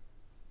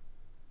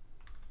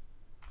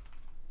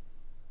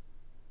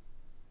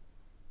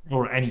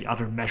 Or any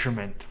other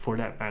measurement for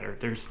that matter.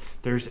 There's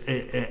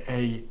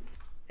a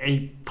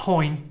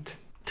point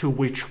to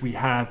which we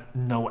have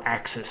no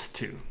access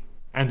to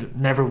and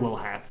never will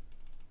have.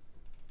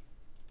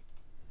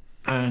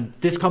 And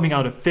this coming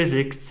out of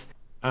physics,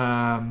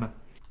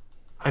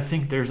 I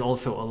think there's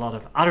also a lot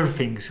of other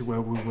things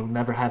where we will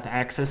never have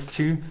access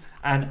to,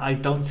 and I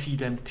don't see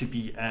them to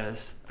be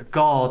as a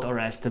god or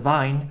as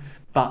divine,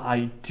 but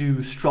I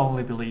do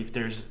strongly believe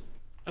there's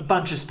a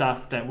bunch of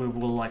stuff that we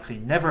will likely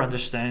never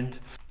understand,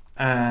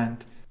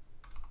 and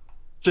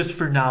just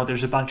for now,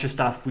 there's a bunch of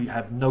stuff we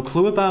have no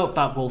clue about,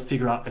 but we'll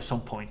figure out at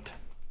some point.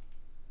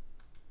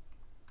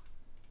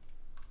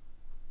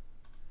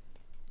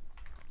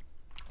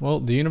 Well,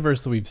 the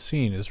universe that we've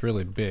seen is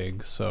really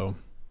big, so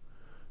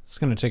it's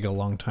going to take a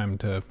long time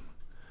to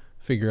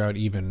figure out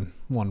even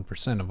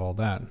 1% of all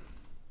that.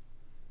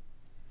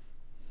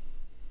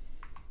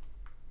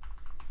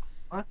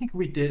 I think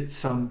we did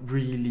some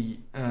really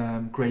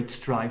great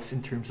strides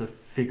in terms of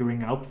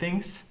figuring out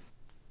things.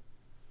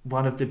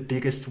 One of the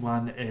biggest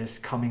one is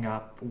coming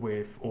up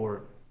with,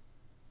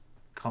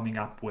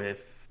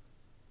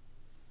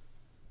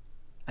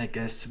 I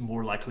guess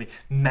more likely,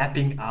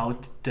 mapping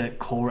out the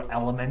core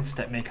elements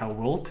that make our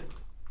world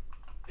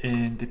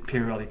in the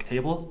periodic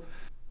table.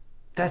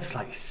 That's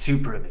like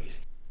super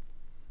amazing.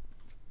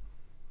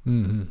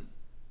 Mm-hmm.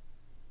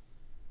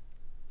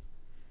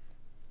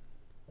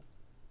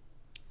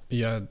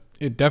 Yeah,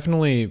 it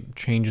definitely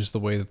changes the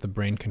way that the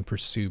brain can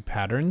pursue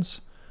patterns.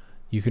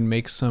 You can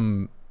make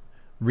some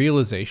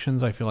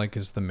realizations, I feel like,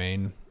 is the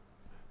main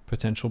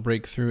potential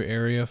breakthrough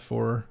area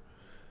for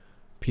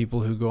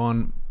people who go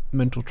on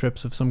mental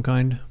trips of some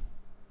kind,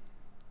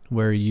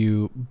 where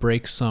you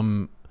break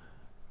some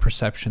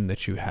perception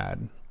that you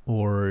had,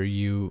 or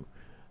you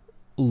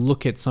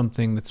look at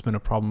something that's been a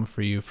problem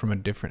for you from a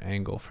different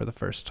angle for the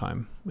first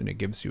time, and it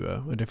gives you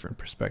a different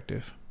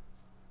perspective.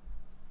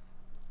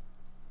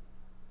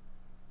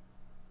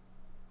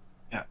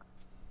 Yeah.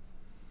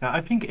 Now,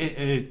 I think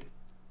it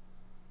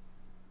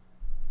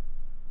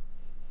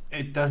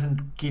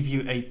doesn't give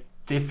you a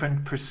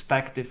different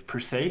perspective per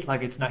se.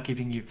 Like it's not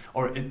giving you,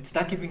 or it's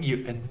not giving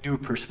you a new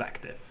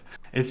perspective.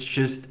 It's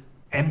just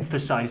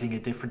emphasizing a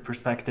different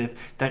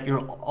perspective that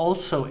you're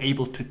also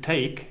able to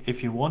take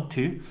if you want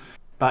to,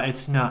 but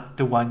it's not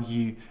the one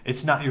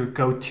it's not your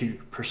go-to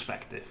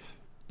perspective.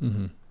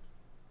 Mm-hmm.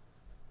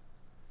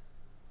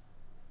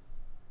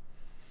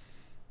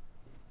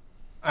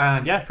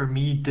 And yeah, for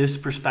me, this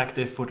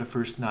perspective for the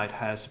first night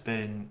has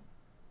been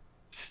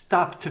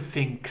stop to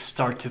think,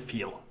 start to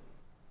feel.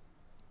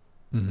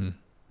 Mm-hmm.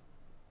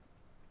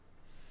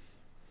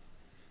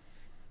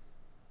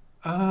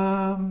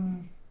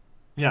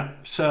 Yeah,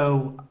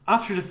 so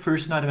after the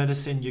first night of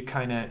medicine,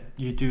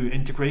 you do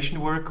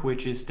integration work,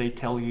 which is they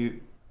tell you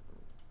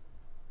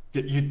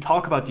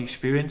talk about the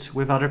experience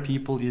with other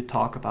people, you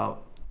talk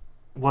about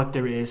what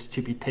there is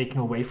to be taken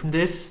away from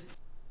this,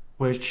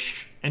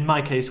 which in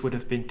my case would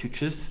have been to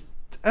just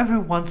every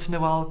once in a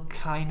while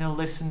kind of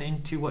listen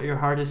into what your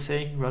heart is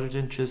saying rather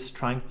than just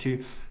trying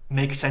to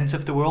make sense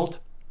of the world,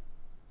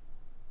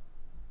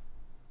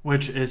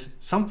 which is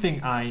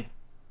something I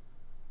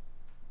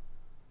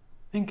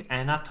think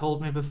Anna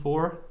told me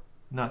before,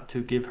 not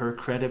to give her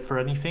credit for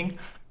anything,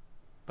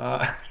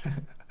 but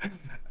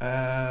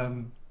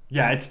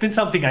yeah, it's been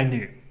something I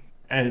knew,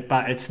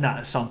 but it's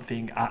not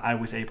something I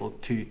was able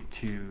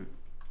to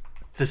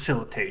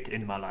facilitate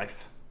in my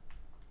life.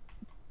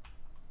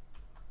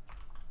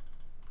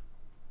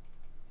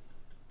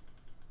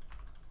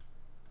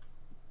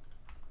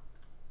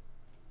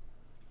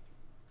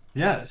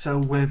 Yeah, so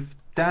with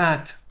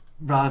that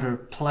rather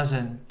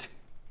pleasant,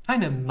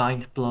 kind of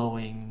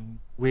mind-blowing,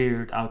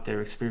 weird out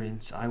there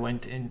experience, I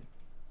went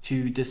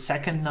into the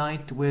second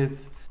night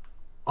with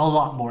a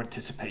lot more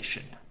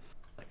anticipation.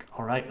 Like,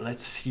 all right,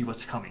 let's see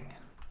what's coming.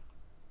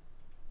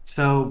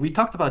 So we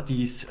talked about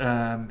these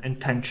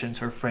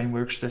intentions or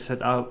frameworks that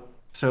set out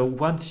So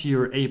once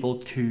you're able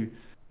to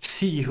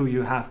see who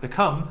you have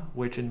become,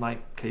 which in my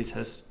case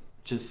has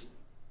just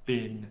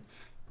been,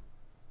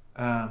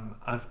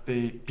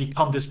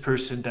 become this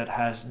person that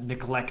has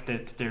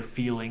neglected their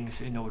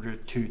feelings in order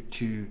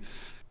to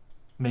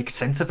make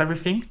sense of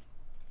everything.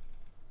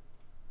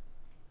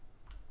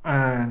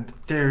 And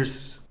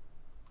there's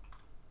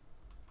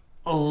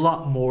a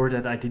lot more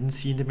that I didn't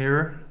see in the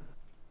mirror,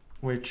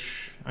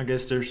 which I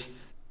guess there's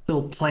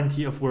still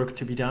plenty of work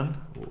to be done,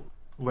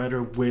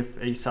 whether with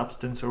a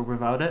substance or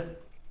without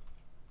it,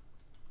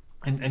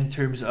 in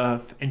terms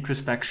of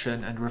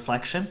introspection and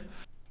reflection.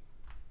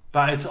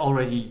 But it's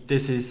already,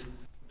 this is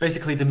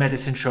basically the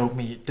medicine showed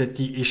me that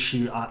the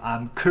issue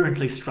I'm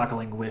currently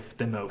struggling with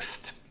the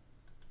most,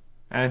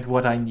 and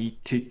what I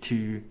need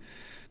to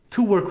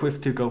work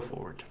with to go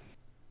forward.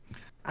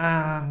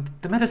 And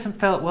the medicine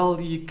felt, well,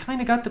 you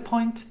kind of got the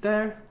point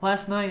there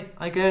last night,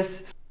 I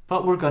guess,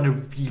 but we're gonna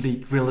really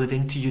drill it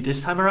into you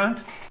this time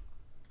around.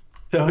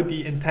 So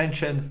the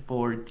intention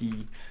for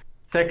the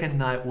second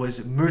night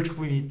was merge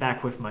me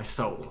back with my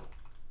soul.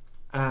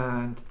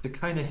 And the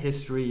kind of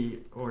history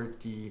or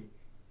the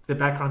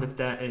background of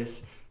that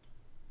is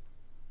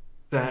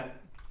that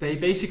they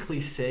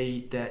basically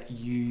say that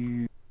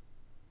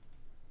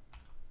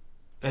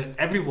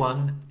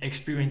everyone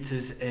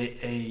experiences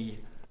a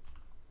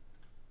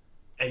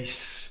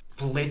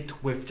split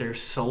with their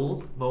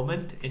soul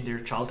moment in their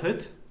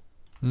childhood,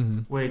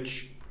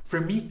 which for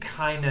me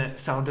kind of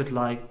sounded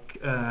like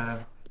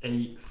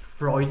a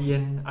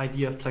Freudian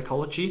idea of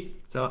psychology.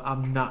 So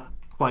I'm not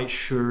quite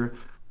sure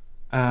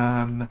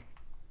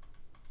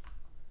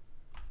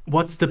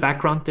what's the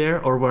background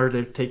there or where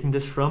they're taking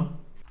this from.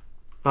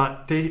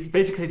 But they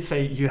basically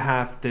say you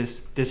have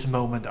this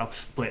moment of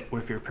split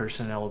with your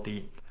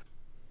personality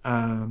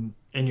in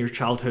your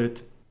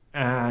childhood,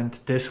 and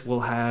this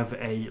will have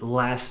a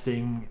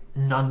lasting,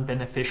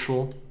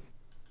 non-beneficial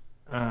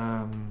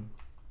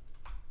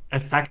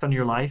effect on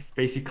your life.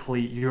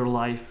 Basically, your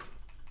life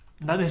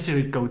not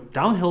necessarily go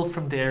downhill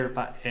from there,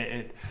 but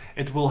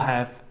it will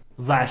have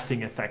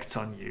lasting effects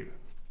on you.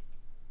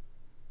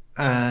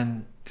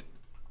 And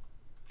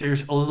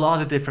there's a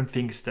lot of different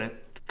things that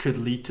could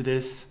lead to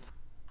this.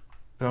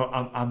 So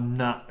I'm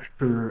not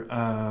sure.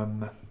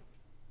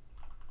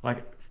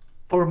 Like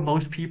for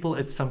most people,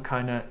 it's some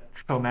kind of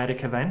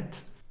traumatic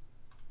event,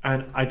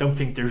 and I don't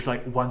think there's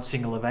like one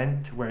single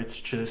event where it's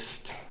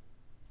just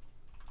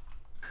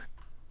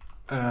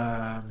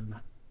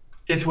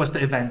this was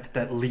the event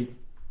that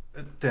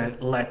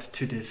led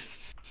to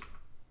this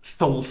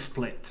soul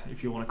split,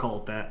 if you want to call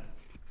it that.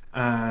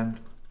 And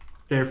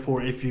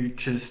therefore, if you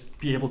just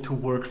be able to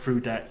work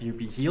through that, you'll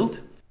be healed.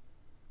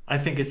 I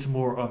think it's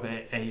more of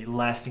a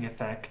lasting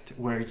effect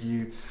where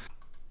you,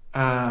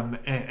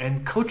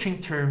 and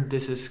coaching term,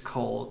 this is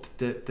called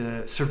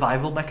the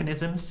survival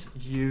mechanisms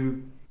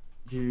you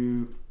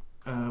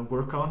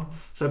work on.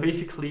 So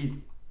basically,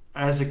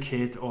 as a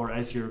kid or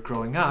as you're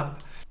growing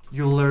up,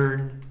 you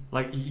learn,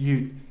 like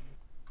you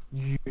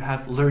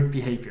have learned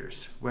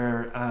behaviors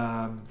where,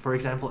 for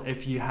example,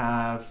 if you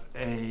have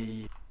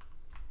a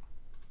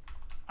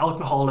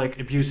alcoholic,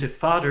 abusive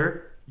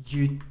father,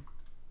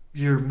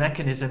 your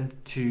mechanism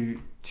to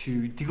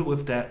deal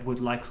with that would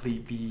likely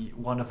be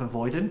one of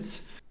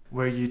avoidance,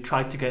 where you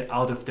try to get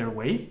out of their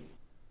way.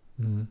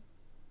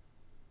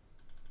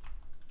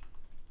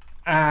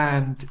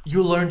 And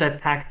you learn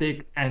that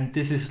tactic, and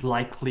this is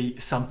likely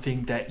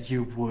something that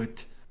you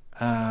would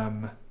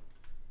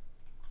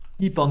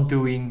keep on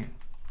doing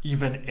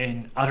even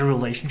in other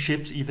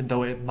relationships, even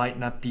though it might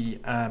not be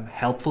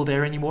helpful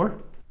there anymore.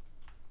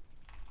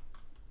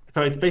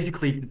 So it's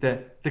basically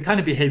the kind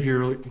of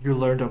behavior you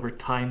learned over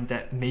time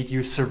that made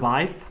you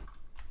survive,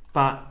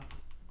 but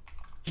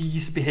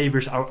these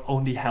behaviors are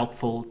only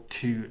helpful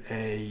to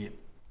a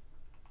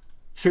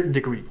certain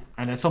degree,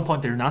 and at some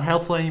point they're not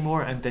helpful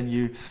anymore, and then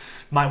you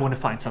might want to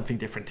find something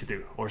different to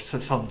do or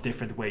some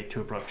different way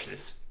to approach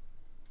this.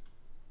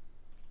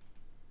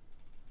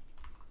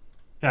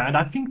 Yeah, and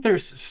I think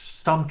there's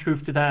some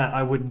truth to that.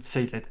 I wouldn't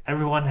say that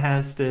everyone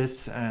has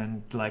this,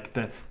 and like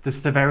the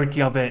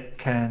severity of it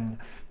can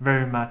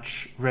very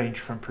much range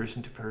from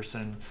person to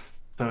person.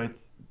 So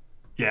it's,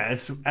 yeah,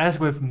 as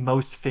with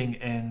most thing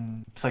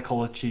in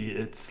psychology,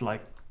 it's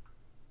like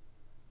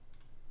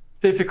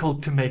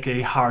difficult to make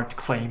a hard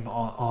claim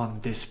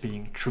on this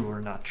being true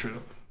or not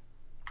true.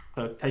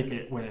 So take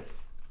it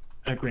with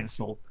a grain of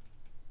salt.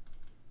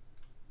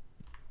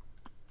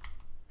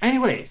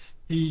 Anyways,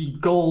 the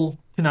goal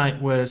tonight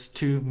was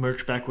to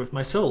merge back with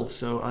my soul.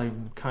 So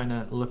I'm kind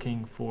of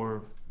looking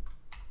for,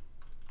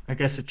 I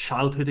guess, a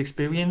childhood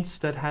experience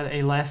that had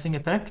a lasting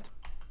effect.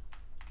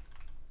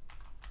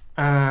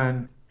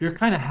 And you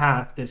kind of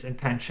have this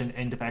intention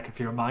in the back of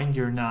your mind.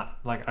 You're not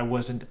like, I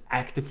wasn't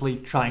actively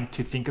trying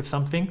to think of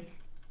something.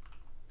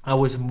 I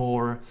was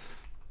more,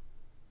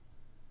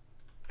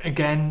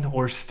 again,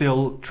 or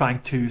still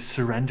trying to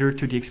surrender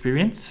to the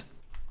experience,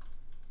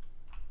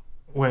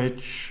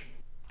 which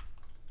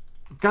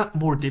got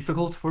more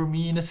difficult for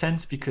me in a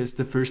sense because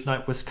the first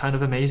night was kind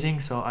of amazing.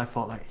 So I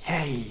felt like,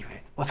 yay,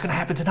 what's gonna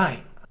happen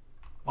tonight?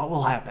 what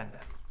will happen?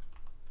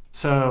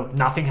 So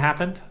nothing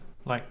happened.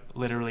 Like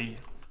literally,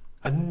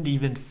 I didn't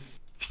even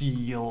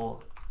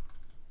feel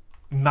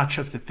much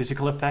of the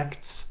physical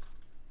effects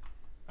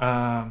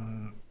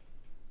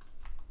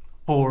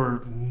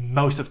for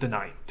most of the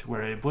night,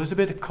 where it was a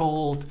bit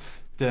cold.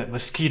 The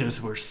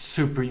mosquitoes were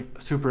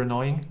super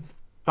annoying.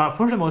 But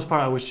for the most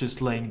part, I was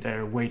just laying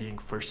there waiting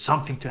for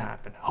something to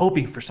happen,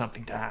 hoping for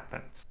something to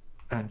happen,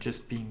 and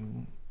just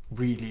being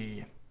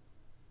really,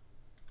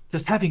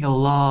 just having a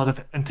lot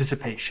of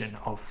anticipation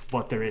of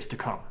what there is to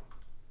come,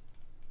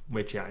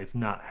 which, yeah, is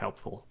not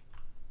helpful.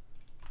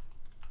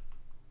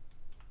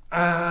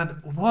 And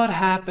what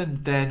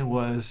happened then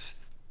was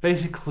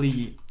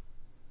basically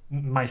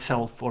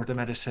myself, or the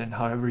medicine,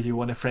 however you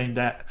want to frame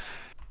that,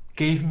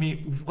 gave me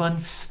one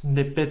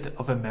snippet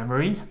of a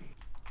memory.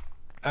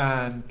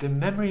 And the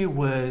memory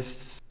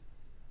was,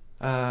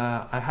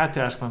 I had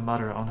to ask my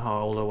mother on how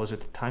old I was at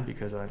the time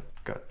because I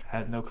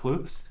had no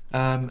clue.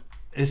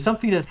 It's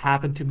something that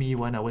happened to me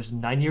when I was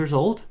 9 years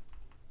old,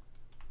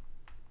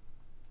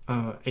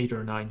 8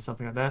 or 9,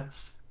 something like that.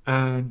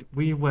 And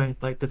we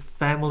went, like the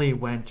family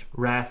went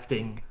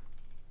rafting.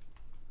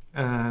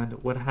 And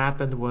what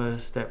happened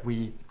was that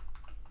we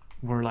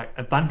were like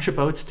a bunch of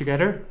boats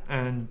together,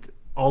 and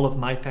all of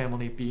my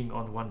family being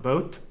on one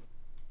boat.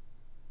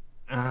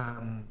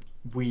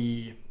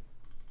 We,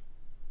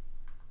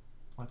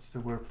 what's the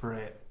word for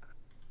it?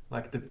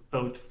 Like the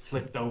boat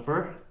flipped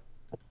over.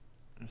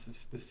 There's a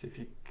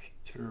specific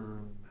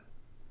term.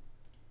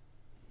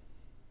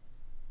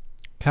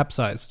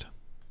 Capsized.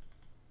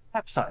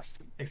 Capsized,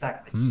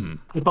 exactly.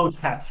 The boat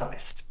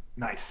capsized.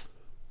 Nice.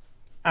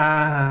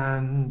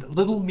 And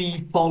little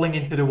me falling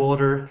into the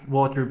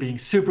water being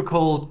super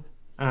cold,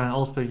 and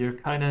also you're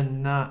kind of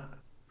not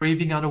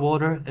breathing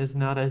underwater is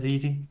not as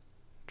easy.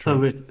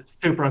 So it's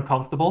super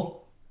uncomfortable.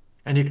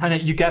 And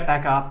you get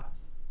back up,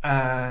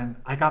 and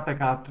I got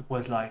back up,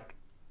 was like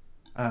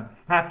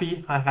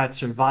happy I had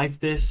survived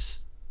this,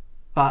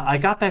 but I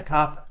got back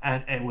up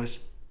and it was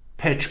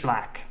pitch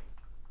black.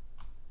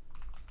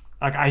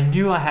 Like I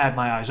knew I had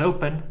my eyes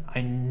open. I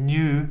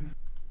knew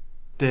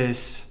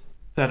that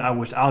I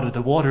was out of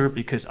the water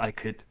because I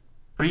could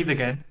breathe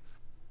again,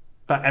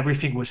 but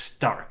everything was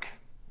dark,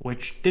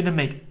 which didn't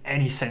make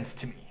any sense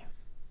to me.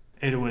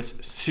 It was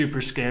super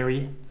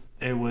scary.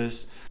 It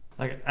was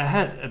like I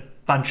had a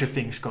bunch of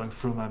things going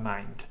through my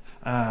mind,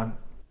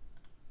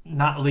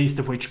 not least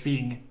of which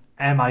being,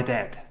 am I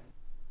dead?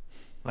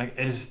 Like,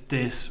 is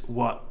this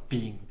what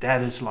being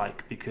dead is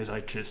like? Because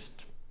I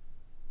just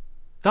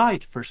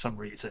died for some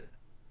reason.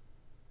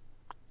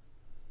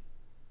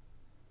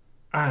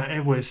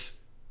 It was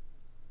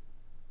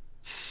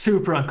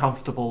super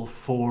uncomfortable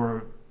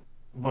for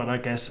what I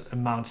guess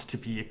amounts to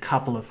be a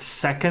couple of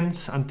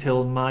seconds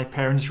until my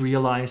parents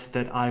realized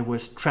that I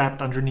was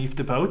trapped underneath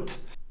the boat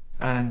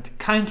and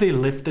kindly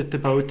lifted the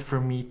boat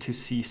for me to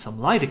see some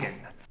light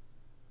again.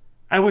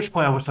 At which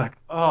point I was like,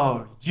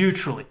 oh,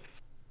 huge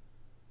relief.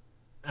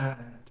 And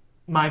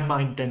my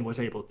mind then was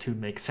able to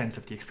make sense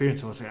of the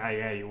experience. I was like, oh,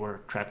 yeah, you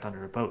were trapped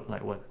under a boat.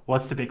 Like,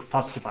 what's the big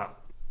fuss about?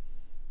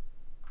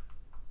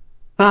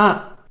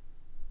 But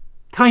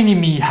tiny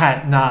me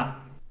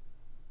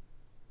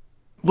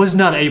was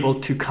not able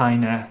to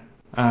kind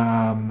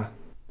of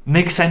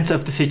make sense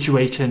of the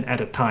situation at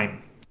a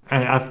time.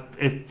 And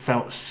it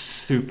felt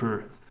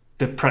super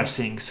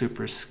depressing,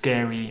 super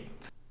scary.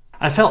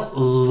 I felt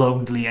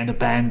lonely and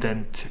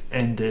abandoned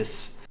in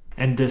this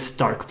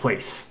dark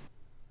place.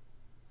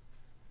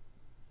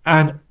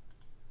 And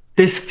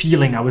this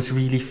feeling I was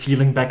really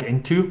feeling back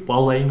into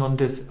while laying on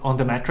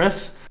the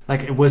mattress.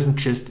 Like it wasn't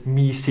just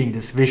me seeing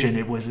this vision,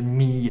 it was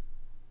me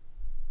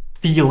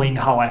feeling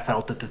how I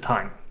felt at the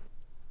time.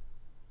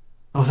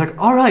 I was like,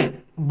 all right,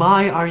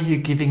 why are you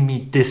giving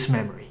me this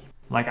memory?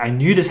 Like I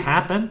knew this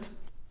happened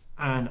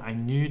and I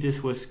knew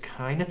this was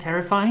kind of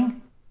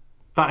terrifying,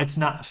 but it's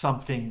not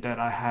something that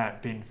I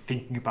had been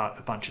thinking about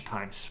a bunch of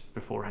times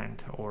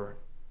beforehand, or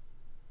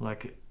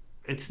like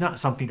it's not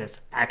something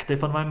that's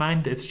active on my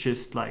mind. It's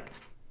just like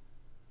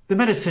the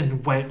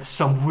medicine went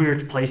some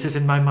weird places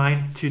in my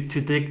mind to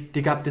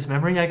dig up this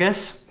memory, I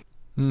guess.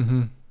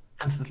 Mm-hmm.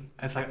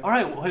 It's like, all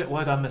right,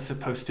 what am I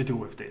supposed to do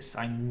with this?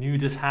 I knew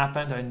this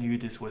happened. I knew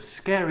this was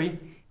scary.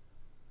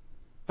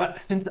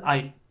 But since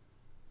I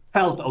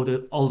felt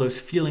all those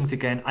feelings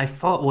again, I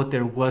thought what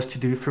there was to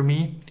do for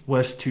me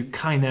was to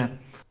kind of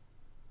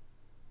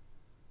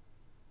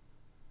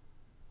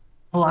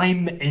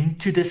climb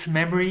into this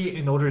memory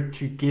in order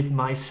to give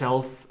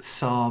myself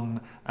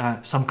some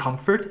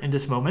comfort in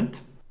this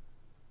moment.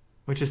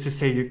 Which is to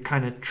say, you're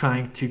kind of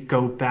trying to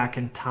go back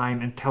in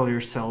time and tell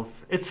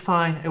yourself, it's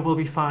fine, it will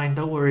be fine,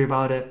 don't worry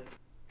about it,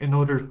 in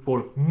order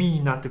for me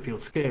not to feel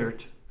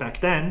scared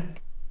back then,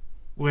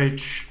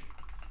 which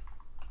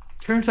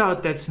turns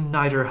out that's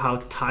neither how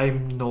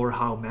time nor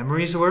how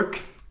memories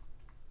work.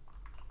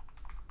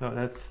 So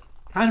that's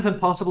kind of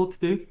impossible to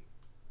do.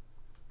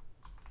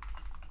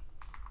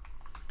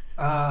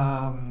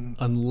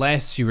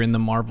 Unless you're in the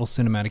Marvel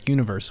Cinematic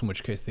Universe, in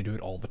which case they do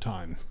it all the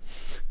time.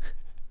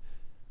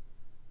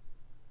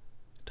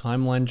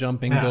 Timeline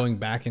jumping, Yeah. going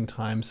back in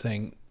time,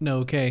 saying, "No,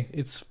 okay,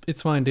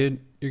 it's fine, dude.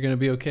 You're gonna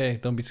be okay.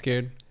 Don't be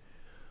scared."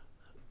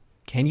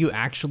 Can you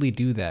actually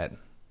do that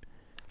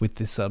with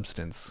this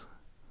substance?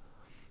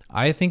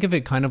 I think of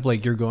it kind of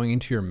like you're going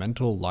into your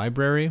mental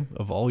library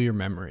of all your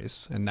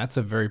memories, and that's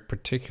a very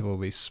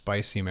particularly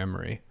spicy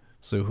memory.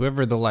 So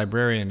whoever the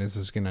librarian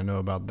is going to know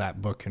about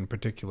that book in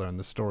particular, and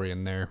the story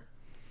in there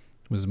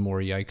was more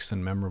yikes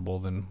and memorable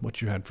than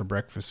what you had for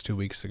breakfast 2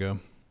 weeks ago.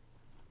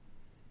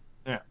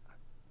 Yeah.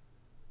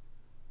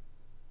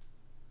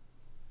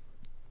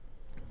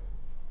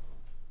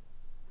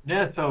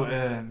 Yeah, so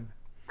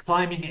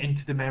climbing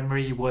into the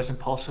memory was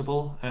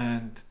impossible,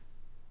 and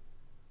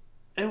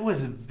it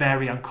was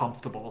very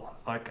uncomfortable.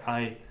 Like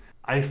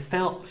I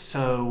felt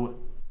so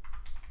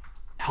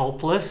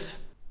helpless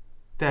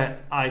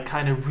that I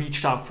kind of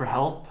reached out for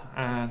help,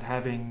 and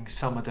having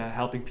some of the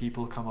helping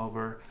people come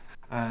over,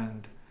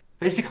 and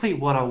basically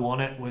what I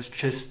wanted was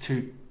just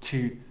to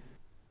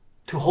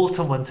hold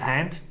someone's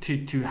hand,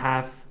 to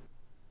have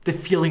the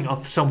feeling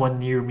of someone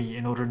near me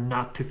in order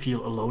not to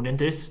feel alone in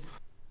this.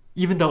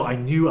 Even though I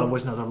knew I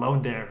was not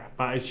alone there,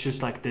 but it's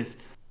just like this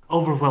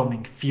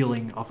overwhelming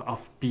feeling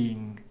of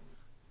being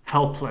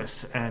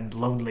helpless and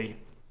lonely.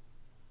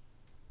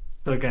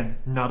 So again,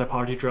 not a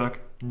party drug,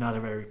 not a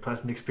very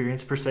pleasant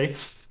experience per se.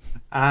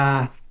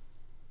 Uh,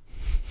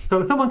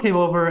 so someone came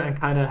over and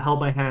kind of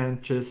held my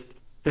hand. Just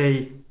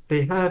they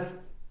have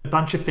a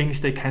bunch of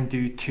things they can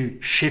do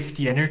to shift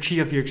the energy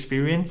of your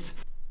experience,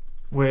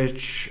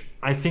 which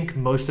I think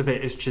most of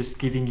it is just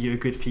giving you a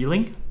good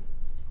feeling,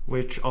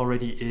 which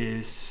already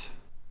is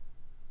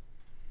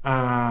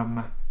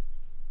um,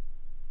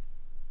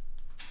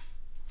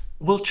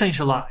 will change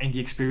a lot in the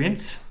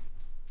experience.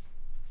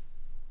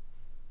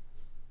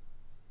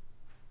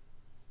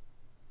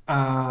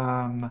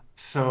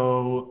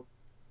 So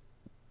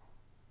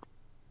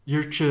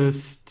you're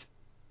just,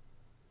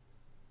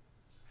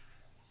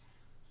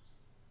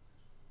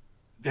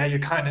 yeah, you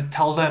kind of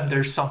tell them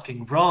there's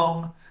something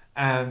wrong,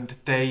 and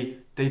they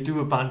do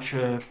a bunch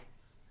of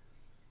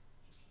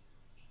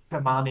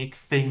shamanic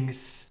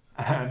things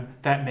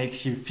that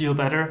makes you feel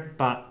better,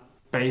 but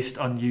based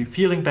on you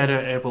feeling better,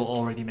 it will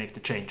already make the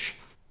change.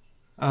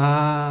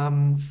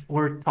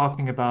 We're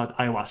talking about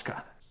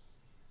ayahuasca.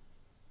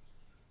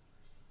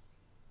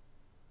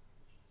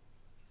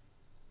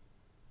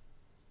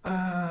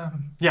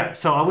 Yeah,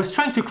 so I was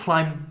trying to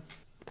climb,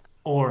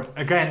 or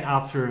again,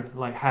 after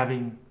like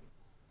having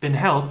been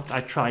helped,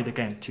 I tried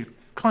again to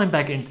climb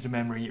back into the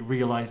memory,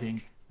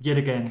 realizing yet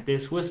again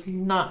this was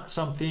not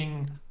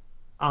something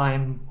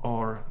I'm,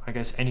 or I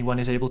guess anyone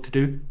is able to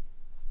do.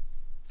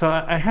 So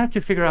I had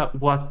to figure out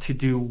what to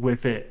do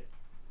with it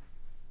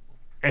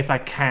if I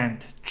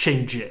can't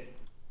change it.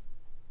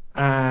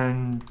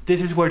 And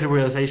this is where the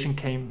realization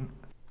came.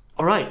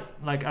 All right,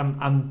 like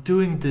I'm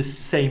doing the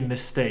same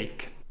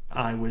mistake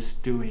I was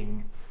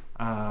doing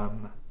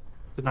um,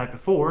 the night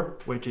before,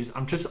 which is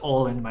I'm just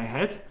all in my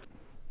head.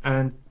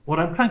 And what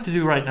I'm trying to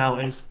do right now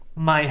is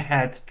my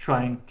head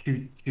trying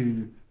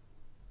to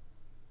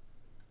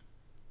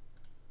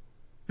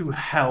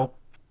help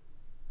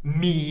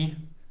me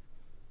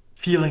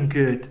feeling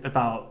good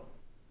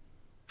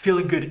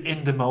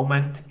in the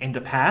moment in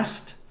the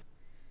past,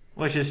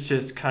 which is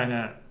just kind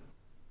of,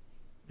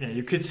 yeah,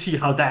 you could see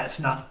how that's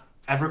not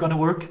ever going to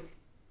work.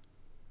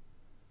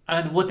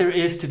 And what there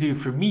is to do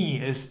for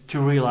me is to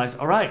realize,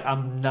 all right,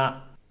 I'm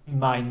not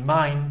my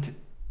mind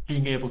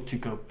being able to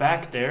go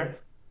back there,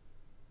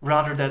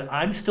 rather than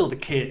I'm still the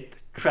kid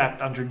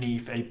trapped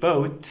underneath a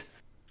boat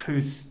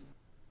who's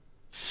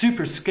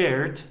super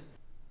scared,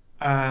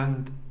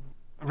 and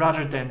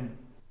rather than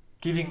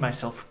giving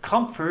myself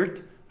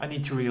comfort, I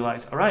need to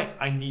realize, all right,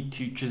 I need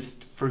to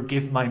just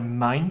forgive my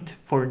mind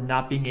for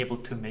not being able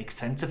to make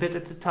sense of it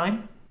at the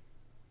time.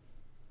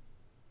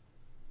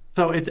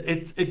 So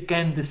it's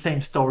again the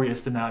same story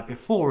as the night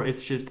before.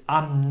 It's just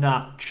I'm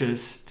not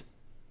just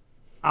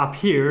up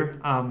here.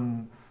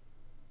 I'm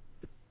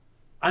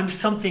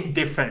something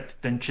different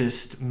than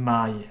just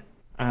my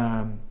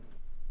um,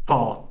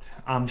 thought.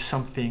 I'm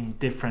something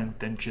different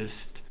than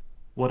just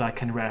what I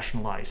can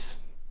rationalize.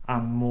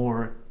 I'm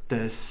more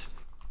this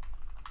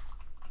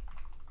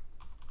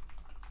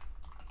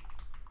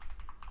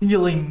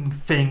feeling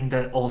thing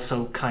that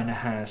also kind of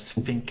has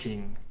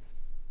thinking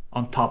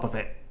on top of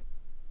it.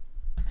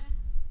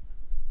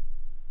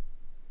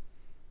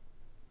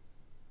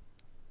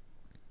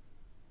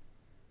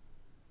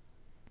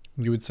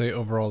 You would say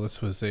overall this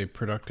was a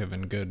productive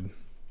and good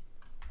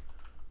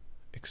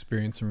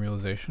experience and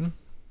realization?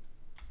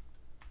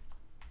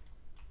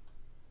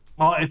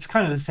 Well, it's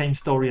kind of the same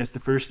story as the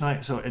first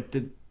night, so it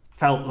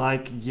felt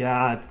like,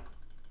 yeah,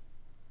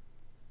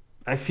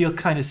 I feel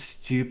kind of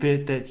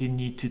stupid that you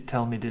need to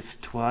tell me this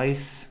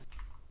twice.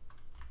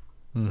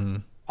 Mm-hmm.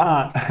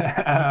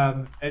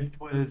 It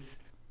was,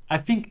 I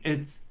think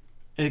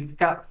it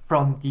got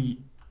from the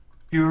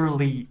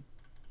purely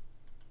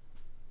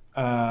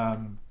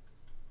um,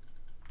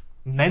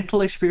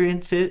 mental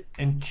experience it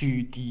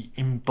into the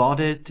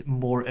embodied,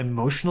 more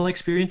emotional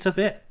experience of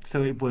it.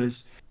 So it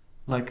was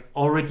like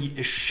already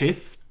a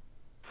shift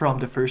from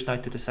the first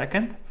night to the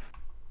second.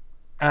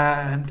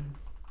 And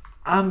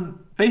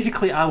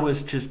basically I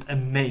was just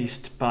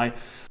amazed by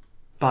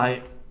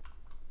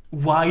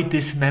why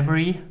this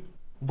memory?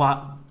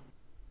 Why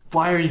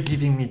are you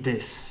giving me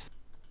this?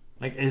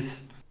 Like,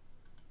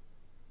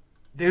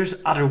 there's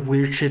other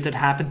weird shit that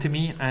happened to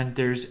me, and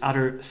there's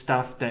other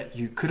stuff that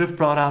you could have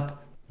brought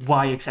up.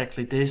 Why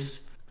exactly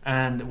this?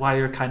 And why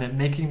you're kind of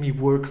making me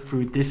work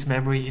through this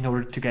memory in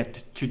order to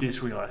get to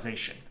this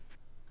realization.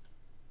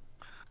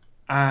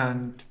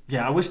 And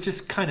yeah, I was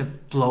just kind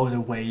of blown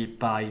away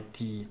by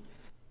the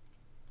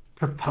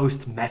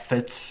proposed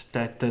methods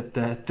that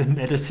the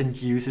medicine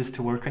uses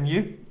to work on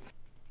you.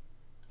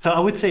 So I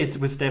would say it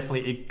was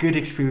definitely a good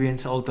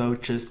experience, although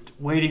just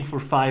waiting for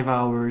 5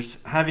 hours,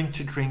 having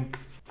to drink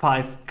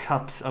 5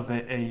 cups of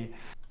a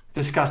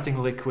disgusting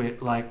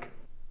liquid, like,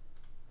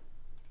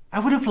 I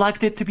would have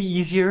liked it to be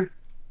easier,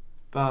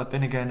 but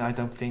then again, I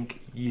don't think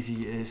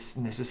easy is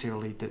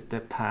necessarily the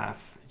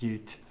path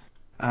you'd,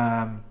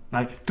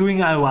 like, doing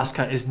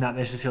ayahuasca is not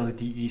necessarily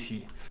the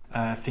easy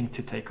thing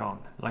to take on.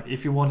 Like,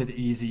 if you want it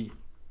easy,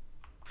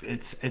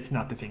 it's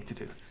not the thing to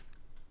do.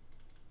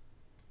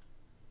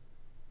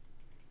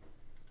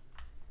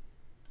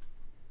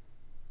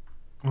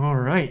 All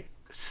right,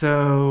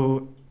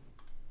 so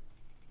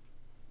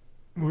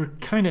we're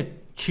kind of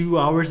 2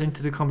 hours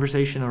into the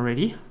conversation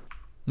already,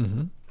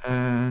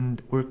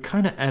 and we're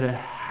kind of at a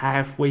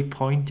halfway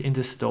point in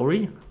the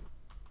story.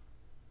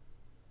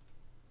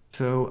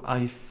 So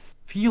I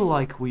feel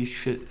like we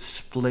should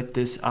split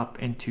this up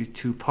into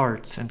 2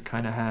 parts and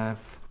kind of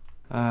have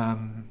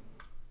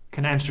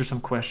can answer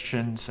some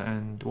questions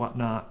and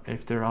whatnot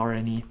if there are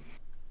any,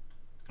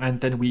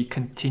 and then we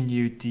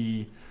continue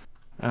the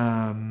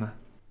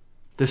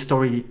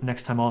story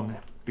next time on,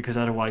 because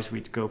otherwise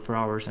we'd go for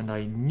hours and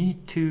I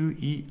need to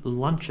eat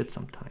lunch at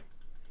some time.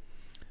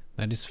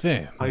 That is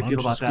fair. How do you feel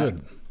about that?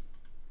 Good.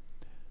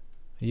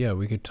 Yeah,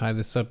 we could tie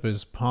this up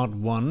as part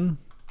 1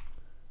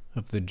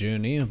 of the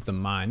journey of the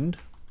mind,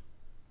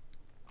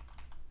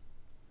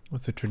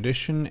 with a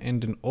tradition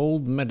and an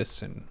old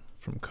medicine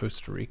from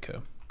Costa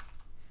Rica.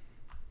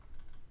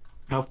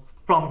 Now,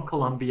 from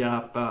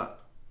Colombia,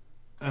 but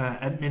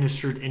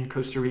administered in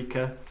Costa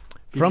Rica.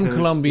 From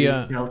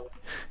Colombia,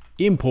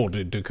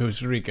 imported to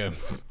Costa Rica.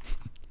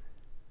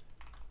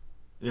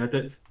 Yeah,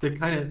 the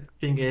kind of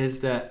thing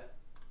is that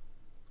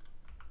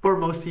for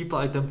most people,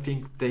 I don't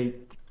think they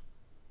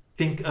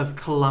think of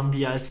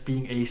Colombia as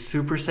being a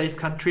super safe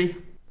country.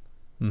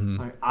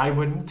 Like, I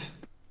wouldn't.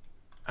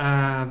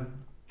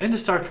 In the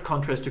stark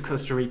contrast to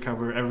Costa Rica,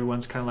 where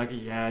everyone's kind of like,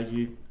 yeah,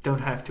 you don't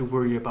have to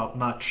worry about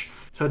much.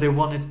 So they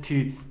wanted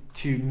to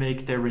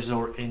make their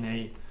resort in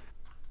a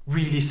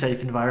really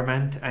safe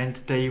environment, and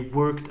they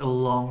worked a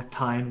long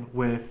time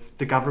with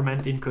the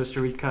government in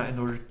Costa Rica in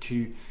order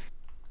to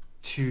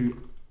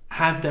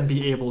have them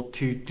be able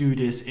to do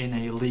this in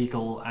a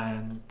legal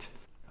and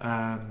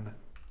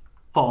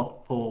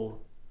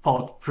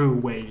thought through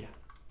way.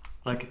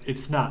 Like,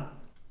 it's not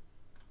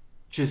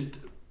just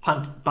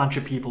a bunch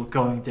of people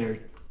going there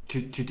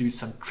to do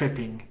some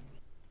tripping.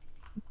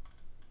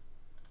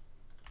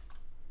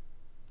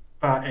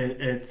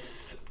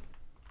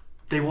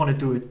 They want to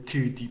do it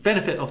to the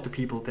benefit of the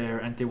people there,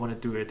 and they want to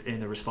do it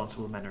in a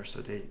responsible manner.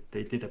 So they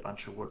did a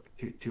bunch of work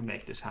to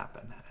make this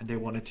happen. And they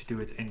wanted to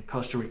do it in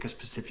Costa Rica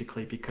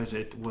specifically because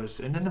it was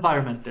in an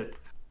environment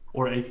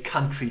or a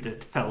country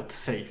that felt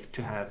safe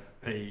to have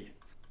a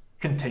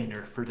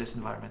container for this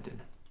environment in.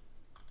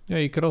 Yeah,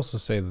 you could also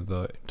say that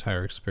the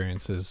entire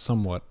experience is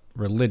somewhat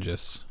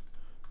religious,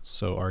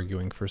 so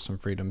arguing for some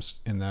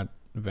freedoms in that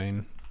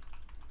vein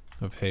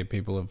of, hey,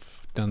 people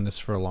have done this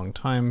for a long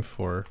time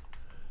for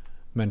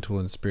mental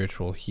and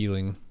spiritual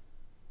healing,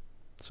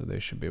 so they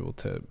should be able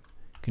to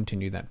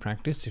continue that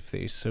practice if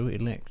they so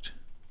elect.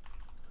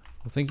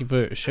 Well, thank you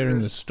for sharing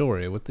the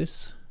story with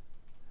this.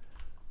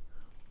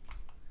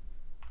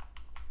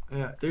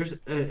 Yeah, there's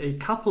a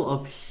couple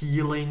of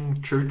healing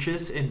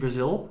churches in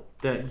Brazil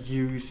that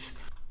use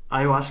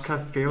ayahuasca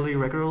fairly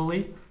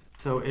regularly.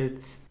 So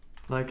it's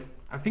like,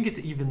 I think it's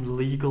even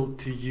legal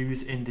to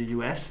use in the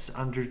US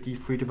under the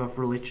Freedom of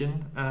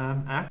Religion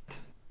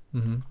Act.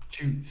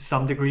 To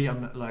some degree.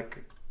 I'm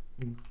like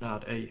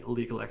not a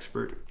legal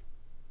expert,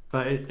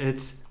 but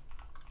it's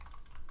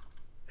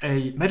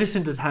a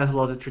medicine that has a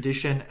lot of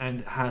tradition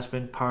and has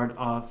been part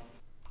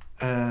of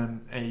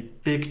a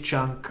big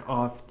chunk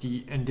of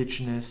the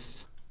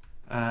indigenous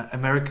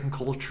American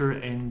culture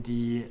in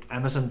the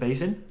Amazon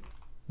basin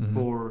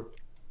for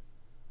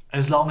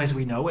as long as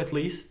we know, at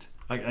least.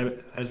 Like,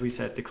 as we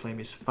said, the claim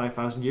is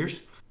 5,000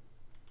 years,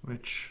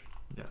 which,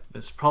 yeah,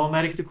 is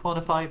problematic to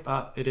quantify,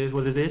 but it is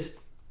what it is.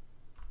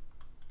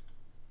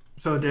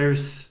 So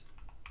there's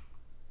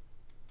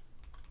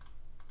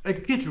a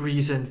good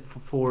reason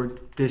for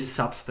this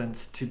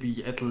substance to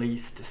be at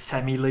least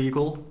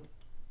semi-legal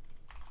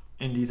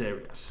in these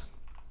areas.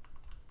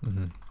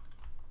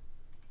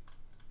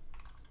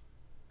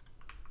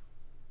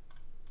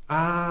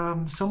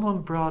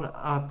 Someone brought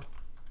up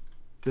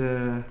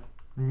the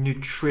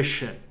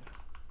nutrition.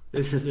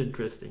 This is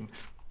interesting.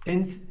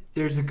 Since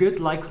there's a good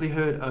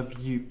likelihood of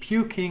you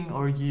puking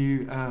or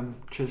you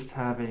just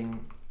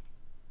having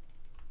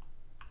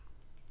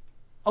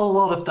a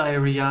lot of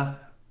diarrhea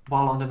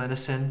while on the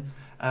medicine,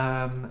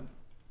 um,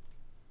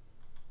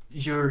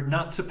 you're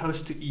not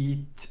supposed to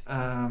eat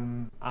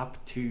up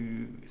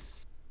to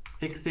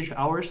 6-ish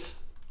hours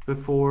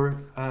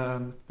before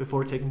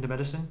taking the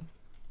medicine.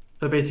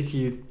 So basically,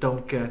 you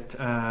don't get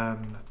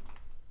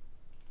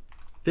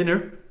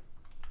dinner.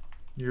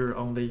 You're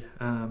only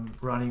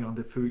running on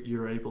the food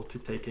you're able to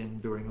take in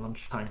during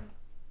lunchtime,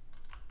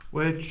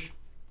 which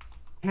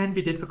can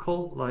be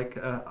difficult. Like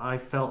I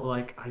felt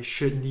like I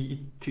should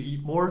need to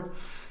eat more,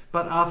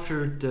 but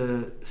after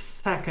the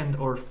second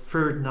or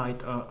third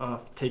night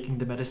of taking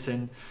the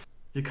medicine,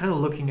 you're kind of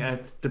looking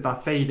at the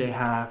buffet they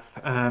have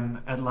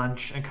at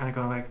lunch and kind of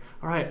going like,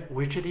 all right,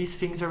 which of these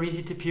things are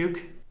easy to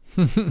puke?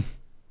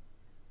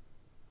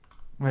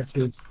 Which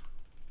is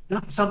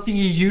not something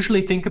you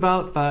usually think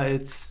about, but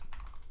it's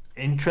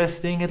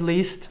interesting at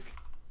least.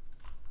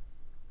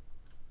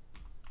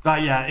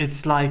 But yeah,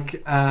 it's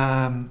like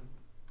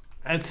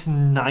it's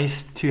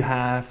nice to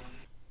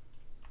have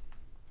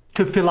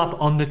to fill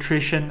up on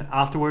nutrition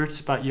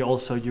afterwards, but you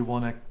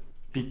want to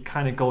be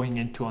kind of going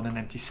into on an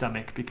empty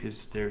stomach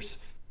because there's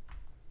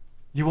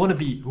you want to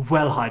be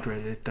well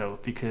hydrated though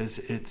because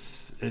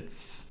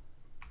it's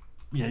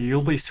yeah,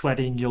 you'll be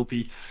sweating, you'll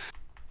be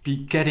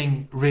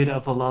getting rid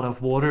of a lot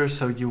of water,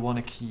 so you want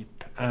to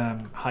keep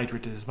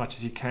hydrated as much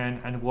as you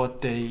can. And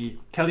what they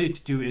tell you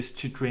to do is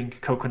to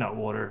drink coconut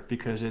water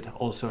because it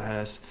also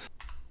has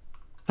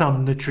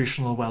some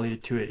nutritional value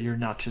to it. You're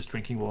not just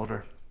drinking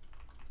water.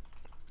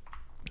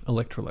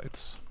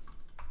 Electrolytes.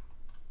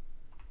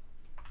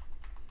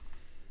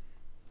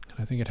 And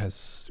I think it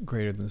has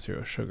greater than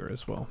 0 sugar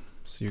as well,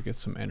 so you get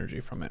some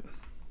energy from it.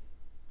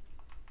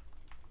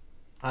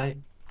 I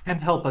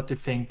can't help but to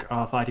think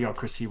of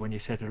Idiocracy when you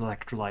said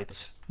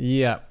electrolytes.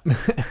 Yeah.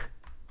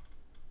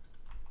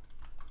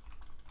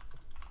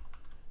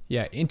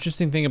 Yeah,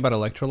 interesting thing about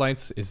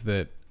electrolytes is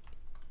that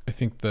I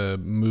think the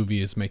movie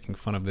is making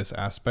fun of this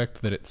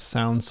aspect that it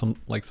sounds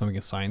like something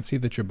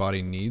sciencey that your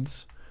body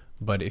needs,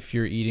 but if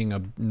you're eating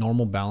a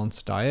normal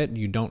balanced diet,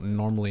 you don't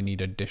normally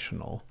need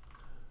additional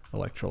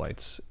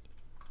electrolytes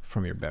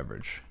from your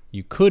beverage.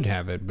 You could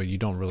have it, but you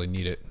don't really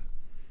need it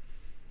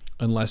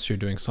unless you're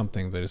doing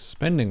something that is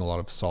spending a lot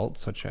of salt,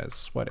 such as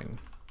sweating.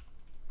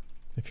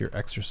 If you're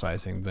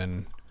exercising,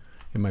 then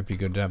it might be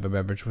good to have a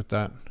beverage with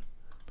that.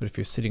 But if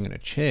you're sitting in a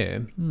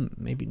chair,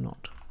 maybe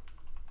not.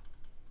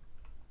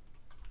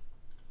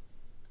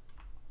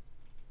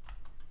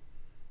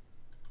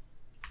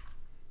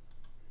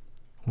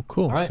 Well,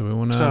 cool. All right. So we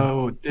want to.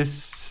 So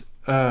this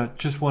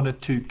just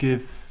wanted to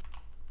give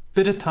a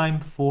bit of time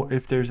for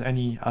if there's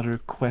any other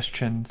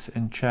questions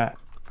in chat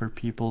for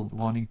people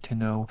wanting to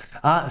know.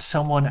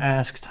 Someone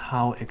asked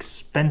how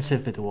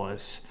expensive it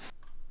was.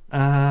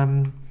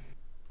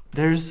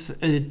 There's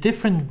a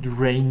different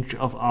range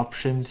of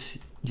options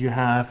you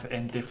have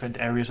in different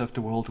areas of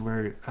the world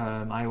where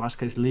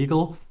ayahuasca is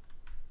legal.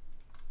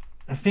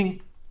 I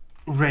think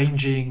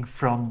ranging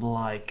from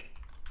like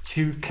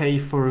 2K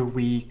for a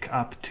week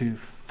up to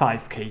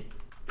 5K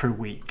per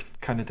week,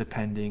 kind of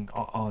depending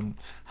on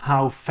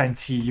how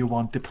fancy you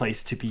want the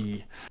place to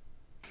be.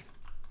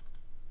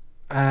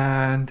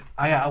 And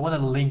I want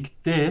to link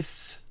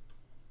this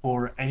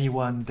for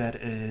anyone that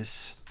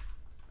is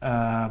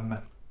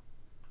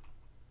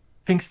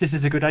thinks this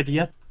is a good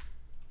idea.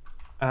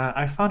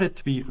 I found it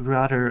to be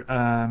rather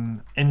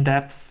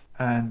in-depth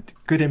and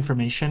good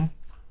information.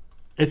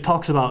 It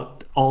talks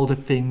about all the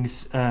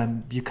things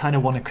you kind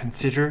of want to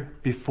consider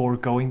before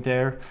going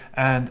there,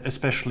 and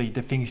especially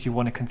the things you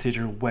want to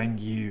consider when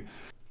you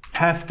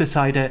have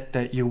decided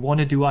that you want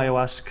to do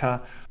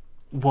ayahuasca,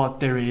 what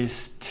there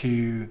is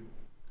to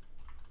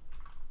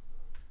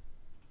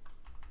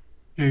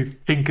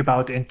think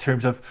about in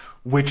terms of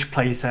which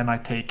place am I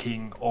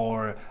taking,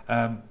 or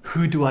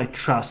who do I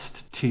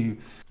trust to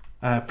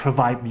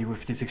provide me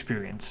with this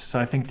experience. So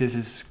I think this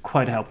is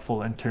quite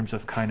helpful in terms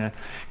of kind of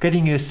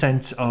getting a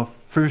sense of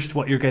first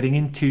what you're getting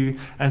into,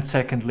 and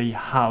secondly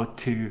how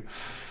to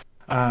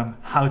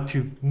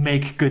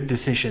make good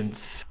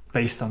decisions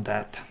based on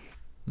that.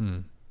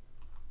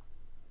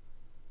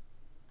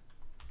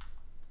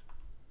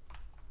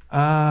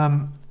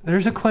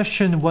 There's a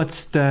question: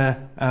 what's the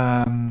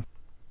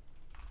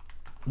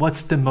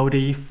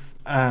motive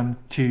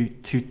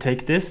to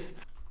take this?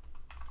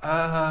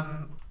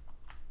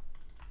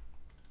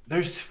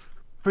 There's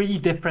 3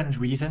 different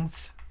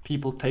reasons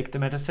people take the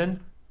medicine.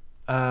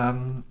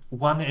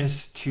 One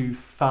is to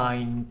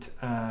find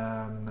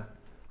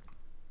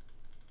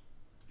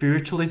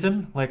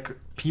spiritualism, like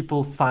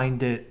people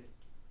find it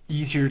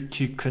easier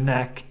to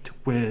connect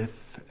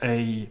with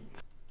a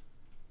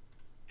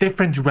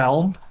different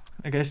realm,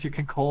 I guess you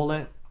can call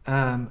it,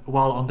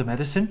 while on the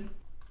medicine.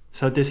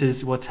 So this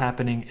is what's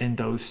happening in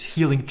those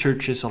healing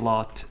churches a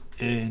lot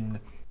in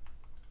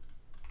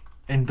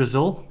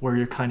Brazil, where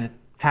you're kind of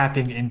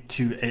tapping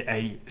into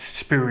a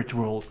spirit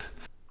world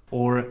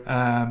or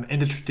in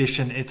the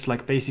tradition, it's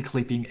like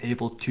basically being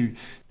able to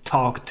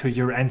talk to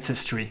your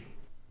ancestry.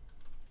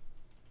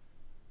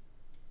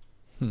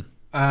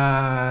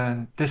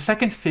 And the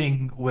second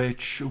thing,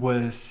 which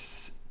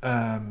was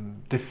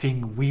the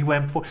thing we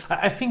went for,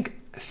 I think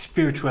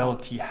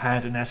spirituality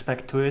had an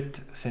aspect to it.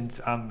 Since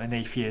I'm an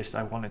atheist,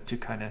 I wanted to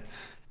kind of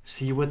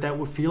see what that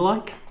would feel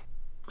like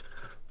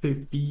to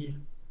be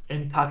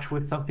in touch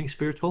with something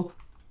spiritual.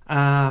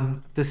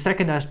 The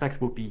second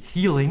aspect would be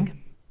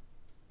healing.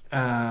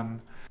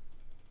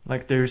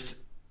 Like there's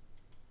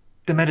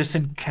the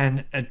medicine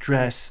can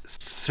address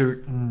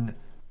certain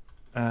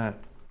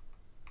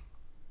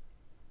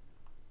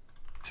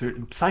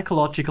certain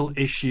psychological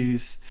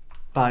issues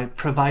by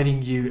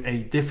providing you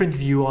a different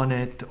view on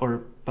it,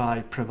 or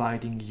by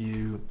providing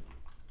you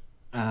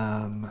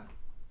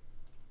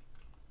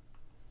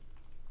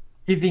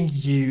giving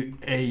you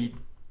a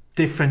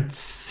different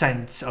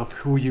sense of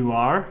who you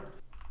are,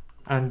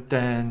 and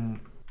then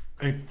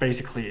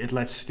basically it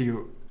lets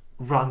you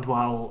run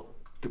wild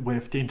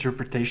with the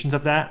interpretations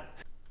of that.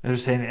 They're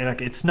saying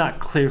like it's not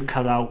clear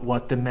cut out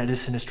what the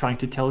medicine is trying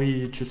to tell you.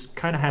 You just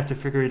kind of have to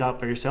figure it out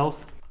by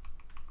yourself.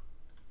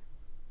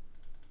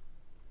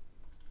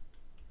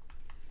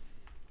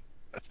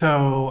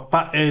 So,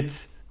 but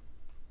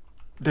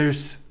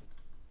there's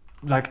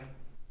like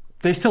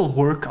they still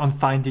work on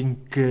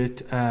finding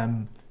good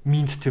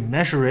means to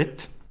measure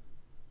it.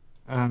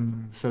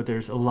 So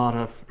there's a lot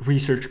of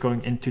research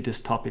going into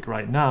this topic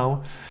right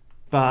now,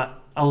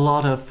 but a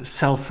lot of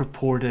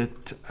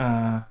self-reported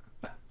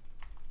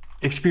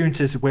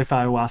experiences with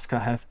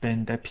ayahuasca have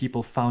been that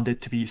people found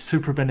it to be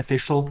super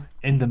beneficial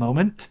in the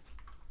moment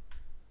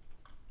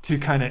to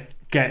kind of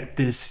get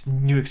this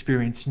new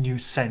experience, new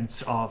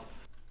sense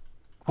of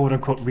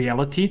quote-unquote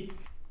reality,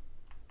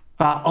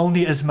 but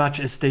only as much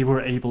as they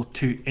were able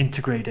to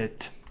integrate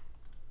it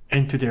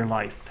into their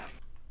life.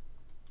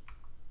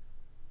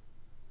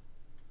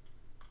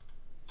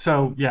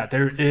 So yeah,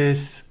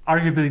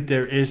 arguably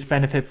there is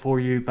benefit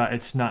for you, but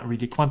it's not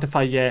really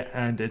quantified yet,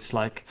 and it's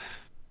like,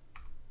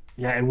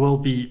 yeah, it will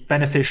be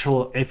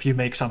beneficial if you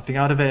make something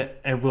out of it.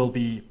 It will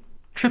be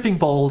tripping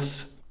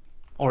balls,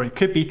 or it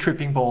could be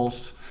tripping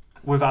balls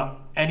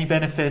without any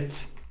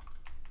benefit.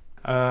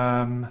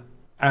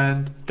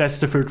 And that's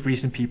the third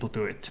reason people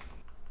do it.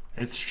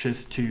 It's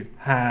just to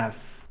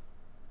have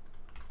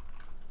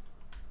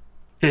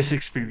this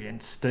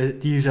experience.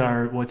 These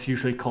are what's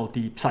usually called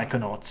the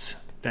psychonauts,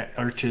 that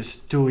are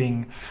just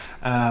doing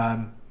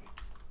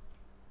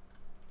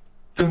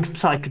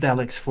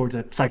psychedelics for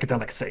the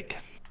psychedelic sake,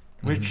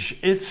 which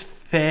is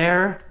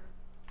fair.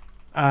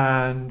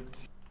 And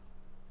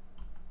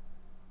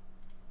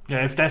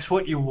yeah, if that's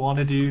what you want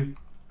to do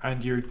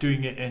and you're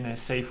doing it in a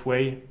safe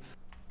way,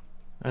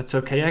 that's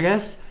okay, I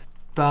guess.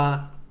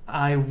 But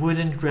I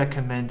wouldn't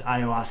recommend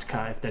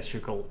ayahuasca if that's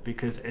your goal,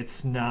 because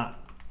it's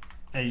not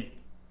a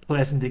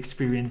pleasant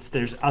experience.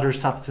 There's other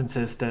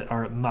substances that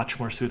are much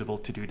more suitable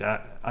to do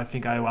that. I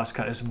think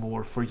ayahuasca is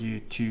more for you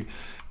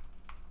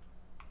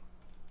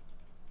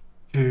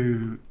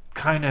to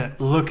kind of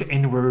look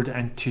inward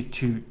and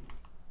to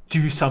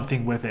do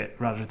something with it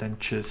rather than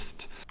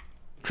just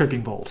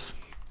tripping balls.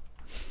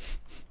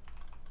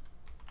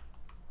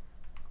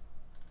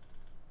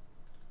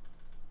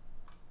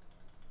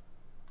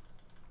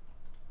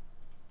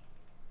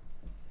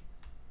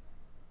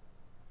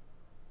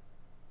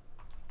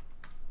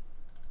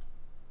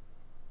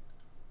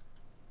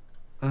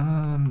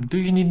 Do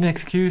you need an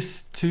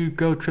excuse to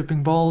go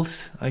tripping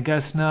balls? I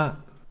guess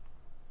not.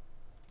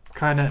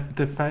 Kind of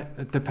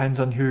depends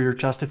on who you're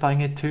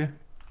justifying it to.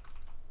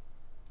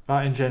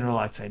 But in general,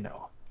 I'd say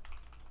no.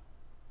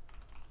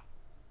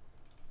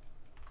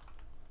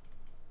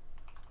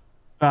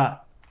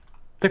 But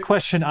the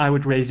question I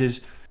would raise is,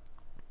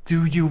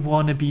 do you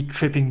want to be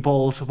tripping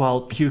balls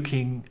while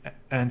puking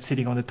and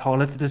sitting on the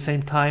toilet at the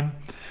same time?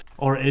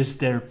 Or is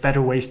there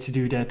better ways to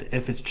do that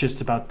if it's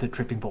just about the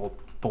tripping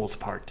balls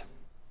part?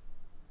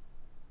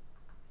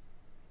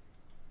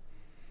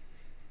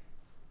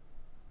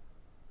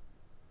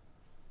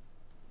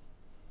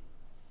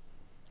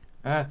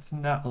 That's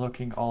not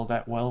looking all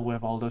that well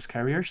with all those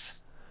carriers.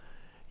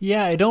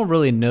 Yeah, I don't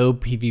really know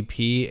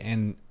PvP,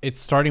 and it's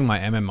starting my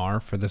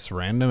MMR for this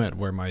random at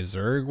where my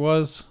Zerg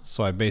was,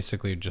 so I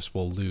basically just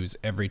will lose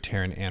every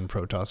Terran and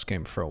Protoss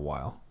game for a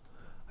while.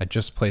 I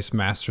just placed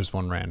Masters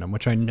 1 random,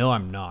 which I know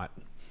I'm not.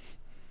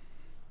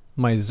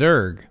 My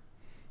Zerg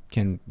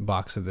can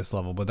box at this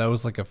level, but that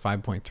was like a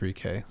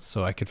 5.3k,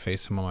 so I could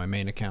face him on my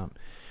main account.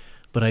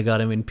 But I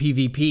got him in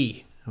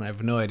PvP, and I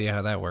have no idea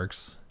how that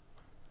works.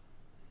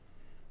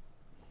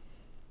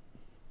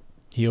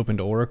 He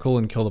opened Oracle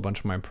and killed a bunch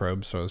of my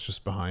probes, so I was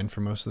just behind for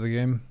most of the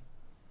game.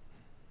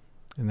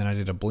 And then I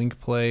did a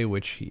blink play,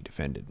 which he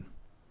defended.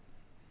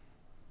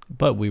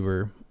 But we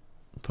were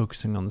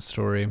focusing on the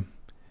story,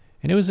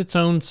 and it was its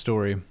own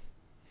story.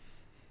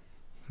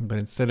 But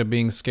instead of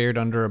being scared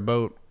under a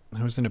boat,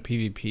 I was in a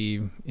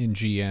PvP in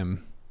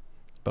GM,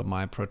 but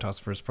my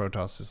Protoss versus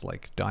Protoss is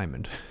like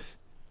diamond.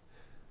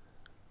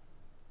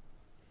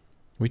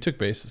 We took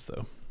bases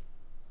though.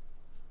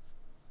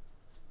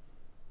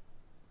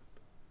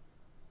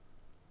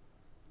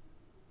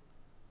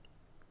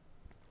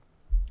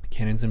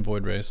 Cannons and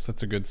Void Race.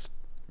 That's a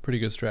pretty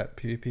good strat,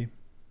 PvP.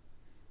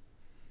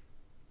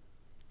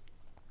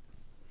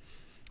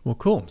 Well,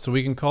 cool. So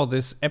we can call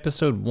this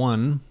episode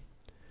 1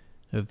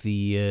 of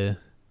the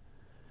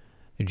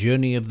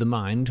Journey of the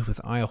Mind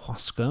with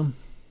Ayahuasca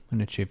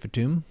and Eche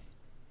Fatum.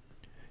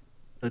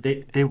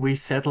 Did we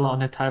settle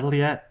on a title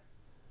yet?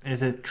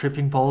 Is it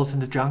Tripping Balls in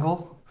the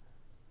Jungle?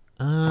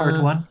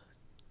 Part 1?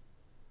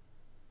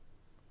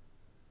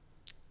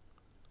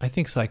 I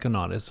think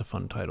Psychonaut is a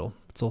fun title.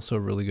 It's also a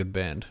really good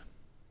band.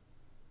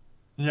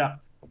 Yeah.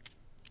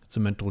 It's a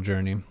mental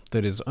journey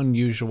that is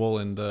unusual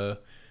in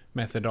the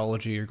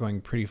methodology. You're going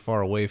pretty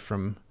far away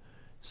from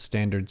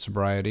standard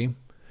sobriety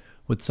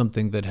with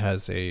something that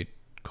has a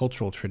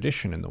cultural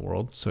tradition in the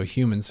world. So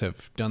humans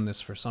have done this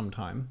for some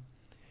time,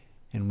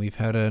 and we've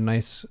had a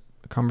nice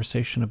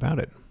conversation about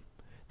it.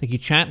 Thank you,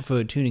 chat,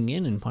 for tuning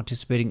in and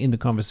participating in the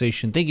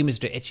conversation. Thank you,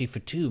 Mr. Eche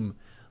Fatum,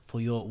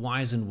 for your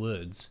wise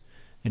words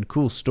and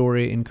cool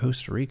story in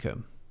Costa Rica.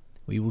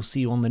 We will see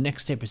you on the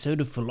next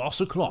episode of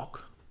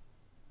Philosoclock.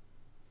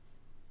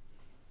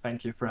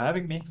 Thank you for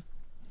having me.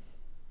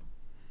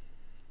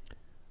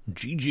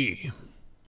 GG.